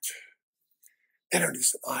ought.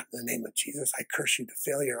 Bitterness and ought in the name of Jesus. I curse you to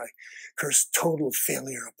failure. I curse total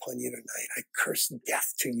failure upon you tonight. I curse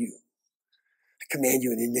death to you. I command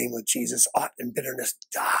you in the name of Jesus, ought and bitterness,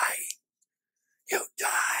 die. You die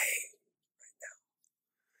right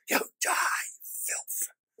now. You die, filth.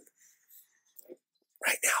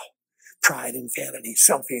 Right now. Pride and vanity,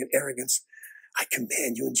 selfie and arrogance. I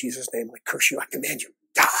command you in Jesus' name. I curse you. I command you,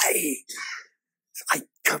 die. I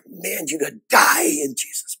command you to die in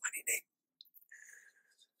Jesus' mighty name.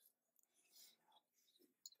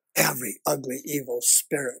 Every ugly, evil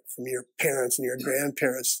spirit from your parents and your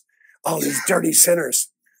grandparents, all these dirty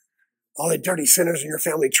sinners, all the dirty sinners in your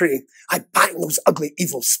family tree, I bind those ugly,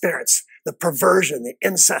 evil spirits. the perversion, the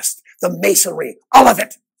incest, the masonry, all of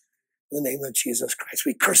it. In the name of Jesus Christ,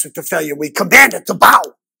 we curse it to failure. We command it to bow.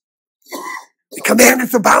 We command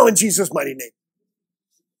it to bow in Jesus' mighty name.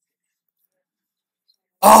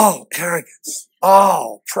 All arrogance,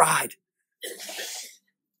 all pride,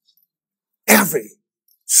 every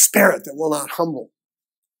spirit that will not humble.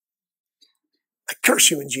 I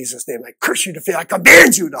curse you in Jesus' name. I curse you to fail. I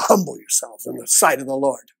command you to humble yourselves in the sight of the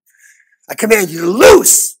Lord. I command you to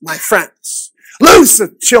loose, my friends. Loose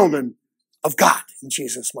the children of God in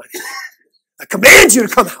Jesus' mighty name. I command you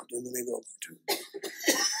to come out in the name of the Lord.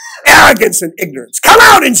 Arrogance and ignorance, come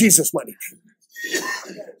out in Jesus' mighty name.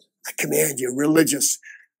 I command you, religious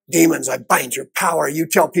demons, I bind your power. You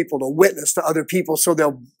tell people to witness to other people so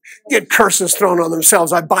they'll get curses thrown on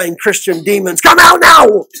themselves. I bind Christian demons. Come out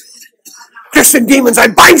now! Christian demons, I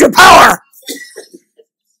bind your power.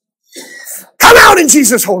 Come out in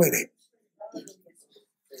Jesus' holy name.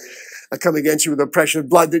 I come against you with the precious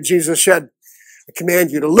blood that Jesus shed. I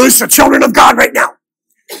command you to loose the children of God right now.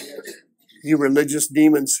 You religious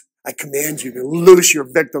demons, I command you to loose your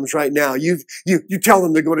victims right now. You tell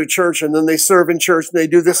them to go to church and then they serve in church and they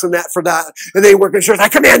do this and that for that and they work in church. I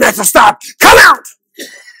command that to stop. Come out!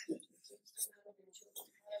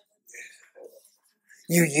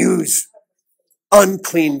 You use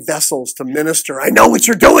unclean vessels to minister. I know what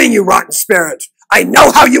you're doing, you rotten spirit. I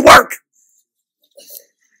know how you work.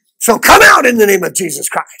 So come out in the name of Jesus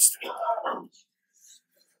Christ.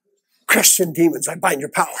 Christian demons, I bind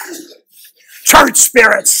your power. Church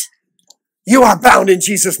spirits, you are bound in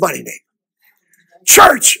Jesus' mighty name.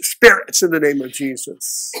 Church spirits in the name of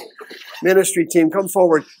Jesus. Ministry team, come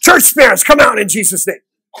forward. Church spirits, come out in Jesus' name.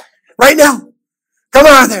 Right now. Come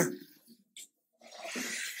out of there.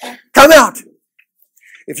 Come out.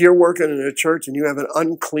 If you're working in a church and you have an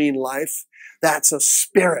unclean life, that's a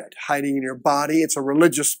spirit hiding in your body. It's a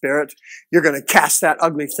religious spirit. You're going to cast that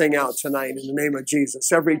ugly thing out tonight in the name of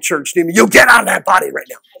Jesus. Every church demon, you get out of that body right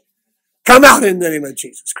now. Come out in the name of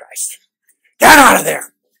Jesus Christ. Get out of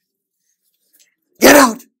there. Get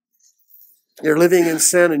out. You're living in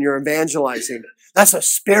sin and you're evangelizing. That's a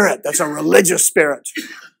spirit. That's a religious spirit.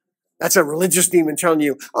 That's a religious demon telling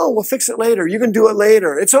you, oh, we'll fix it later. You can do it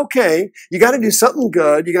later. It's okay. You got to do something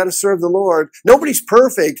good. You got to serve the Lord. Nobody's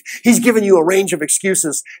perfect. He's given you a range of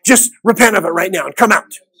excuses. Just repent of it right now and come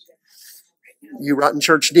out. You rotten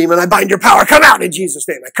church demon, I bind your power. Come out in Jesus'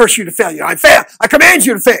 name. I curse you to fail you. I fail. I command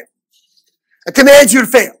you to fail. I command you to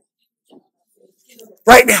fail.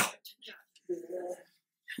 Right now.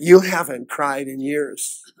 You haven't cried in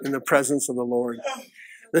years in the presence of the Lord.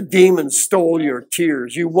 The demons stole your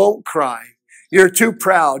tears. You won't cry. You're too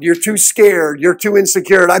proud. You're too scared. You're too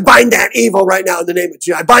insecure. I bind that evil right now in the name of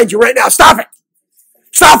Jesus. I bind you right now. Stop it.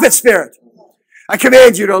 Stop it, spirit. I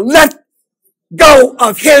command you to let go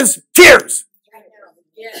of his tears.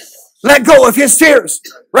 Let go of his tears.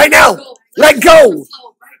 Right now. Let go.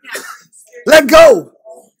 Let go.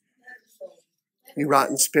 You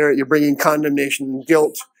rotten spirit. You're bringing condemnation and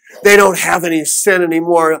guilt. They don't have any sin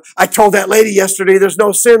anymore. I told that lady yesterday there's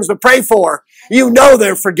no sins to pray for. You know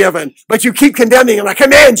they're forgiven, but you keep condemning them. I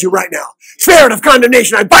command you right now. Spirit of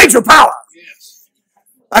condemnation, I bind your power.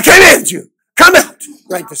 I command you. Come out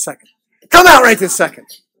right this second. Come out right this second.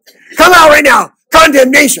 Come out right now.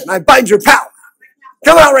 Condemnation, I bind your power.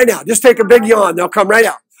 Come out right now. Just take a big yawn. They'll come right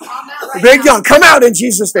out. A big yawn. Come out in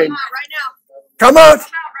Jesus' name. Come out.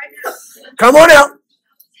 Come on out.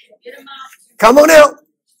 Come on out.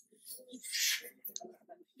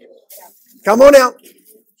 Come on out.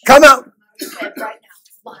 Come out.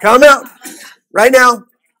 Come out. Right now.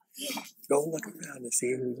 Go look around and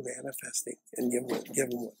see who's manifesting and give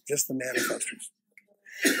them one. Just the manifestors.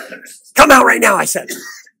 Come out right now, I said.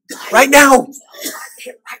 Right now.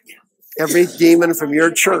 Every demon from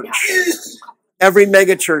your church. Every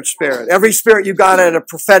mega church spirit. Every spirit you got at a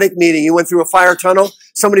prophetic meeting. You went through a fire tunnel.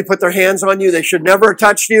 Somebody put their hands on you. They should never have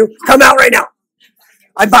touched you. Come out right now.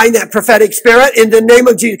 I bind that prophetic spirit in the name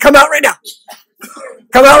of Jesus. Come out right now.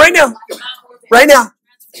 Come out right now. Right now.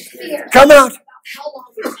 Come out.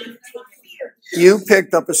 You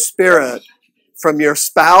picked up a spirit from your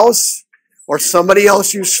spouse or somebody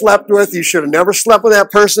else you slept with. You should have never slept with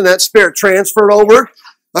that person. That spirit transferred over.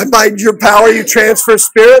 I bind your power. You transfer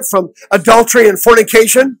spirit from adultery and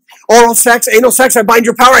fornication, oral sex, anal sex. I bind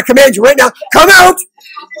your power. I command you right now. Come out.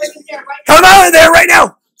 Come out of there right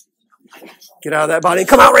now. Get out of that body.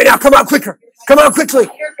 Come out right now. Come out quicker. Come out quickly.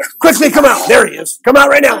 Quickly come out. There he is. Come out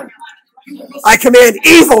right now. I command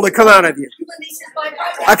evil to come out of you.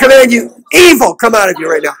 I command you, evil, come out of you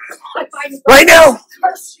right now. Right now.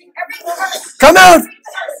 Come out.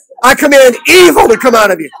 I command evil to come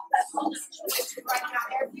out of you.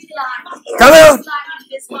 Come out.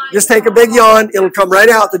 Just take a big yawn. It'll come right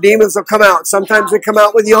out. The demons will come out. Sometimes they come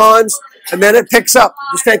out with yawns, and then it picks up.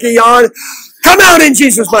 Just take a yawn. Come out in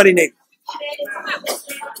Jesus' mighty name.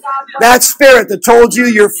 That spirit that told you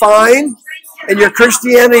you're fine and your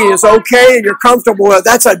Christianity is okay and you're comfortable with it,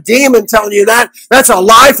 that's a demon telling you that. That's a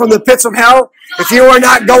lie from the pits of hell. If you are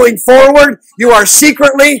not going forward, you are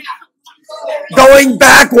secretly going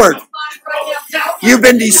backward. You've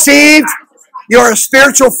been deceived. You're a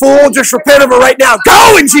spiritual fool. Just repent of it right now.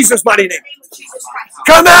 Go in Jesus' mighty name.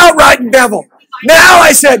 Come out, rotten devil. Now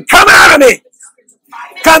I said, come out of me.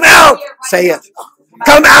 Come out. Say it.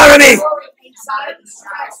 Come out of me.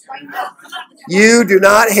 You do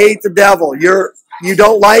not hate the devil. You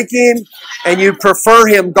don't like him and you prefer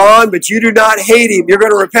him gone, but you do not hate him. You're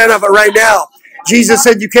going to repent of it right now. Jesus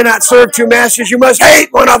said you cannot serve two masters. You must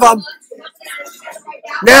hate one of them.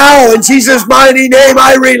 Now, in Jesus' mighty name,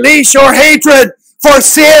 I release your hatred for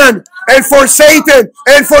sin and for Satan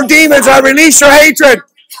and for demons. I release your hatred.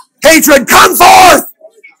 Hatred, come forth.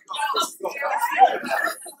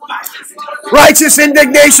 Righteous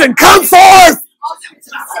indignation, come forth.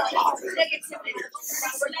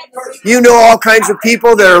 You know all kinds of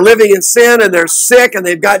people that are living in sin and they're sick and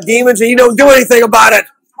they've got demons and you don't do anything about it.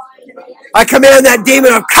 I command that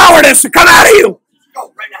demon of cowardice to come out of you.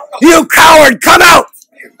 You coward, come out.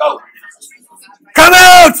 Come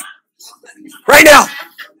out. Right now.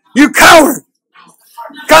 You coward.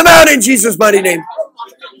 Come out in Jesus' mighty name.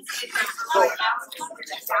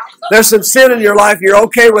 There's some sin in your life. You're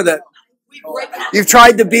okay with it. You've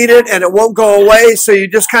tried to beat it and it won't go away, so you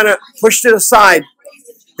just kind of pushed it aside.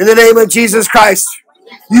 In the name of Jesus Christ,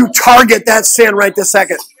 you target that sin right this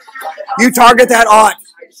second. You target that ought.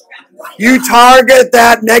 You target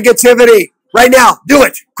that negativity right now. Do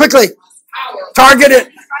it quickly. Target it.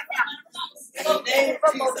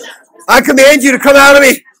 I command you to come out of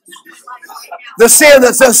me. The sin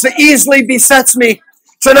that so easily besets me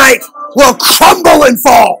tonight will crumble and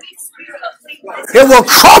fall. It will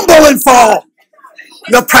crumble and fall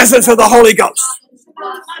in the presence of the Holy Ghost.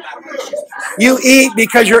 You eat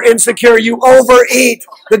because you're insecure. You overeat.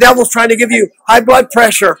 The devil's trying to give you high blood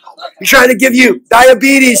pressure. He's trying to give you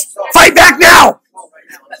diabetes. Fight back now.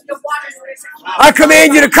 I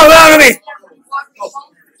command you to come out of me.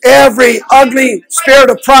 Every ugly spirit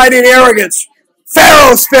of pride and arrogance.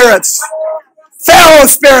 Pharaoh spirits. Pharaoh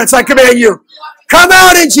spirits, I command you. Come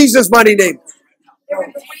out in Jesus' mighty name.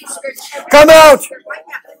 Come out.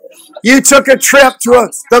 You took a trip to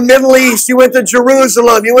the Middle East. You went to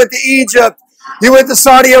Jerusalem. You went to Egypt. You went to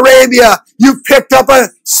Saudi Arabia. You picked up a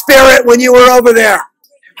spirit when you were over there.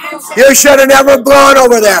 You should have never gone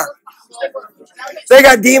over there. They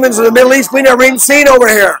got demons in the Middle East we never even seen over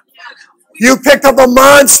here. You picked up a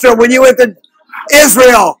monster when you went to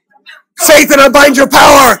Israel. Satan, I bind your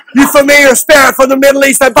power. You familiar spirit from the Middle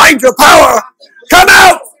East, I bind your power. Come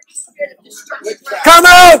out. Come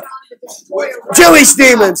out. Jewish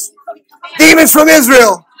demons. Demons from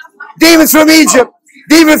Israel. Demons from Egypt.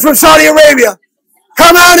 Demons from Saudi Arabia.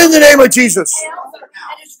 Come out in the name of Jesus.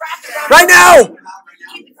 Right now.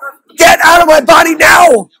 Get out of my body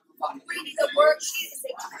now.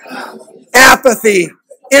 Apathy.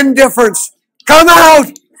 Indifference. Come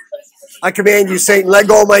out. I command you, Satan, let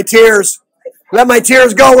go of my tears. Let my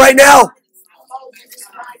tears go right now.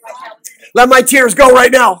 Let my tears go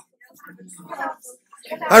right now.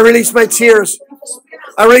 I release my tears.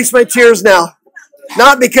 I release my tears now.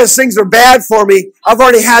 Not because things are bad for me. I've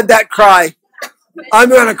already had that cry. I'm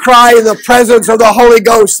going to cry in the presence of the Holy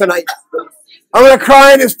Ghost tonight. I'm going to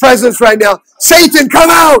cry in His presence right now. Satan, come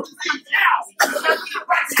out.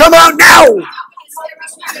 Come out now.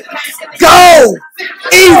 Go.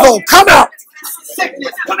 Evil, come out.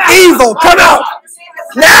 Evil, come out.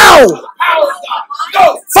 Now.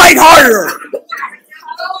 Fight harder.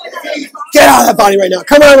 Get out of that body right now.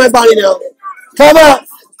 Come out of my body now. Come out.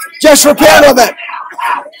 Just repent of it.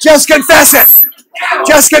 Just confess it.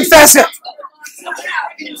 Just confess it.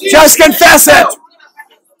 Just confess it.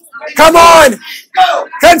 Come on.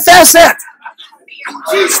 Confess it.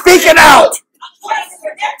 Speak it out.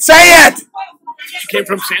 Say it. She came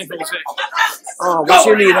from San Jose. Oh, what's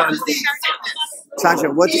your need, hon? Sasha,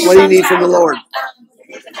 what do you need from the Lord?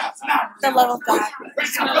 The love of God.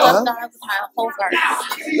 Love God with my whole heart.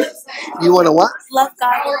 You want to what? Love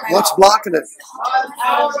God with my What's blocking it?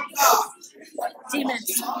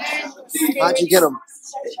 demons. How'd you get them?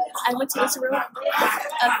 I went to Israel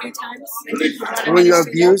a few times. Were you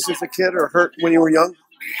abused as a kid or hurt when you were young?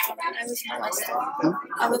 I was molested.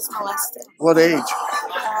 I was molested. What age?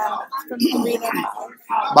 From 3 to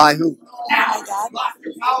 5. By who? My dad.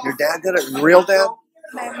 Your dad did it? Real dad?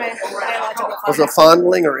 My biological Was father. it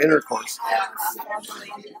fondling or intercourse?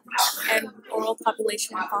 And oral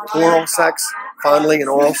population fondling. Oral sex, fondling and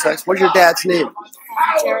oral sex. What's your dad's name?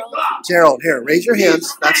 Gerald. Gerald. Here, raise your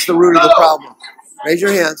hands. That's the root of the problem. Raise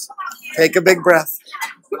your hands. Take a big breath.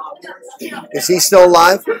 Is he still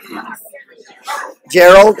alive?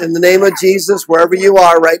 Gerald, in the name of Jesus, wherever you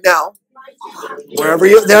are right now, wherever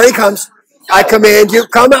you, there he comes. I command you,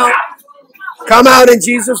 come out. Come out in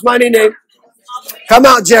Jesus' mighty name. Come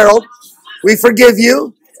out, Gerald. We forgive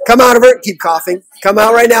you. Come out of her. Keep coughing. Come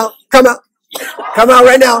out right now. Come out. Come out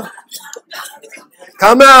right now.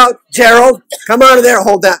 Come out, Gerald. Come out of there.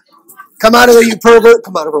 Hold that. Come out of there, you pervert.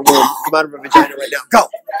 Come out of her womb. Come out of her vagina right now. Go.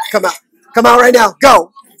 Come out. Come out right now.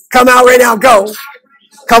 Go. Come out right now. Go.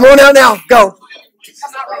 Come on out now. Go.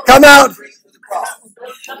 Come out.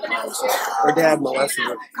 Her dad molested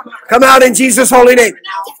her. Come out in Jesus' holy name.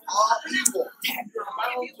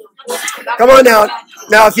 Come on now.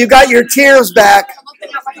 Now, if you got your tears back,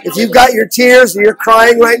 if you've got your tears and you're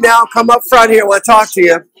crying right now, come up front here. I want to talk to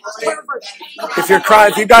you. If you're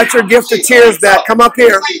crying, if you got your gift of tears back, come up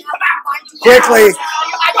here. Quickly.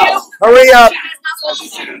 Hurry up.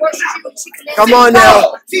 Come on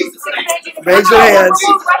now. Raise your hands.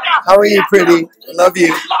 How are you, pretty? Love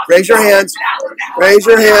you. Raise your hands. Raise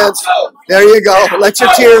your hands. There you go. Let your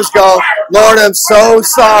tears go. Lord, I'm so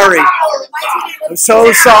sorry. I'm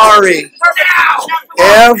so sorry.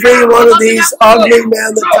 Every one of these ugly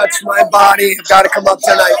men that touched my body have got to come up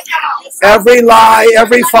tonight. Every lie,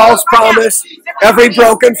 every false promise, every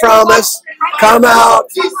broken promise, come out.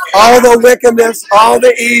 All the wickedness, all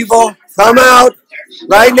the evil, come out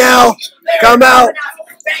right now. Come out.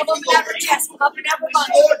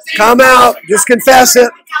 Come out. Just confess it.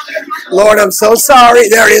 Lord, I'm so sorry.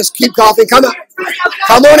 There it is. Keep coughing. Come out.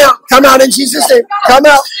 Come on out. Come out in Jesus' name. Come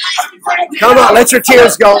out. Come on. Let your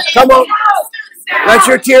tears go. Come on. Let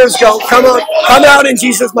your tears go. Come on. Come out in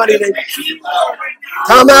Jesus' mighty name.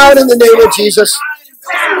 Come out in the name of Jesus.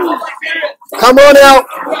 Come on out.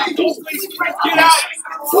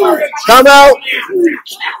 Come out.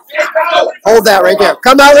 Hold that right there.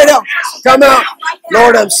 Come out right now. Come out.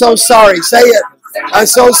 Lord, I'm so sorry. Say it. I'm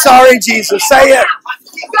so sorry, Jesus. Say it.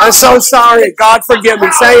 I'm so sorry. God, forgive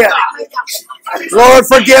me. Say it. Lord,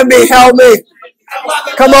 forgive me. Help me.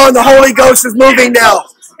 Come on. The Holy Ghost is moving now.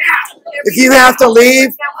 If you have to leave,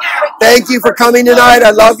 thank you for coming tonight.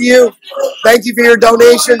 I love you. Thank you for your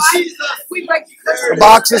donations. The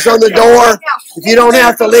box is on the door. If you don't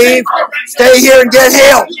have to leave, stay here and get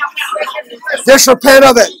healed. Just repent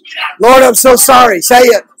of it. Lord, I'm so sorry. Say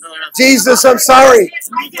it. Jesus, I'm sorry.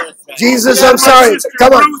 Jesus, I'm sorry.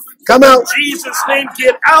 Come on. Come out. Jesus' name,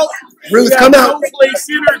 get out. Ruth, come out.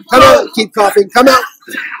 Come out. Keep coughing. Come out.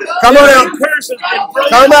 Come on out.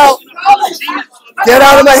 Come out. Get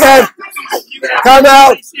out of my head. Come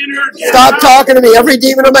out. Stop talking to me. Every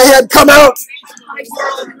demon in my head, come out.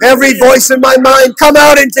 Every voice in my mind, come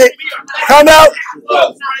out and come out.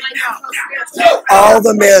 All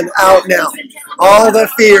the men out now. All the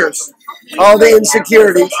fears. All the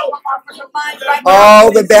insecurities.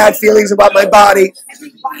 All the bad feelings about my body.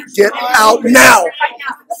 Get out now.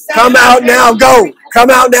 Come out now. Go. Come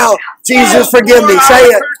out now. Jesus, forgive me. Say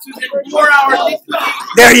it.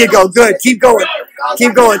 There you go. Good. Keep going.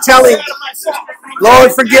 Keep going. Tell him.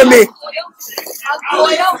 Lord, forgive me.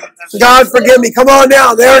 God, forgive me. Come on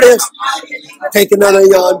now. There it is. Take another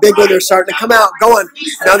yawn. Big one. They're starting to come out. Go on.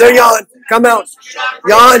 Another yawn. Come out.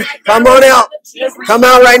 Yawn. Come on out. Come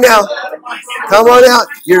out right now. Come on out.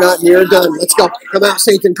 You're not near done. Let's go. Come out,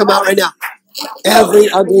 Satan. Come out right now. Every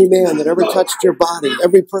ugly man that ever touched your body,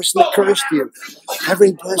 every person that cursed you,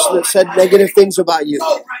 every person that said negative things about you,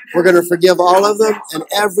 we're going to forgive all of them, and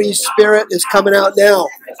every spirit is coming out now.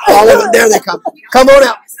 All of them, there they come. Come on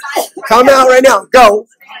out. Come out right now. Go.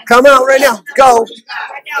 Come out right now. Go.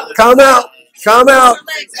 Come out. Come out.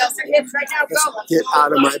 Just get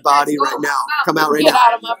out of my body right now. Come out right now.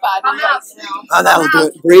 Oh, that'll do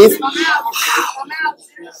it. Breathe.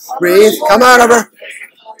 Breathe. Come out of her.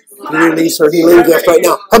 Release her healing gift right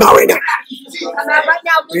now. Come out right now.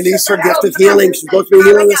 Release her gift of healing. She's supposed to be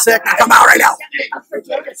healing the sick. Come out right now.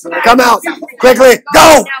 Come out. Quickly.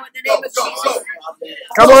 Go.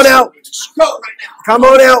 Come on out. Come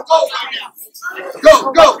on out.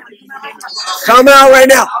 Go, go. Come out right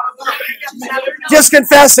now. Just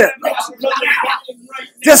confess it.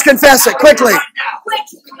 Just confess it quickly.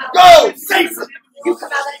 Go.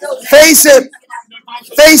 Face it.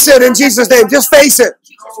 Face it in Jesus' name. Just face it.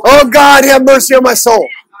 Oh God, have mercy on my soul.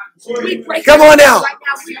 Come on now.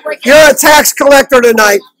 You're a tax collector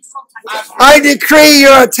tonight. I decree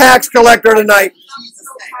you're a tax collector tonight.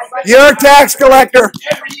 You're a tax collector.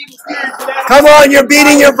 Come on, you're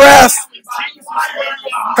beating your breast.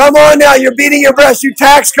 Come on now, you're beating your breast, you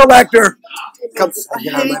tax collector. Come,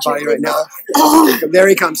 get out of my body right now. There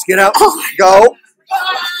he comes. Get out. Go.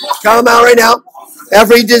 Come out right now.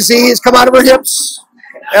 Every disease, come out of her hips.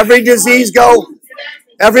 Every disease, go.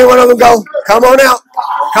 Every one of them, go. Come on out.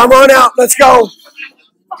 Come on out. Let's go.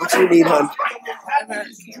 What you need, hon?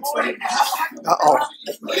 Uh-oh.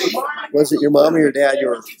 Was it your mom or your dad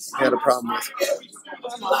you had a problem with?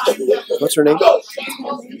 What's her name?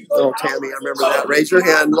 Oh, Tammy, I remember that. Raise your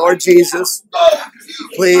hand. Lord Jesus,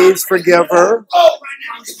 please forgive her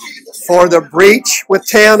for the breach with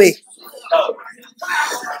Tammy.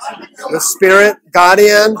 The Spirit got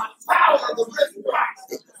in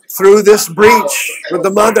through this breach with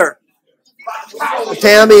the mother.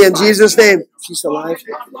 Tammy, in Jesus' name. She's alive.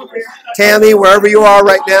 Tammy, wherever you are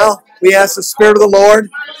right now, we ask the Spirit of the Lord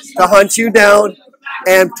to hunt you down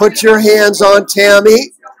and put your hands on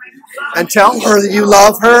Tammy and tell her that you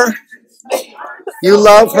love her. You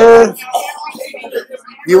love her.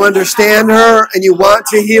 You understand her and you want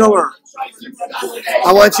to heal her.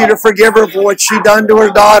 I want you to forgive her for what she done to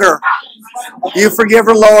her daughter. You forgive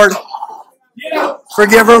her, Lord.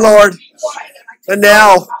 Forgive her, Lord. And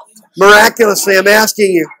now, miraculously, I'm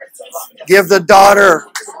asking you, give the daughter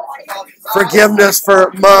forgiveness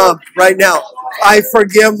for mom right now. I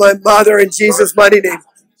forgive my mother in Jesus' mighty name.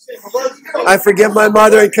 I forgive my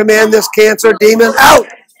mother and command this cancer demon out.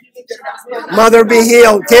 Mother, be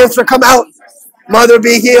healed. Cancer, come out. Mother,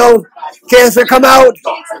 be healed. Cancer, come out.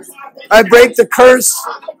 I break the curse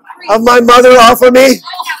of my mother off of me.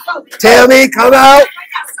 Tammy, come out.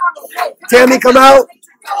 Tammy, come out.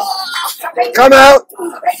 Come out.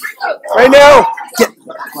 Right now. Get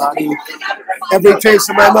every trace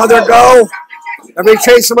of my mother, go. Every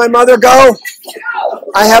trace of my mother, go.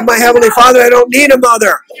 I have my Heavenly Father. I don't need a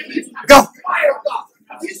mother. Go.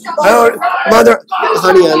 Mother,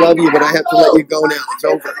 honey, I love you, but I have to let you go now. It's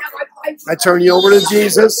over. I turn you over to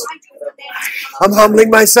Jesus. I'm humbling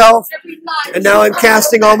myself, and now I'm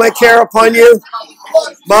casting all my care upon you.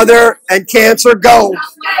 Mother and cancer, go.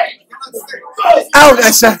 Out,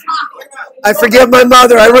 I said. I forgive my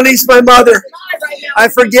mother. I release my mother. I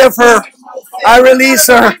forgive her. I release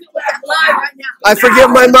her. I forgive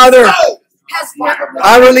my mother.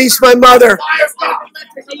 I release my mother.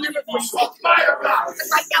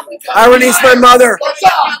 I release my mother.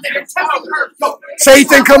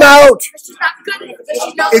 Satan, come out.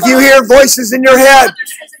 If you hear voices in your head,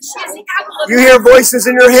 you hear voices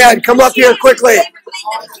in your head, come up here quickly.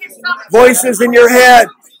 Voices in your head.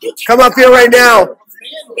 Come up here right now.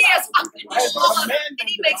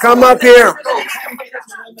 Come up here.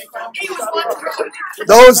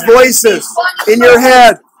 Those voices in your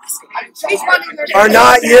head are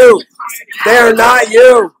not you. They are not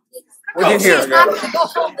you. What did you hear?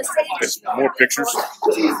 It's more pictures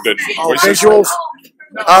than voices. Visuals.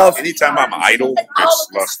 Anytime I'm idle, it's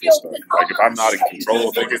lustful stuff. Like if I'm not in control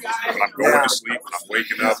of thinking, when I'm going to sleep, when I'm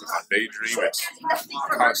waking up, when I daydream, it's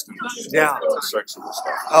constant sexual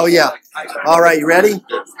stuff. Oh, yeah. All right, you ready?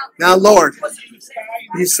 Now, Lord,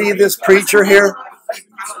 you see this preacher here?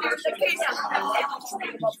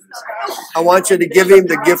 I want you to give him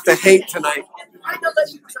the gift of hate tonight.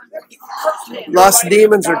 Lust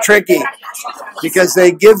demons are tricky because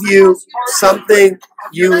they give you something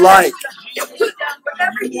you like.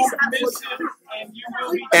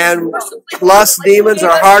 And lust demons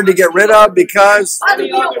are hard to get rid of because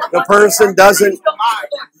the person doesn't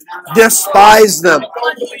despise them.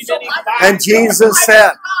 And Jesus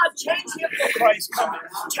said,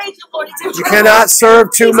 you cannot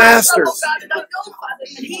serve two masters.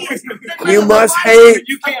 You must hate.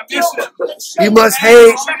 You must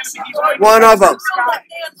hate one of them.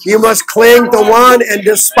 You must cling to one and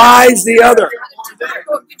despise the other.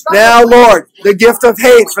 Now, Lord, the gift of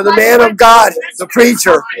hate for the man of God, the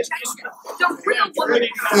preacher.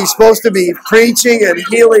 He's supposed to be preaching and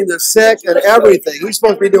healing the sick and everything. He's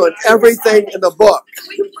supposed to be doing everything in the book.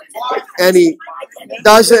 And he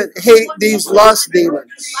doesn't hate these lust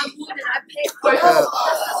demons.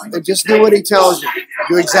 And just do what he tells you.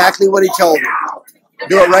 Do exactly what he told you.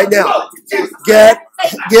 Do it right now. Get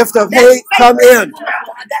gift of hate. Come in.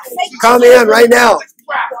 Come in right now.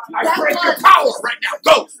 I break your power right now.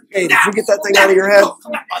 Go. Hey, did you get that thing out of your head?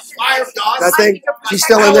 That thing? She's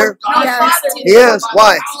still in there? Yes. Yes.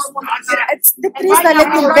 Why? It's decreased a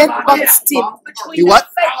little bit, but still. You what?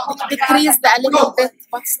 Decreased a little bit,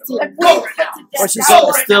 but still. What she said?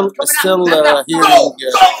 Still hearing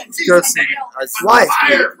cursing. Why?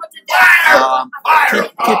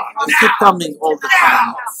 Keep coming all the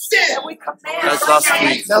time. Like last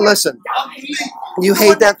week. Now listen. You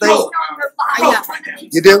hate that thing?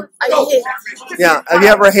 You do? I hate. Yeah. Have you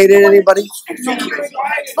ever hated anybody?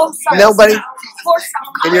 Nobody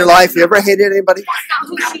in your life? You ever hated anybody?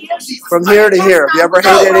 From here to here, have you ever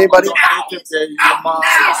hated anybody?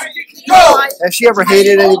 Has she ever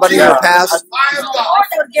hated anybody in the past?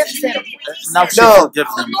 Now she No.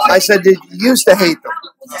 forgives them. I said, did you used to hate them?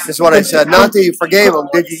 Is what I said. Not that you forgave them.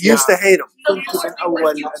 Did you used to hate them? كنت من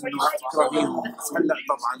أول إنه تكرهيهم بس هلا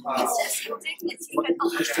طبعا ما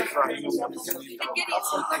كنتش تكرهيهم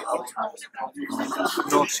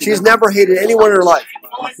No, She's never hated anyone in her life.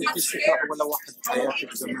 ما كنتش تكره ولا واحد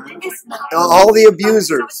بحياتك زمان. All the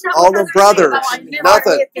abusers, all the brothers,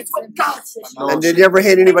 nothing. And did you ever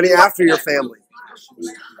hate anybody after your family?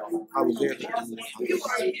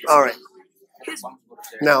 All right.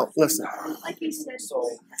 Now, listen.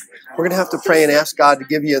 We're going to have to pray and ask God to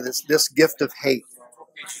give you this gift of hate.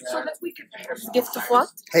 Gift of what?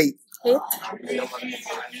 Hate. Hate?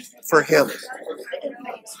 For him.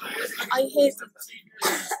 I hate it.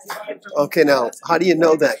 Okay, now, how do you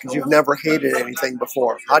know that? Because you've never hated anything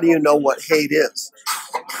before. How do you know what hate is?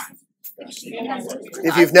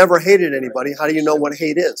 If you've never hated anybody, how do you know what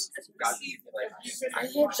hate is? I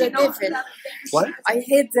hate the devil. What? I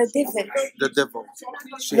hate the devil. The devil.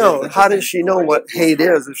 No, how does she know what hate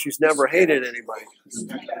is if she's never hated anybody?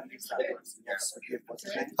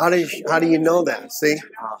 How do you know that? See?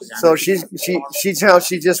 So she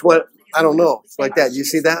just went, I don't know, like that. You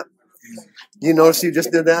see that? You notice you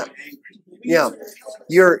just did that? Yeah.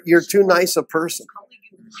 You're too nice a person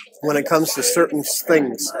when it comes to certain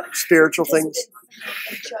things, spiritual things.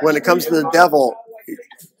 When it comes to the devil,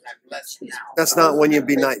 that's not when you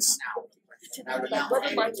be nice.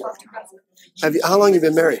 How long have you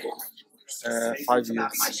been married? 5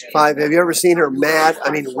 years. 5. Have you ever seen her mad?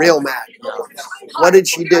 I mean, real mad. What did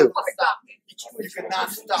she do?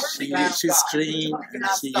 She screamed and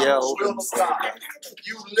she yelled and said,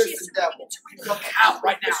 You listen, devil. Come out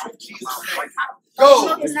right now. Go.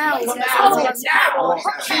 Come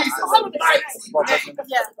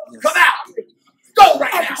out. Go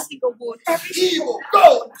right now. Evil,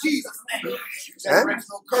 go in Jesus' name.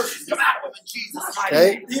 Generational curses, come out in Jesus' name. Okay.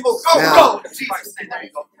 Evil, go in Jesus' name. There you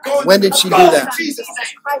go. When did she do that? In Jesus'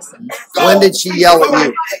 name. When did she yell at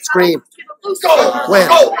you? Scream. When?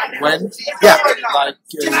 When? Yeah. Like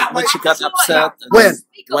when she got upset. When?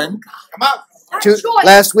 When? Come out.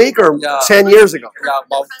 Last week or 10 years ago? Yeah,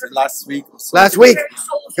 about last week. Or so. Last week.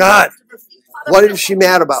 God. What is she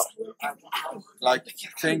mad about? Like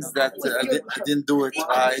things that I didn't do it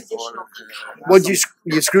right, or What'd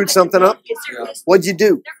you screwed something up? yeah. What'd you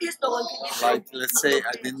do? Like let's say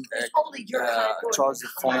I didn't charge the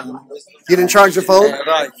phone. You didn't charge your phone?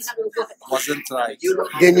 Right, wasn't right.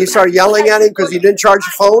 Then you start yelling at him because you didn't charge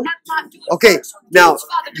your phone? Okay, now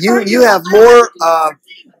you have more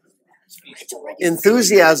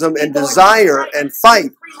enthusiasm and desire and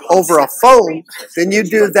fight over a phone than you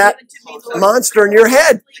do that monster in your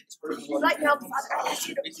head.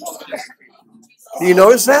 Do you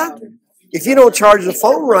notice that? If you don't charge the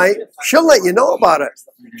phone right, she'll let you know about it.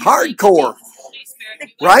 Hardcore.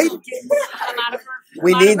 Right?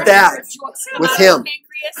 We need that with him.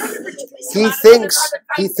 He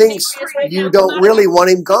thinks you don't really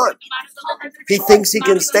want him gone. He thinks he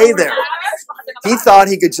can stay there. He thought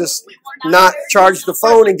he could just not charge the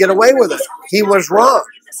phone and get away with it. He was wrong.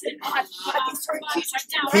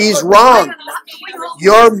 He's wrong.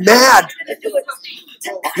 You're mad.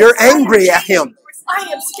 You're angry at him.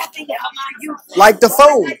 Like the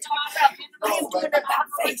phone.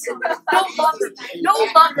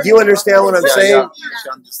 You understand what I'm saying?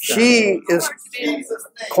 She is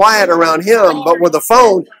quiet around him, but with the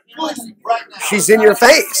phone, she's in your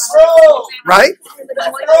face. Right?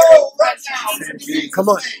 Come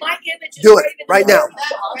on. Do it right now.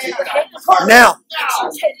 Now.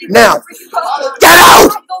 Now. Get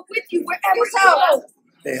out!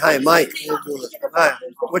 Hey, hi, Mike. Hi.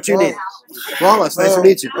 What you need? Wallace, nice to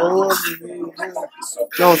meet you.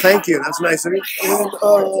 No, thank you. That's nice of you.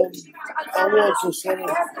 I want to send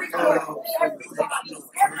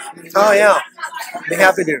Oh, yeah. Be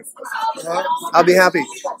happy to. I'll be happy.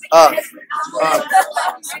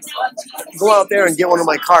 Go out there and get one of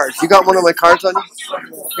my cards. You got one of my cards on you?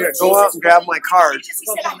 Here, go out and grab my card.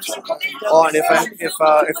 Oh, and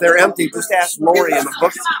if they're empty, just ask Lori in the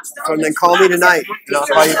book. So then call me tonight, and I'll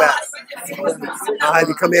call you back. I'll have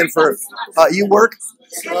you come in for. You work?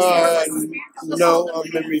 no, I'm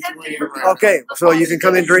in between. Okay, so you can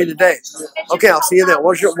come in during the day. Okay, I'll see you then.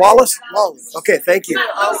 What's your Wallace? Wallace. Okay, thank you.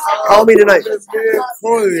 Call me tonight.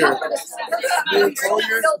 Collier.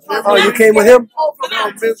 Oh, you came with him?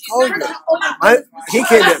 No, Miss Collier. He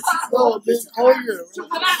came in. No, Miss Collier.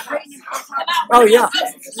 Oh, yeah.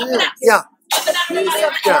 Yeah.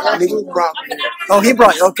 Yeah. And Who brought me here? oh, he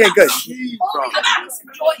brought you. Okay, good. He brought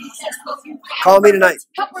me. Call me tonight.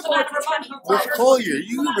 Miss Collier.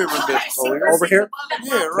 You remember Miss Collier? Over here?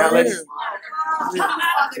 Yeah, That right lady? here.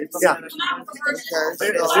 Yeah.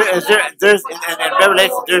 There's in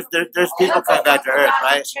Revelation, there's people coming back to earth,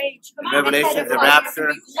 right? In Revelation, the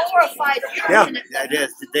rapture. Yeah. Yeah, it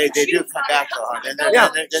is. They do come back to earth. And then, Yeah.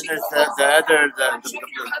 then there's the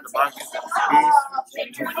monkeys and the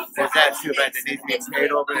beast. There's that too, right? That needs to be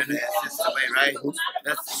paid over, and it's just the way, right?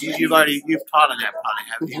 That's you've taught on that, probably,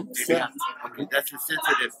 haven't you? Maybe. Yeah. Okay, that's a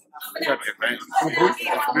sensitive subject, right?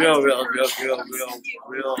 It's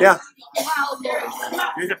real. Yeah.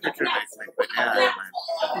 Here's a picture of it, but yeah.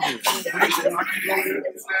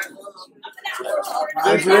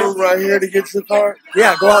 This room right here to get your car.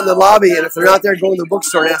 Yeah, go out in the lobby, and if they're not there, go in the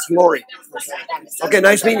bookstore and ask Lori. Okay,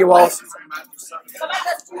 nice meeting you, Wallace.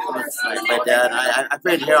 My dad, I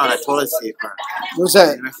prayed here on a toilet seat for Who's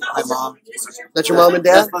that? my mom. That's your mom and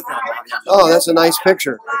dad? That's my mom, yeah. Oh, that's a nice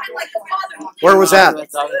picture. Where was that?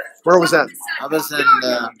 Where was that? I was in,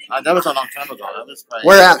 that was a long time ago. That was probably,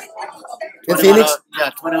 Where at? In Phoenix?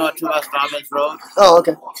 Yeah, 2102 West Dobbins Road. Oh,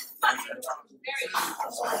 okay.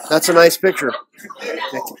 That's a nice picture.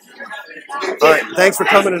 All right, thanks for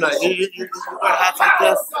coming tonight. You wear hats like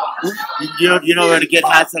this? You know where to get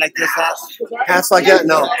hats like this at? Hats like that?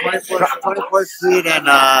 No. 24th Street and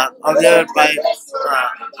over there by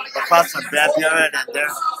across from Backyard and there.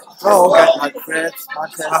 Oh, okay. Like Fritz,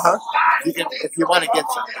 Montez. You can, if you want to get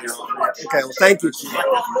some, you know. Okay, well, thank you.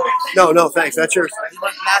 No, thanks. That's yours. You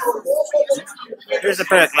want glasses? Here's a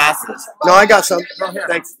pair of glasses. No, I got some.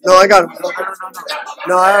 Thanks. No, I got them.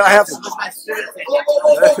 No, I have them.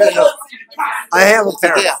 I have a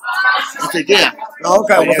pair. Yeah. It's a gift.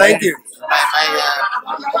 Okay, well, thank you.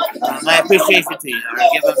 My appreciation to you. I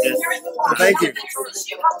give them this. Well, thank you.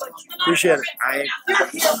 Appreciate it. I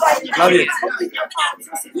Love you.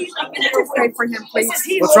 Pray for him, please.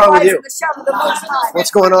 What's wrong with you?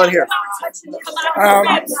 What's going on here?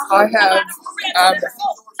 I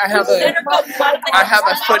have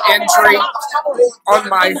a foot injury on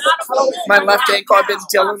my left ankle. I've been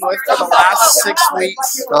dealing with for the last 6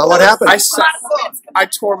 weeks. What happened? I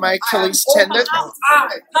tore my Achilles tendon.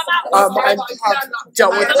 I've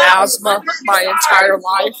dealt with asthma my entire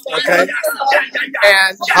life. Okay.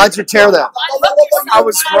 And how'd you tear that? I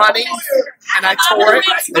was running and I tore it.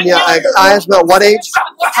 And yeah, asthma. What age?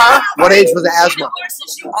 Huh? What age was the asthma?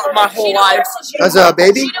 My whole life. As a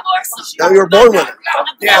baby? No, you were born with it.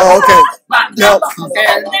 Yeah. Oh, okay. No.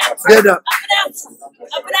 And Did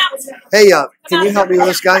hey, can you help me with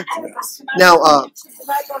this guy? Now,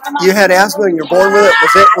 you had asthma and you're born with it.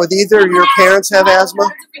 Was it? Would either your parents have asthma?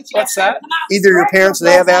 What's that? Either your parents,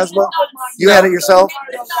 they have asthma. You had it yourself.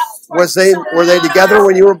 Were they together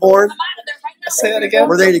when you were born? Say that again.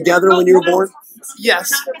 Were they together when you were born?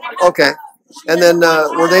 Yes. Okay. And then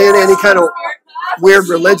were they in any kind of weird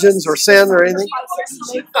religions or sin or anything?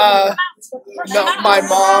 No, my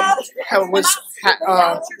mom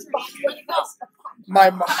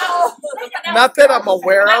not that I'm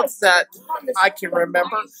aware of that I can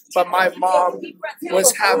remember, but my mom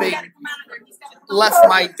was left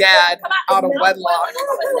my dad out of wedlock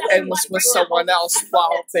and was with someone else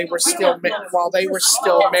while they were still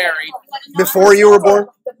married. Before you were born?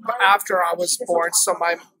 After I was born, so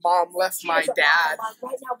my mom left my dad.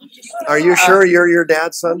 Are you sure you're your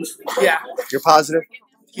dad's son? Yeah. You're positive?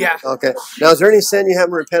 Yeah. Okay. Now, is there any sin you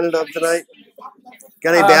haven't repented of tonight?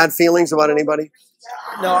 Got any bad feelings about anybody?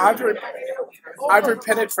 No, I've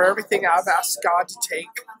repented for everything I've asked God to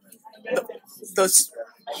take.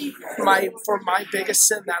 My biggest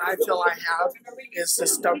sin that I feel I have is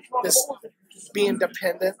this being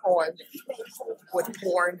dependent on with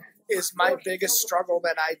porn is my biggest struggle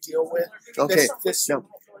that I deal with. Okay. Now,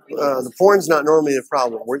 the porn's not normally the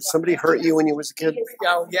problem. Somebody hurt you when you was a kid?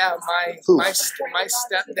 Yeah. My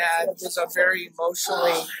stepdad was a very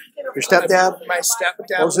emotionally. Your stepdad? My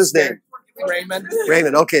stepdad. What was his name? Raymond.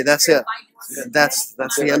 Raymond. Okay, that's it. That's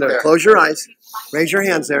the end of it. Close your eyes. Raise your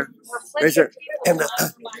hands there. Raise your. And,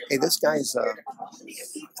 hey, this guy's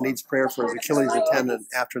needs prayer for his Achilles tendon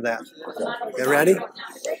after that. You ready?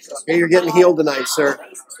 Hey, you're getting healed tonight, sir.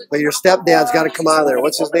 But your stepdad's got to come out of there.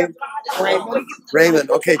 What's his name? Raymond. Raymond.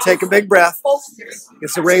 Okay, take a big breath.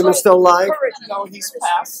 Is the Raymond still alive? No, he's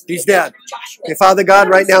passed. He's dead. Okay, Father God,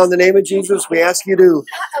 right now in the name of Jesus, we ask you to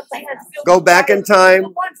go back in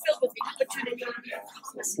time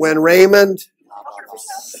when Raymond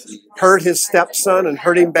hurt his stepson and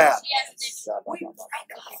hurt him bad.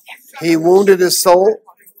 He wounded his soul,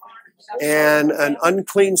 and an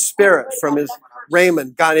unclean spirit from his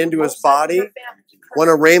Raymond got into his body. One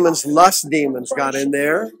of Raymond's lust demons got in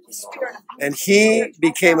there, and he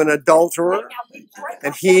became an adulterer,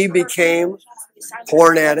 and he became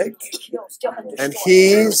porn addict, and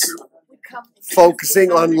he's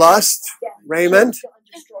focusing on lust, Raymond.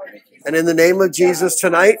 And in the name of Jesus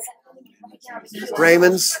tonight,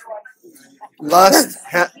 Raymond's lust,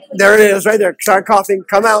 there it is right there. Start coughing.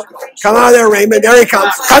 Come out. Come out of there, Raymond. There he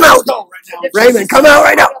comes. Come out. Raymond, come out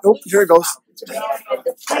right now. Oh, here it goes.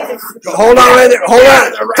 Hold on right there. Hold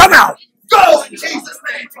on. Come out. Go in Jesus'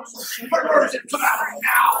 name. Perversion, come out right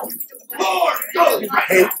now. Lord, go.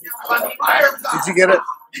 Hey, did you get it?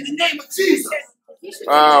 In the name of Jesus.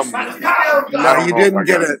 No, you didn't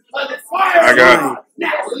get it. I got.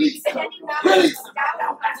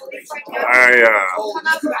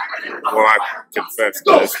 Well, I confess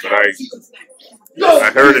to this, but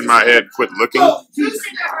I heard in my head, quit looking. So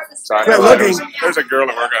I Quit know looking. there's a girl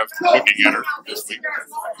at work I was looking at her this week.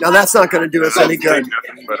 Now that's not going to do us any good.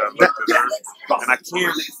 Nothing, but I looked at her, and I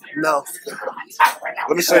can't. No.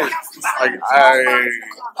 Let me say, like I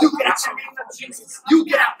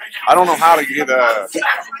don't know how to get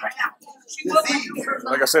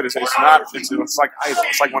like I said, it's not. It's like idle.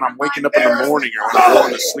 It's like when I'm waking up in the morning or when I'm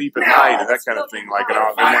going to sleep at night and that kind of thing. Like, and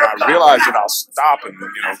when I realize it, I'll stop and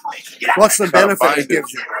What's the benefit it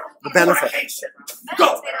gives you? The benefit. I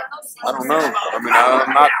don't know. I mean,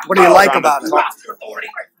 I'm not. What do you like about it? About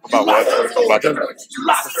what? About the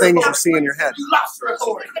things you see in your head.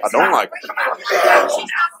 I don't like it.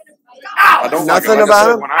 I don't Nothing like it. Like about I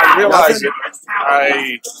said, it? when I realize Nothing? it,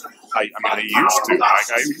 I mean, I used to. Like,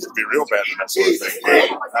 I used to be real bad at that sort of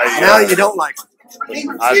thing. Now you don't like it.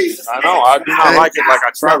 I know. I do not like it. Like, I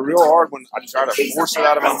try real hard when I try to force it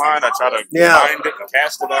out of my mind. I try to find it and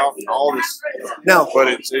cast it out and all this. No. But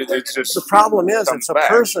it's just. The problem is, it's a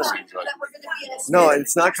person. Like. No,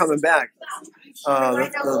 it's not coming back.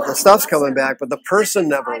 The stuff's coming back, but the person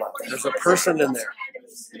never left. There's a person in there.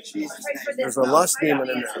 There's a lust demon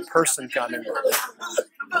in there. A person got in there.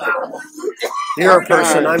 You're a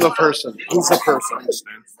person. I'm a person. He's a person.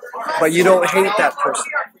 But you don't hate that person.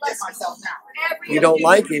 You don't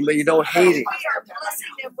like him, but you don't hate him.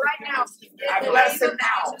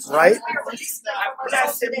 Right?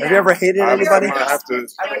 Have you ever hated anybody? I have to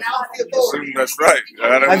assume that's right.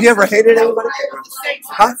 Have you ever hated anybody?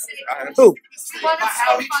 Huh? Who?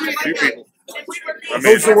 A few people.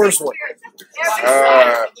 Who's the worst one?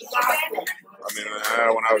 I mean,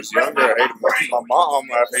 when I was younger, I hated my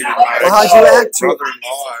mom. I hated my how'd you act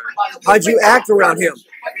brother-in-law. How'd you act around him?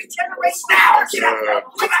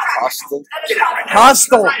 Hostile.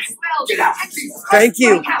 Hostile. Thank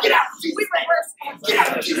you.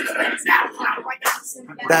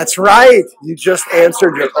 That's right. You just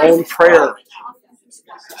answered your own prayer.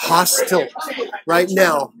 Hostile. Right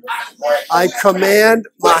now, I command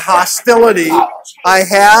my hostility I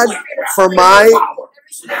had for my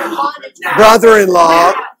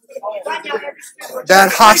brother-in-law,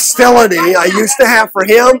 that hostility I used to have for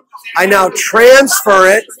him, I now transfer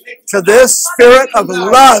it to this spirit of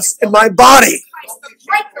lust in my body.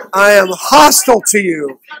 I am hostile to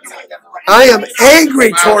you. I am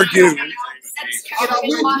angry toward you.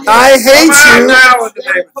 I hate you.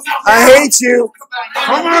 I hate you.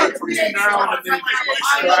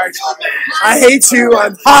 I hate you.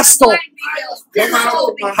 I'm hostile.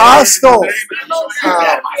 Hostile.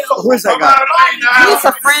 Who is that guy? He's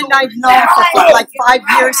a friend I've known for like 5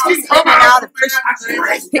 years. He's in and out of Christian.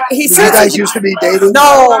 He You guys used to be dating?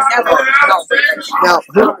 No, never. No.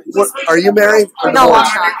 Now, are you married? Or No, I'm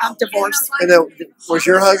divorced? not. I'm divorced. And then, was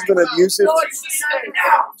your husband abusive?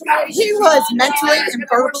 He was mentally and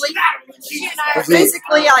verbally.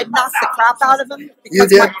 Physically, I knocked the crap out of him. You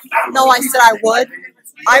did? No, I said I would.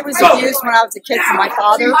 I was abused when I was a kid from my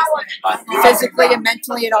father, physically and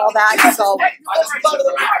mentally and all that. So.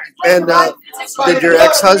 And did your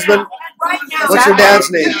ex-husband? What's your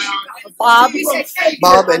dad's name? Bob.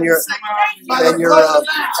 Bob and your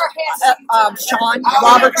Sean,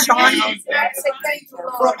 Robert Sean.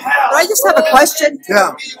 But I just have a question.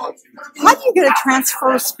 Yeah. How do you get a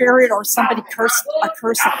transfer spirit or somebody a curse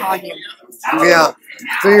upon you? Yeah.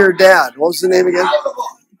 Through your dad. What was the name again?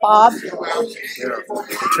 Bob. Yeah.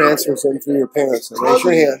 It transfers in through your parents. So raise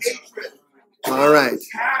your hands. All right.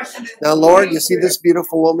 Now, Lord, you see this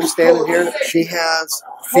beautiful woman standing here? She has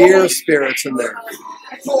fear spirits in there.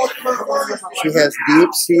 She has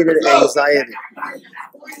deep-seated anxiety.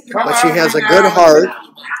 But she has a good heart,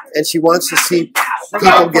 and she wants to see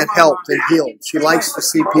people get helped and healed. She likes to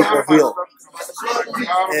see people healed.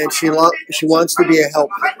 And she wants to be a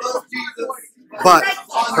helper. But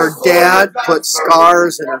her dad put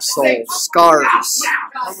scars in her soul. Scars.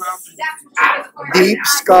 Deep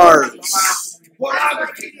scars.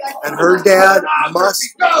 And her dad must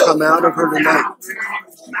come out of her tonight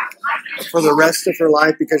for the rest of her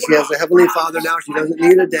life because she has a Heavenly Father now. She doesn't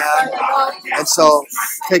need a dad. And so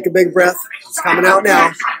take a big breath. It's coming out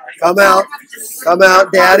now. Come out. Come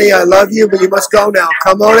out. Daddy, I love you, but you must go now.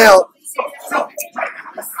 Come on out.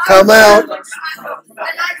 Come out.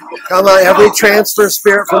 Come out. Every transfer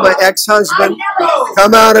spirit from my ex-husband.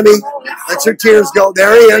 Come out of me. Let your tears go.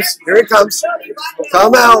 There he is. Here he comes.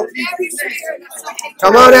 Come out.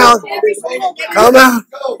 Come on out. Come out.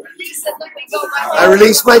 I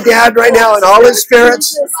release my dad right now and all his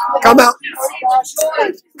spirits. Come out.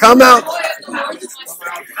 Come out.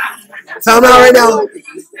 Come out right now.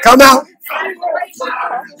 Come out.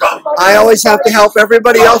 I always have to help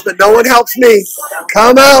everybody else, but no one helps me.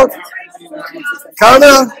 Come out. Come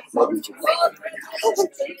out.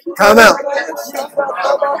 Come out.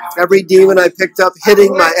 Every demon I picked up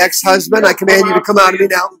hitting my ex-husband, I command you to come out of me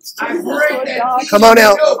now. Come on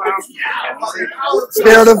out.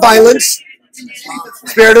 Spirit of violence.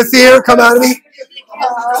 Spirit of fear, come out of me.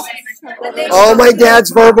 All my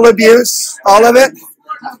dad's verbal abuse. All of it.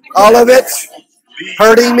 All of it.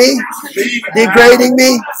 Hurting me. Degrading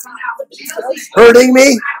me. Hurting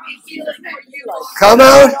me. Come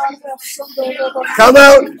out. Come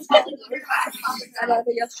out.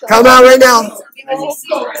 Come out right now.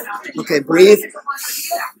 Okay, breathe.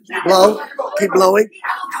 Blow. Keep blowing.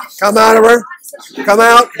 Come out of her. Come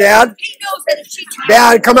out, Dad.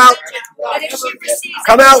 Dad, come out.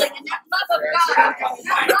 Come out.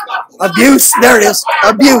 Abuse. There it is.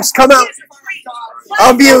 Abuse. Come out.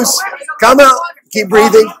 Abuse. Come out. Keep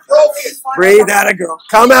breathing. Breathe out of girl.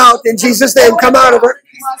 Come out in Jesus' name. Come out of her.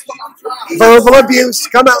 Verbal abuse.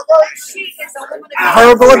 Come out.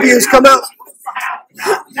 Verbal abuse. Come out.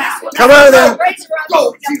 Come out of there.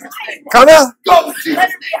 Come out.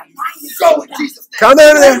 Come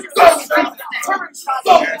out of there.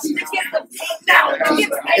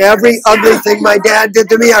 Every ugly thing my dad did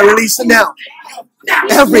to me, I release it now.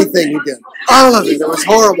 Everything he did. All of it. It was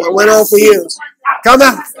horrible. It went on for years. Come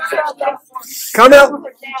out. Come out.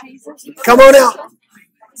 Come on out.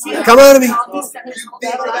 Come out of me.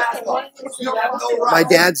 My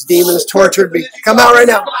dad's demons tortured me. Come out right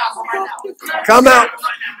now. Come out.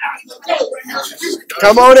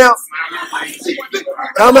 Come on out.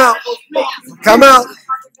 Come out. Come out.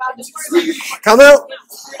 Come out.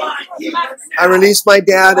 I release my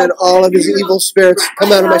dad and all of his evil spirits.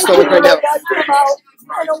 Come out of my stomach right now.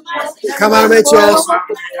 Come out of my chest.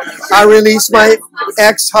 I release my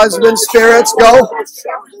ex-husband's spirits. Go.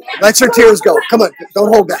 Let your tears go. Come on.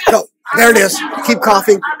 Don't hold back. Go. There it is. Keep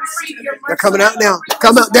coughing. They're coming out now.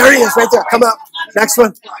 Come out. There he is right there. Come out. Next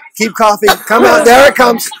one. Keep coughing. Come out. There it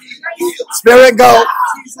comes. Spirit, go.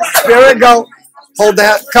 Spirit, go. Hold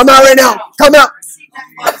that. Come out right now. Come out.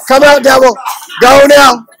 Come out, devil. Go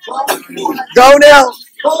now. Go now.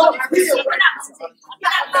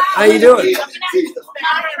 How you doing?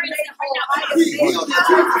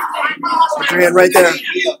 Put your hand right there.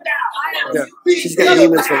 Yeah. She's got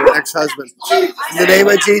demons from her ex-husband. In the name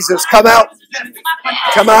of Jesus, come out.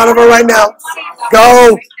 Come out of her right now.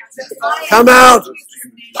 Go. Come out.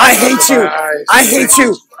 I hate you. I hate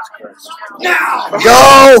you.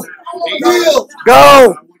 Go.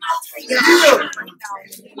 Go.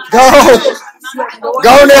 Go.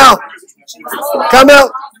 Go now. Come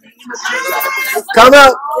out. Come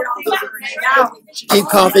out. Keep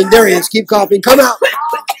coughing. There he is. Keep coughing. Come out.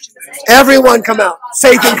 Everyone come out.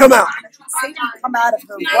 Satan, come out.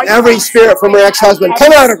 Every spirit from her ex-husband,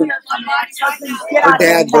 come out of her. Her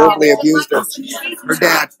dad verbally abused her. Her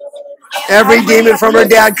dad. Every demon from her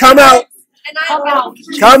dad, come out.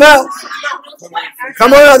 Come out.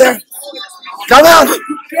 Come on out there. Come out.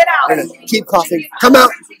 Keep coughing. Come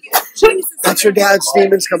out. That's your dad's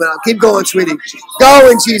demons coming out. Keep going, sweetie. Go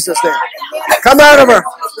in Jesus' name. Come out of her.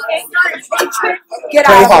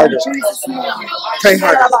 Pray harder. Pray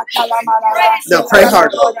harder. No, pray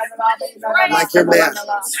harder. Like you're mad.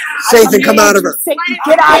 Satan, come out of her.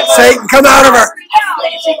 Satan, come out of her.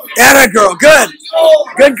 Atta girl. Good.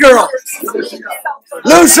 Good girl.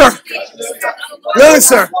 Loose her. Loose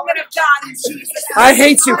her. I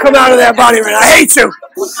hate you. Come out of that body right now. I hate you.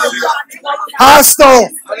 Hostile.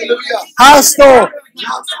 Hostile.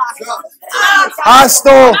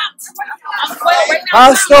 Hostile.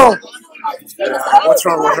 Hostile. What's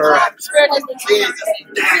wrong with her? Spirit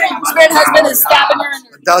husband is stabbing her.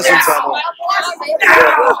 Dozens of them.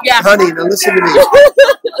 Yeah. Honey, now listen to me.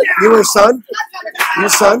 You her son? Your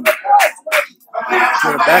son?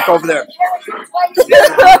 Back over there.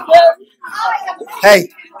 Hey,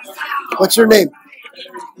 what's your name?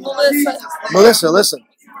 Melissa. Melissa, listen.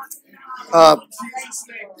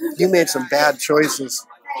 You made some bad choices.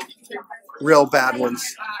 Real bad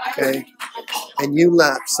ones. Okay? And you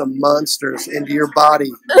let some monsters into your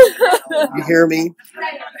body. You hear me?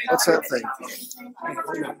 What's that thing?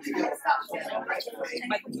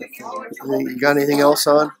 You got anything else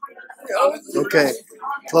on? Okay.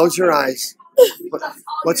 Close your eyes.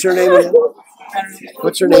 What's your name again?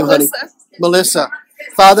 What's your name, honey? Melissa.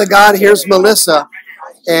 Father God, here's Melissa.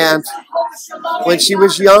 And when she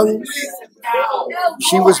was young,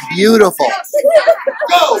 she was beautiful.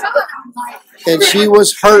 And she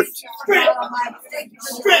was hurt.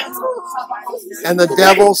 And the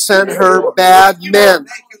devil sent her bad men.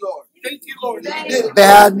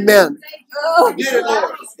 Bad men.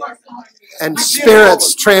 And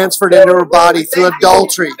spirits transferred into her body through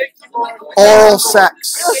adultery, oral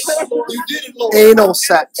sex, anal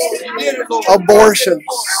sex, abortions,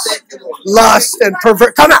 lust, and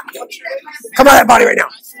pervert. Come out! Come out of that body right now.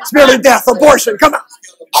 Spirit of death, abortion, come out.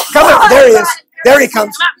 Come out. There he is. There he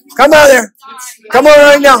comes. Come out of there. Come on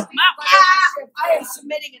right now. I am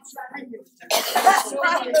submitting it.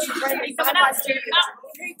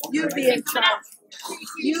 You be in charge.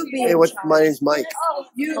 You be Hey, my name's Mike.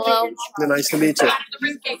 Hello. Nice to meet you.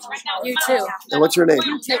 You too. And what's your name?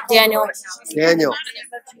 Daniel. Daniel.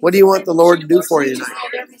 What do you want the Lord to do for you tonight?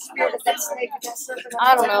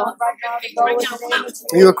 I don't know.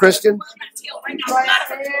 Are you a Christian?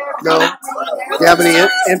 No. Do you have any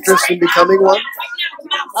interest in becoming one?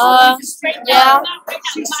 Yeah.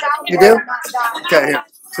 You do? Okay, here.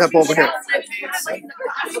 Step over here.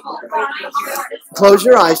 Close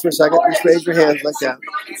your eyes for a second. Just raise your hands like that.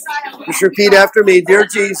 Just repeat after me. Dear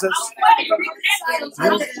Jesus.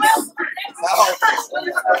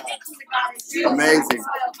 Amazing.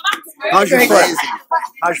 How's your foot?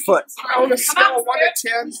 How's your foot? On a scale of 1 to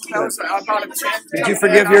 10, that was about a 10. Did you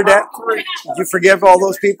forgive your debt? Did you forgive all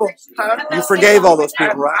those people? Huh? You forgave all those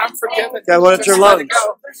people, right? I'm forgiven. Okay, what's your lungs?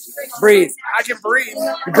 Breathe. I can breathe.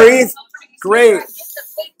 You breathe? Great.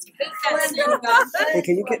 Hey,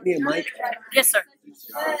 can you get me a mic? Yes, sir.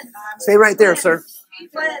 Stay right there, sir.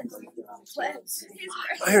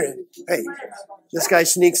 Hey, this guy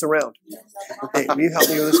sneaks around. Hey, will you help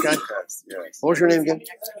me with this guy? What was your name again?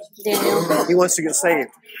 Daniel. He wants to get saved.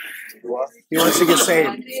 He wants to get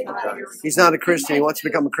saved. He's not a Christian. He wants to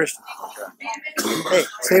become a Christian. Hey,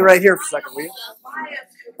 stay right here for a second, will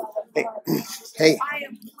you? Hey.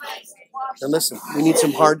 Now listen, we need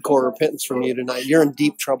some hardcore repentance from you tonight. You're in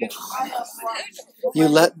deep trouble. You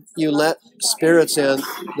let spirits in,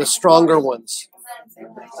 the stronger ones.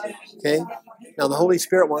 Okay? Now the Holy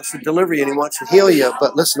Spirit wants to deliver you and He wants to heal you.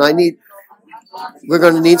 But listen, we're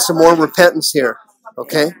going to need some more repentance here.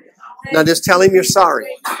 Okay? Now just tell Him you're sorry.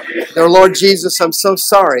 Dear Lord Jesus, I'm so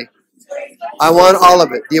sorry. I want all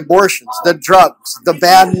of it. The abortions, the drugs, the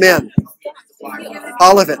bad men.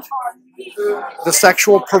 All of it. The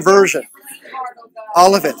sexual perversion.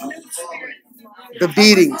 All of it. The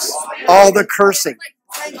beatings. All the cursing.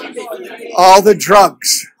 All the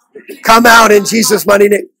drugs. Come out in Jesus' mighty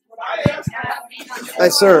name. Hi,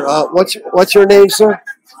 sir. What's your name, sir?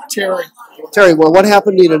 Terry. Terry, well, what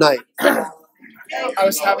happened to you tonight? I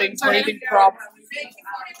was having breathing problems.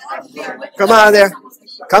 Come out of there.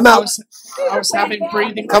 Come out. I was having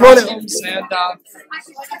breathing Come on in. problems and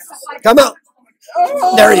Come out.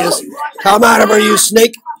 There he is. Come out of her, you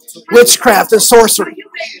snake. Witchcraft and sorcery.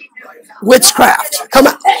 Witchcraft. Come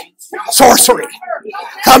out. Sorcery.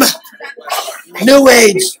 Come out. New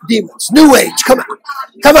Age demons. New Age. Come out.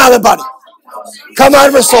 Come out of the body. Come out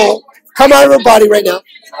of her soul. Come out of her body right now.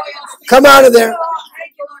 Come out of there.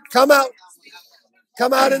 Come out.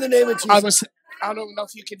 Come out in the name of Jesus. I don't know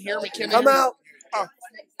if you can hear me. Come out.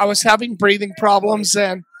 I was having breathing problems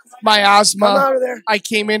and my asthma. Come out of there. I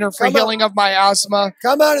came in here for healing of my asthma.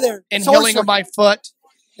 Come out of there. And healing of my foot.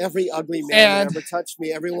 Every ugly man that ever touched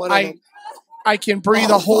me, every one of them. I can breathe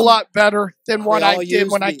a whole lot better than what I did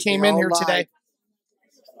when I came in here today.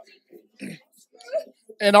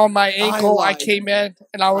 And on my ankle, I came in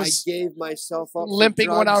and I was gave myself up limping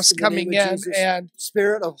when I was coming in. And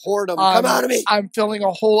spirit of whoredom, come out of me. I'm feeling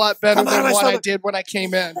a whole lot better than what I did when I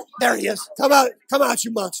came in. There he is. Come out,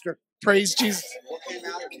 you monster. Praise Jesus.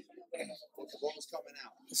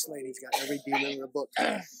 This lady's got every demon in the book.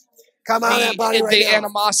 Come out of that body right the now.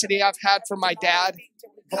 animosity I've had for my dad,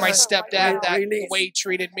 for my stepdad, the way he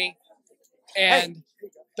treated me, and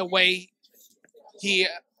the way he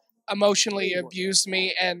emotionally abused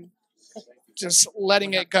me, and just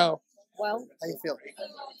letting it go. Well, how you feel?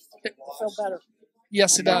 I feel better.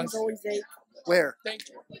 Yes, it does. Where? Thank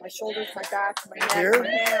you. My shoulders, my back, my neck, Here? my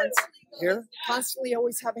hands. Here? Constantly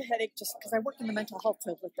always have a headache just because I work in the mental health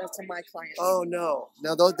field with that's in my clients. Oh, no.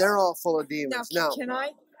 No, they're all full of demons. Now, No. can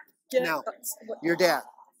I get Now, your dad.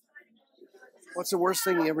 What's the worst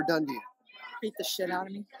thing he ever done to you? beat the shit out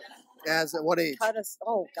of me? As at what age? Cut us.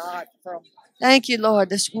 Oh God, from Thank you, Lord.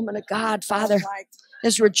 This woman of God, Father, like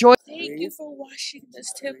is rejoicing. Thank you for washing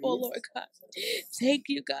this temple, Lord God. Thank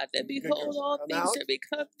you, God, that behold, all Come things out. are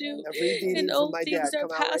become new, Every beating and from old my things dad. are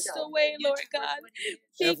Come out right passed now. away, Lord God.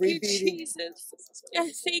 Thank Every you, beating. Jesus.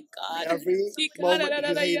 I thank God. Every moment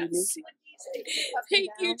he hated me. Thank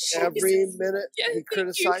you, Jesus. Every minute I he thank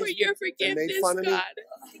you for criticized me your and made forgiveness, fun of me. God.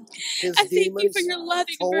 His I thank you demons for your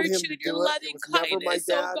loving told him virtue to and your do it. It loving was never my kindness,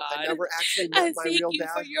 oh dad. I God. never actually I met my thank real you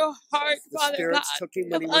for dad. your heart, The Father spirits God, took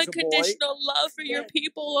him when of he was a boy, unconditional love for your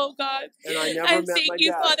people, oh God. and I never I met thank my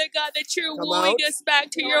you, dad. Father God, that you're Come wooing out. us back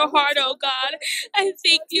to your heart, oh God. I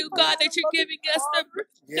thank you, God, that you're giving us the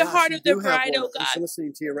Yes, heart you of the do have bride, one oh that's God.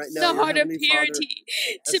 listening to you right now. The Your heart of Heavenly Father purity,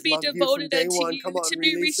 to has be loved you from devoted day unto one. you, Come on, to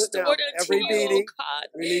be release it now. restored unto Every you, oh beating, God.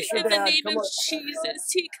 release your In the dad. name Come of on.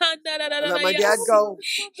 Jesus. Let my dad go.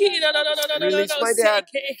 Release my dad.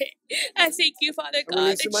 I thank you, Father I'm God,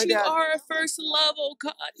 releasing that my you dad. are our first love, oh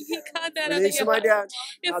God. Releasing my dad.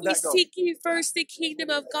 If How'd we that go? seek you first, the kingdom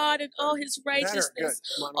of God and all his Better. Good. righteousness,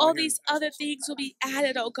 Come on over all here. these other things will be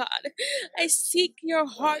added, oh God. I seek your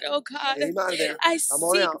heart, oh God. Get him out of there. I Come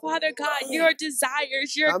on seek, out. Father God, your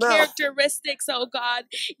desires, your Come out. characteristics, oh God,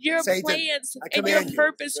 your Satan, plans I and your command you.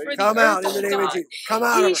 purpose for the Come earth, out in the oh name of God. Jesus. Come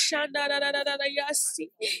out of her.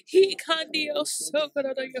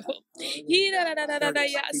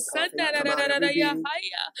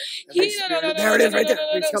 Every spirit. There it is right there.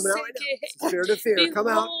 It's coming out right now. It's the spirit of fear. Come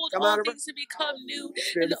out. Behold, Come all out of her. things have become new,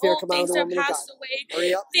 Spirit and of fear. all Come out of things the are woman of God. passed away.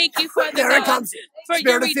 Hurry up. Thank you, Father There it God, comes. for Spirit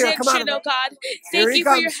your of fear. Come out of redemption, her. oh God. Here Thank he you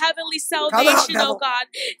for your comes. heavenly Come out, salvation, oh devil. God.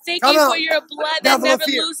 Thank Come you for out. your blood that Devil of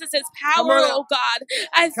never fear. loses its Come power, on out. oh God.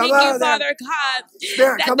 I Come thank you, out of there. Father God,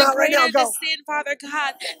 Spirit, that come the out right now. greater the Go. sin, Father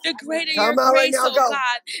God, the greater your Come out right grace, now. oh Go.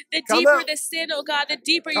 God. The Come deeper out. the sin, oh God, the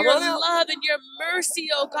deeper Come your on out. love and your mercy,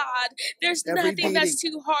 oh God. There's Every nothing that's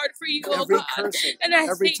beating, too hard for you, oh every God. cursing, And I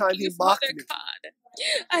every thank time you, he mocked Father me, God.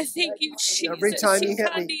 I thank you, every Jesus. time he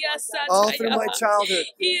hit me, all through my childhood,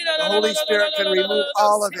 the Holy Spirit can remove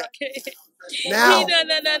all of it. Now,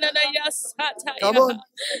 come on.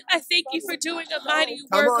 I thank you for doing a mighty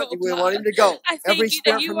Come work, on. oh We God. want him to go. I Every thank you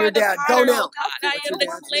that spirit you from are your the dad, go potter, now. oh God. I What's am your the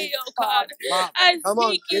dad's clay, name? oh God. Bob. I Come on.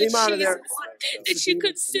 thank Get you, him out of Jesus, there. that you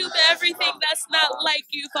consume everything that's not like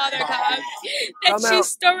you, Father Bob. God. Come That you out.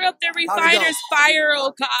 stir up the How'd it go? refiner's fire,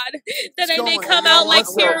 oh God. That It's I may going. come out like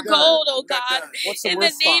What's pure the, gold, oh good. God. What's the In the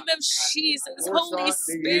worst name thought? of Jesus, Worst Holy thought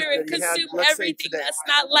Spirit, that you had, consume let's say everything today. that's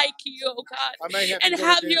not like you, oh God. I might have And to go to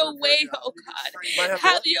have Denver your for a way, job. oh God. Might have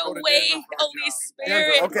Have to your go to way, Denver for a Holy job.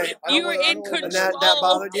 Spirit. Denver, okay. You are in And that control.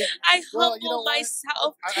 bothered you? I Well, you know humble what?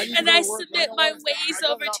 myself I need to and go I to work. submit my ways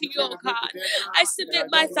over to you, oh God. I submit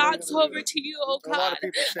my thoughts over to you, oh God.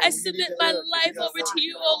 I submit my life over to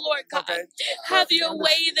you, oh Lord God. Okay. Have your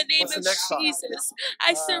way in the name What's the of next thought? Jesus.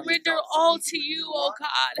 I surrender all to you, oh God.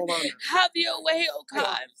 Hold on. Have your way, oh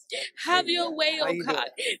God. Have your way, How oh you doing? God.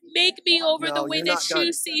 Make me over the No, way you're that not done.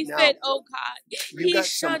 you see Now, fit, oh God. you got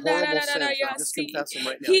some horrible sins. Now, just confess them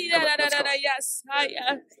right now. Come on, let's go.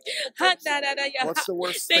 What's the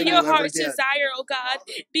worst May thing your you ever heart's did? desire, oh God,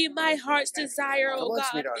 be my heart's desire, Come oh on,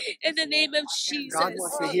 God. sweetheart. In the name of Jesus. God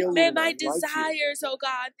wants to heal you May and my he likes you. desires, oh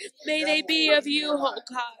God, may they be of you, oh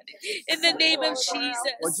God. In the name of What'd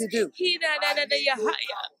Jesus. you do?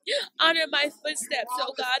 Honor my footsteps,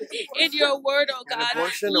 oh God, in your word, oh An God.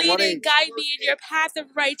 abortion at Lead what and age? guide me in your path of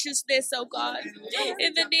righteousness, oh God.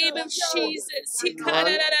 In the name of Jesus.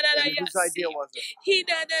 And whose idea was it?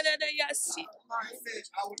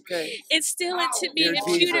 Okay. Instill into me Dear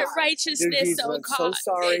imputed Jesus, righteousness, oh I'm so God.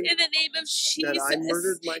 sorry In the name of that I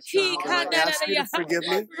murdered Jesus. my child, and I ask you to forgive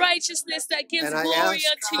me, Righteousness that gives and I glory ask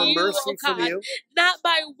unto for you, mercy oh from God. you, Not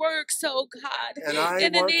by works, oh God. and I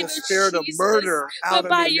In the want name the of spirit of Jesus. murder out But of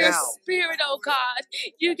by me your now. spirit, oh God,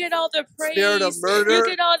 you get all the Spirit of praise, you murder.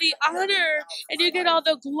 get all the honor, and you get all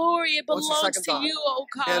the glory. It What's the belongs second to thought? you, oh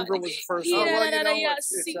God. Denver was the first one. Well, you know,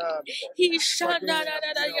 it's like me,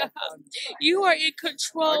 You are in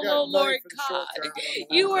control, I got oh money Lord for the short God. term, but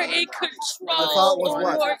I'm You are long-term. in The control, thought was oh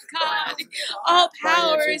what? Lord God. All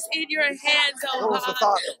power Finances. is in your hands, oh What was the God.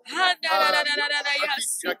 thought? I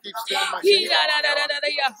keep stealing my shit.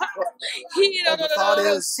 Oh, the thought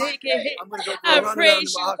is, I'm going to go I run around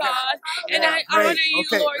praise you, okay. God, and Yeah, I great. honor you,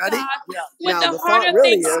 Okay, Lord ready? God, Yeah. with Now, the the heart thought of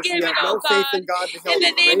really is you thanksgiving, have oh no faith God. in God to In help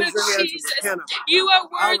the you. name Raise of your hands and Jesus, repent of it. you are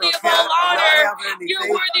I worthy of repent all of not honor. having any You're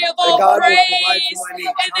faith worthy worthy of And all God will provide for praise. my needs.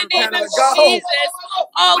 In the I name repent of of it. Go. Jesus,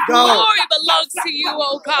 all Go. glory belongs to you,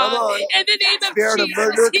 oh Come God. on. In the name of Spirit of Jesus,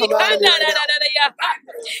 murder, come out of me right now.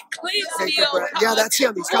 cleanse Take me, a oh breath. Yeah, God. that's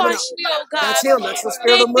him. He's coming out. Wash me, oh God. That's him. That's the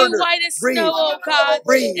spirit Make of me murder. white as Breathe. snow, oh God.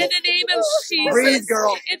 Breathe. In the name of Breathe, Jesus.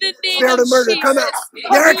 girl. In the name Spirit of of murder, come out.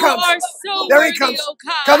 Jesus. There it You comes. are so There he worthy, comes. oh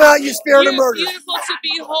God. Come out, you spirit of You're murder. beautiful to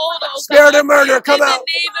behold, oh Spirit God. of murder, come In the out.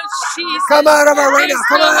 name of Jesus. Come out of her right now. There's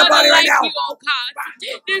Come no out of her other body right like now. you, oh God.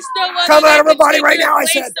 There's no other Come out that of her can body take right your now, I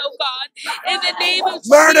place, said. oh God. In the name of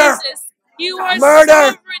Murder. Jesus. You are Murder.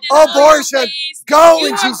 sovereign in all your Abortion. ways. Go You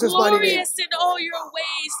in are Jesus' mighty name. glorious in all your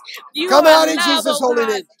ways. You Come are out in love, Jesus' oh holy God.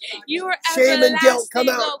 name. You are Shame and guilt, come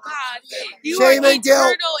everlasting, out. oh God. You are Shame and guilt.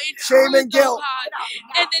 eternal in Shame truth, and oh guilt.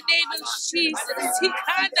 God. In the name of Jesus.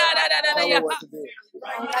 Tell her what to do. You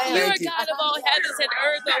are Thank you. God of all heavens and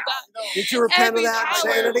earth, oh God. Did you repent of Every that power,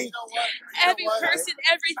 insanity? every person,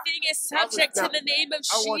 everything is subject to the name of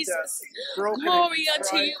Jesus. Glory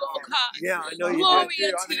unto you, oh God. Yeah, I know you Glory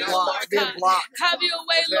did. unto you, Blocked. Lord It's being God. blocked. Have your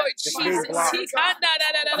way, Lord It's being Jesus. blocked.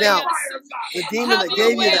 Now, the demon Have that your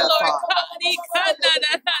gave you way, that Lord thought, God.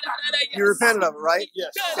 you repented of it, right?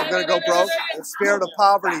 Yes. I'm going to go broke. The spirit of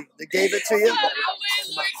poverty that gave it to you. Have your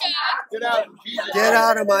way, Lord God. Get out. Get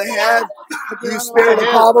out of my head. You spirit of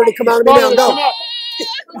poverty, come out of me now. Go.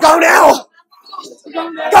 Go now.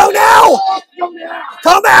 Go now.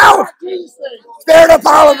 Come out. Spirit of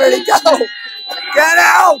poverty, go. Get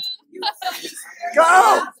out.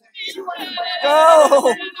 Go.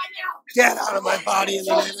 Go. Get out of my body in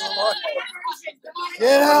the name of the Lord.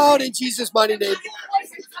 Get out in Jesus' mighty name.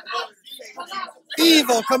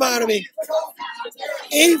 Evil, come out of me.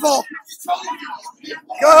 Evil.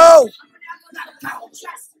 Go.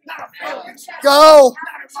 Go.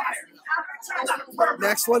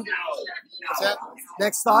 Next one. What's that?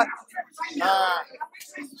 Next thought.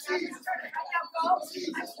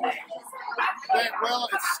 Well,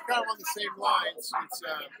 it's kind of on the same lines. It's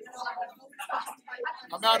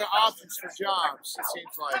I'm out of options for jobs, it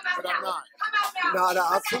seems like, but I'm not. Not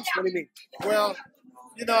options? What do you mean? Well,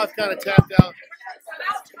 you know, I've kind of tapped out.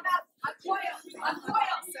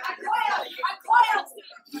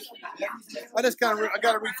 I just kind of I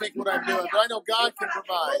got to rethink what I'm doing, but I know God can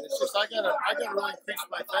provide. It's just I gotta really increase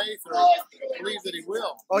my faith or believe that He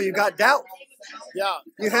will. Oh, you got doubt. Yeah.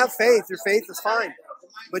 You have faith. Your faith is fine,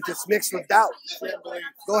 but it's mixed with doubt.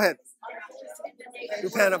 Go ahead.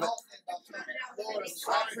 Repent of it.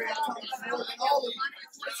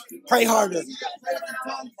 Pray harder.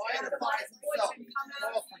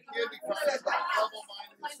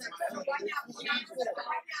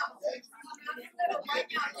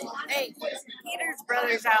 Hey, Peter's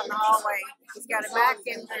brother's out in the hallway. He's got a back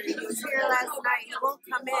injury. He was here last night. He won't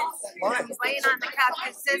come in. Why? He's laying on the couch.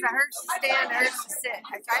 He says, I heard you stand, I heard you sit.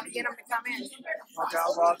 I tried to get him to come in. Okay,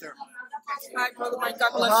 I'll go out there. Hi, Brother Mike.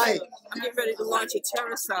 God bless Hi. you. I'm getting ready to launch a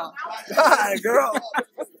terracel. Hi, girl.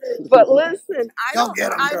 But listen, I Go don't,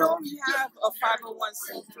 get 'em, I girl. don't have a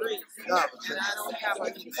 501c3, No. and I don't have a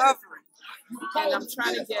recovery. And I'm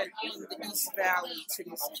trying to get in the East Valley to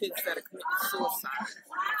these kids that are committing suicide.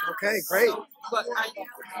 Okay, great. So, but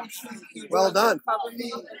you Well done. cover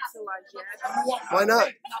me until I get. Why not?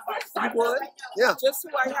 You would? Yeah. Just so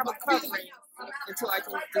I have a covering until I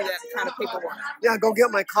can do that kind of paperwork. Yeah, go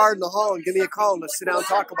get my card in the hall and give me a call and let's sit down and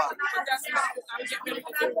talk about it. But that's not what I'm getting ready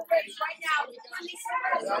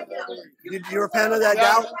to do. You repent of that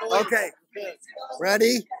doubt? Okay.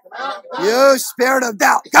 Ready? You spirit of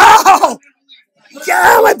doubt. Go! Get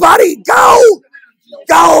out of my body! Go!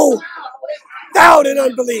 Go! Doubt and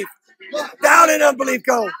unbelief. Doubt and unbelief,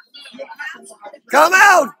 go. Come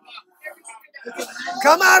out!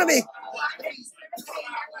 Come out of me!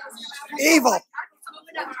 Evil.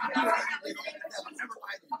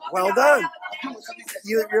 Well done.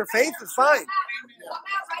 Your faith is fine.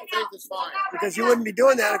 Faith is fine. Because you wouldn't be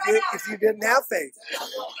doing that if you didn't have faith.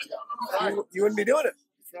 You wouldn't be doing it.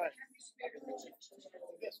 That's right.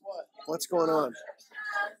 Guess what? What's going on?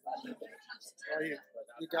 Well,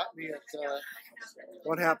 you got me at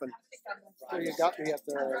What happened? you got me at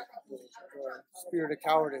the spirit of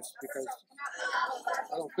cowardice because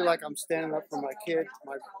I don't feel like I'm standing up for my kid.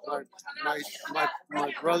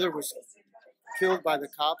 My brother was killed by the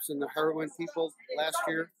cops and the heroin people last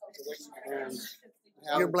year. And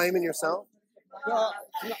You're blaming yourself? well,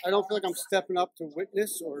 I don't feel like I'm stepping up to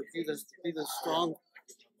witness or be the strong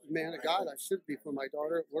man of God I should be for my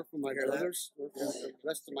daughter or for my brothers or for the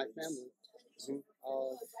rest of my family.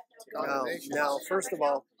 Now, first of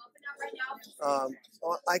all,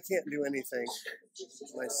 I can't do anything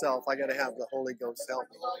myself. I got to have the Holy Ghost help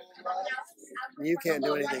me. You can't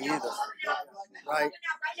do anything either, right?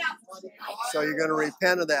 So you're going to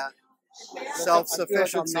repent of that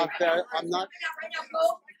self-sufficiency. I'm not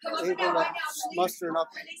able to muster enough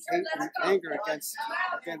hate and anger against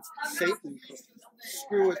Satan to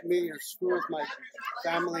screw with me or screw with my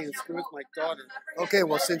family and screw with my daughter. Okay,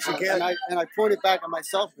 well, since you can't, and I pointed back at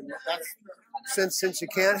myself, and that's since you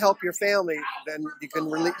can't help your family, then you can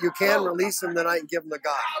release them tonight and give them to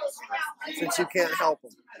God. Since you can't help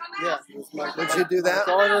them. Yeah. Would you do that?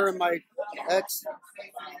 My daughter and my ex,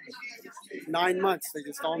 9 months. They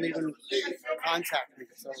just don't even contact me.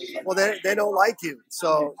 So, well, they don't like you,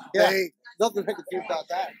 so nothing I can do about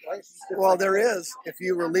that, right? Well, there is. If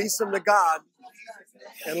you release them to God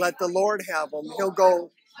and let the Lord have them, He'll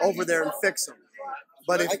go over there and fix them.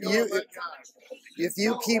 But if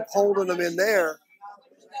you keep holding them in there,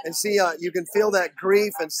 and see, you can feel that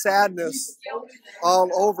grief and sadness all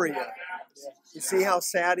over you. You see how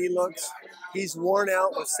sad he looks? He's worn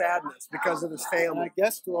out with sadness because of his family. And I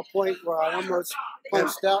guess to a point where I almost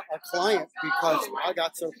punched out a client because I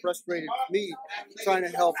got so frustrated with me trying to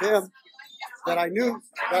help him that I knew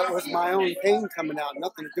that was my own pain coming out,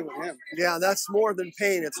 nothing to do with him. Yeah, that's more than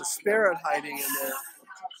pain. It's a spirit hiding in there.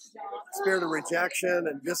 Spirit of rejection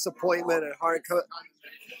and disappointment and heart.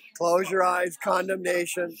 Close your eyes,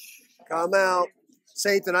 condemnation. Come out.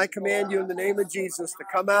 Satan, I command you in the name of Jesus to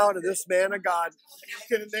come out of this man of God.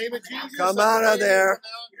 In the name of Jesus. Come out of there.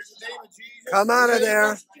 Come out of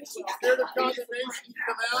there. Spirit of condemnation,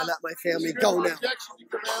 come out. I let my family go now.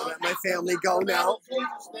 I let my family go now.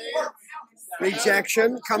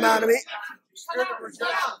 Rejection, come out of me.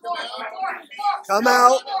 Come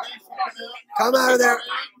out. Come out of there.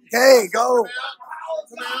 Hey, go.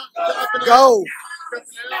 Go.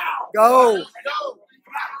 Go.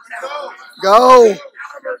 Go.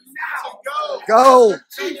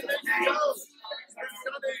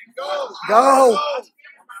 Go.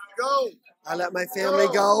 Go. I let my family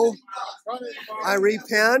go. I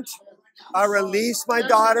repent. I release my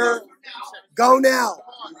daughter. Go now.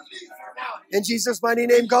 In Jesus' mighty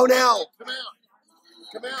name, go now.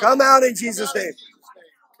 Come out in Jesus' name.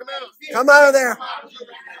 Come out of there.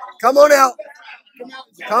 Come on out.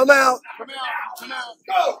 Come out.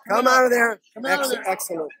 Come out of there.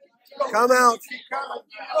 Excellent. Come out.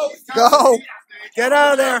 Go. Get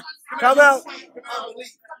out of there. Come out.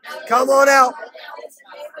 Come on out.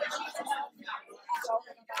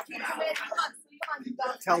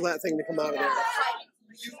 Tell that thing to come out of there.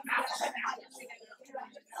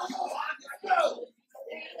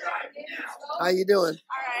 How you doing? All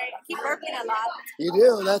right. Keep working a lot. You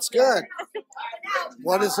do? That's good.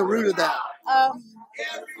 What is the root of that?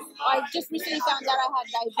 I just recently found out I had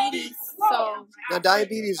diabetes, so... Now,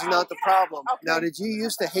 diabetes is not the problem. Okay. Now, did you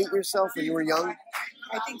used to hate yourself when you were young?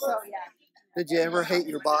 I think so, yeah. Did you ever hate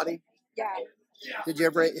your body? Yeah. Did you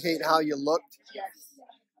ever hate how you looked? Yes.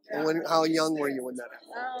 And how young were you when that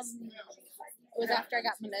happened? It was after I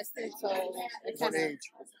got molested, so... What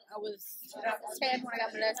age? I was 10 when I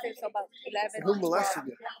got molested, so about 11. Who molested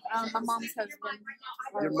you? My mom's husband.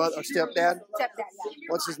 Your mother, or stepdad? Stepdad, yeah.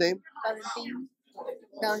 What's his name?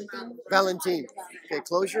 Valentine. Valentine. Okay,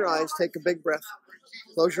 close your eyes. Take a big breath.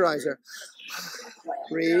 Close your eyes there.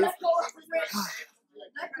 Breathe.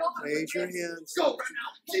 Raise your hands.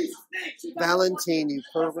 Valentine, you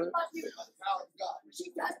pervert.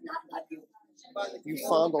 You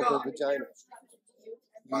fondled her vagina.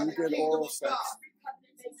 You did oral sex.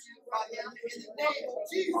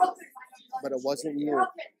 But it wasn't you.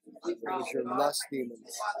 It was your lust demons.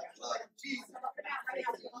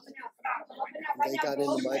 They got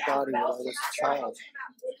into my body when I was a child.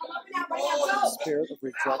 The spirit of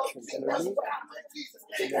rejection entered me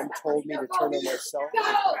and then told me to turn on myself and to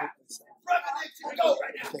hate myself.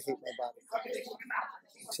 To hate my body.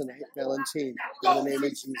 Tonight, Valentine, in the name of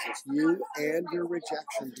Jesus, you and your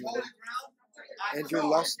rejection demon and your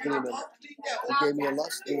lust demon, you gave me a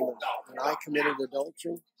lust demon, and I committed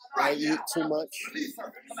adultery. I eat too much.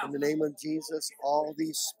 In the name of Jesus, all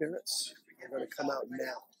these spirits are going to come out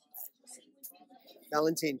now.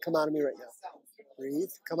 Valentine, come out of me right now.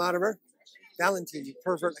 Breathe. Come out of her. Valentine, you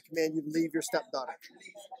pervert, I command you to leave your stepdaughter.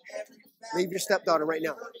 Leave your stepdaughter right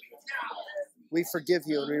now. We forgive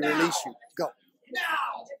you and we release you. Go.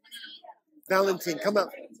 Valentine, come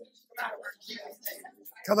out.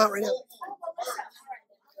 Come out right now.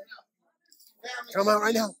 Come out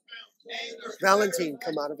right now. Valentine,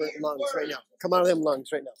 come out of her lungs right now. Come out of them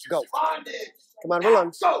lungs right now. Go. Come out of her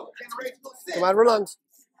lungs. Come out of her lungs.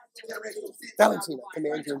 Valentine, I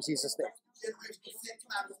command you in Jesus' name.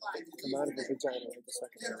 Come out of the vagina right this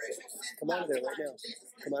second. Come out of there right now.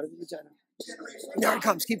 Come out of the vagina. There it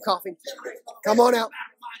comes. Keep coughing. Come on out.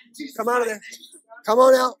 Come out of there. Come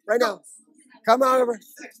on out right now. Come out of her.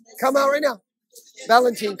 Come out right now.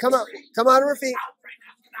 Valentine, come out. Come out of her feet.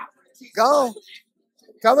 Go.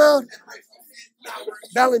 Come out.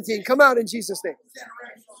 Valentine, come out in Jesus' name.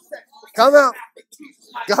 Come out.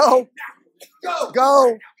 Go.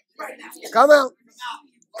 Go. Come out.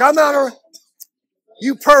 Come out of her.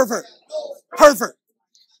 You pervert. Pervert.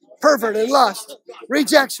 Pervert and lust.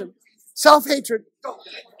 Rejection. Self-hatred.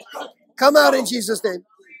 Come out in Jesus' name.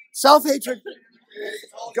 Self-hatred.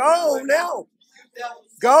 Go now.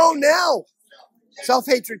 Go now.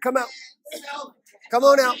 Self-hatred. Come out. Come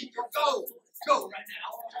on out. Go right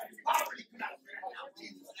now. Poverty, come out right now.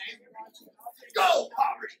 Jesus' name. Go,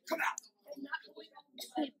 poverty, come out.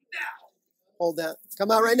 Hold that.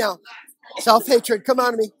 Come out right now. Self-hatred. Come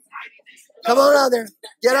out of me. Come on out of there.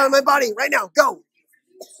 Get out of my body right now. Go.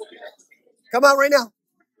 Come out right now.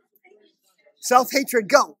 Self-hatred.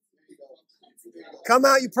 Go. Come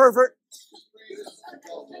out, you pervert.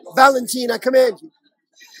 Valentine, I command you.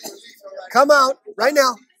 Come out right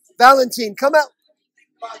now. Valentine, come out.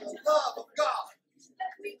 By the love of God.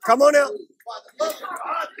 Come on out. By the love of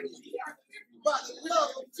God. By the love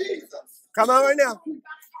of Jesus. Come out right now.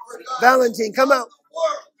 Valentine, come out.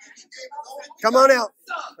 Come on out.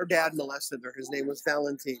 Her dad molested her. His name was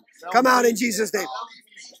Valentine. Come out in Jesus' name.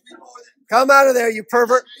 Come out of there, you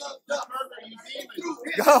pervert.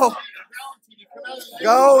 Go.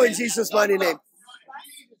 Go in Jesus' mighty name.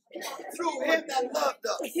 Through him that loved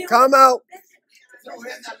us. Come out. Through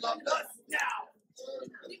him that loved us. Now.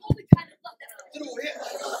 Through him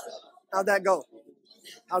that loved us. How'd that go?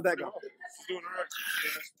 How'd that go? She's doing all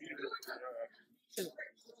right.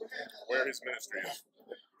 Where his ministry is.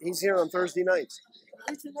 He's here on Thursday nights.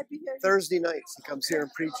 Thursday nights, he comes here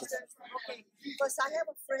and preaches. Okay, because I have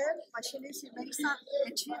a friend, she lives in Mesa,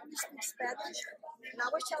 and she only speaks Spanish. And I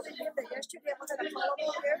was telling him that yesterday I was going to call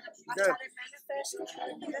over here. I started manifesting,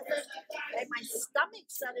 and my stomach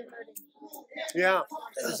started hurting. Yeah.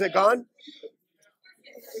 Is it gone?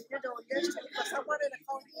 You know, yesterday, because I wanted to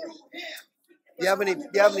call him. You have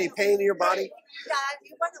any pain in your body? Yeah,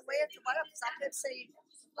 he went away to what else. I kept saying,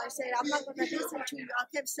 I said, I'm not going to listen to you. I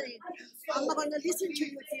kept saying, I'm not going to listen to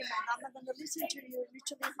you, demon. I'm not going to listen to you. You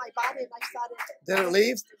to leave my body. And I started. Did it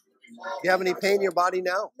leave? Do you have any pain in your body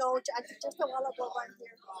now? No, just a while ago right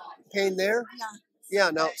here. Pain there? Yeah. Yeah,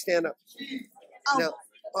 no, stand up. No.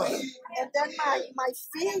 Oh. And then my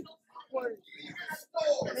feet were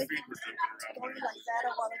going like that a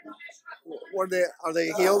while ago. Are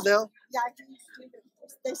they healed now? Yeah,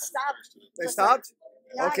 they stopped. They stopped?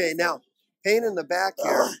 Yeah, Okay, now, pain in the back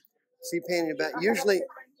here. See pain in the back.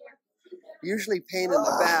 Usually pain in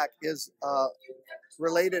the back is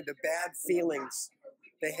related to bad feelings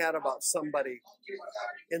they had about somebody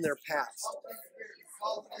in their past.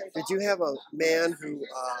 Did you have a man who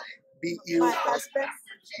beat you? My husband,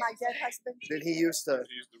 my dead husband. Did he used to?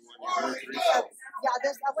 Yeah,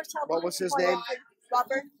 I was telling What was his name?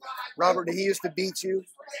 Robert. Robert, did he used to beat you?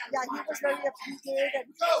 Yeah, he was very abusive.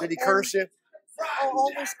 Did he curse you? Oh,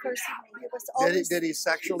 always cursing me. He was always. Did he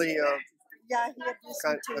sexually Yeah, he abused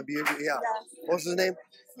me too. abuse you? Yeah. What was his name?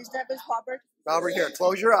 His name is Robert. Robert, here,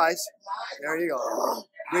 close your eyes. There you go.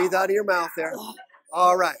 Breathe out of your mouth there.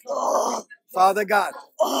 All right. Father God,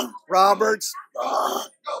 Robert's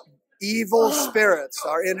evil spirits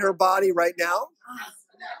are in her body right now.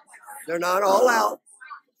 They're not all out.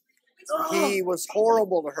 He was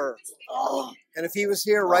horrible to her. And if he was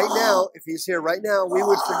here right now, we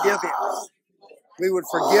would forgive him. We would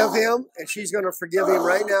forgive him, and she's going to forgive him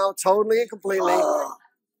right now, totally and completely.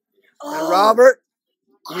 And Robert,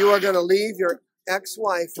 you are going to leave your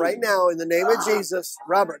ex-wife right now in the name of Jesus.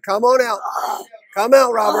 Robert, come on out. Come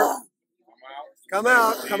out, Robert. Come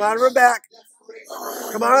out. Come out of her back.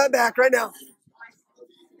 Come out of that back right now.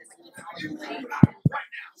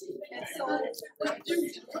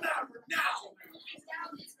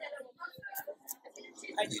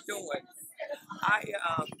 How you doing? I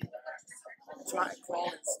tried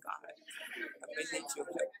calling Scott. I may need your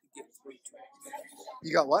help to get through to him.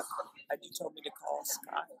 You got what? You told me to call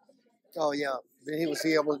Scott. Oh, yeah. Was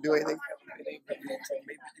he able to do anything? Maybe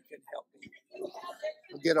you can help me.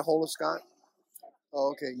 Get a hold of Scott?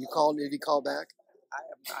 Oh, okay. You called? Did he call back? I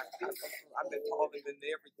have not. I've been calling him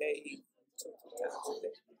every day, 2 times a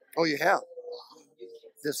day. Oh, you have?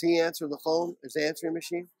 Does he answer the phone? Is the answering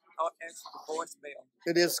machine? I'll answer the voicemail.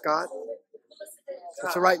 It is Scott?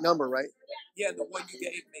 That's the right number, right? Yeah, the one you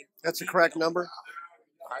gave me. That's the correct number?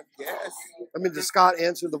 I guess. I mean, does Scott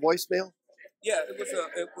answer the voicemail? Yeah, it was a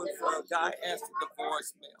guy answered the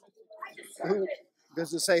voicemail. Who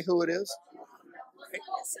does it say who it is? I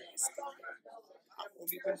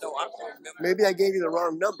don't even know. I don't remember. Maybe I gave you the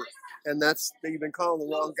wrong number, and that's that you've been calling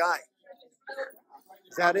the wrong guy.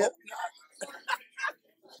 Is that it?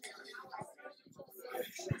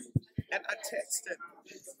 And I texted.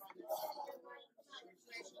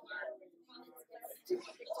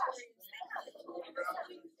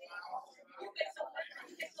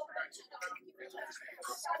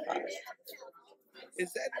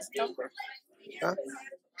 Is that his number? Huh?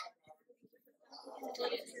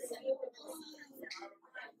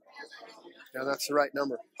 Yeah, that's the right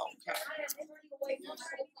number. Okay.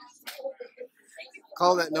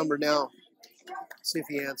 Call that number now. See if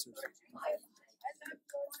he answers.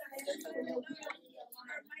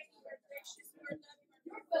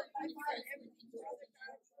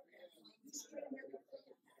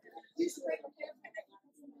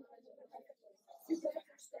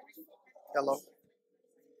 Hello.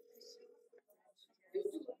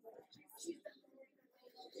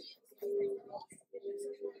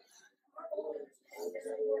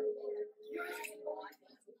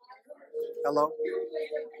 Hello.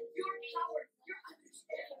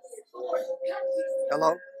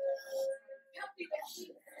 Hello.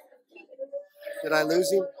 Did I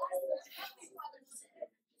lose him?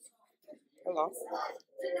 Hello.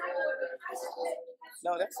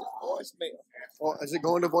 No, that's his voicemail. Oh, is it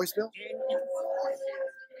going to voicemail?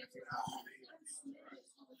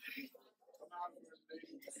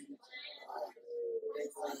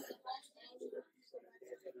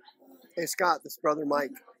 Hey Scott, this is Brother Mike.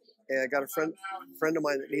 And I got a friend of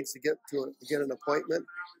mine that needs to get an appointment,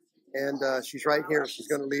 and she's right here. She's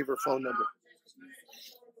going to leave her phone number.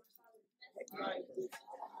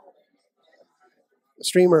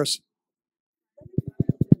 Streamers.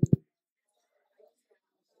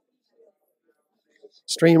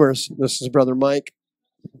 This is Brother Mike.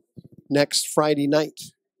 Next Friday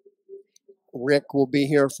night, Rick will be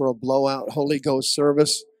here for a blowout Holy Ghost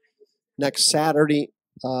service. Next Saturday,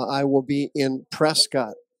 I will be in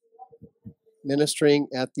Prescott ministering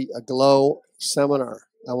at the Aglow seminar.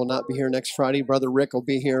 I will not be here next Friday. Brother Rick will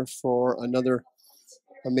be here for another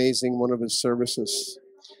amazing one of his services.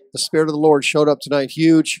 The Spirit of the Lord showed up tonight,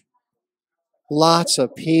 huge. Lots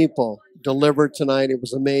of people delivered tonight. It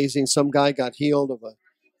was amazing. Some guy got healed of a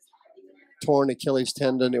torn Achilles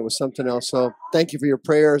tendon. It was something else. So thank you for your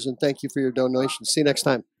prayers and thank you for your donations. See you next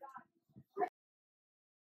time.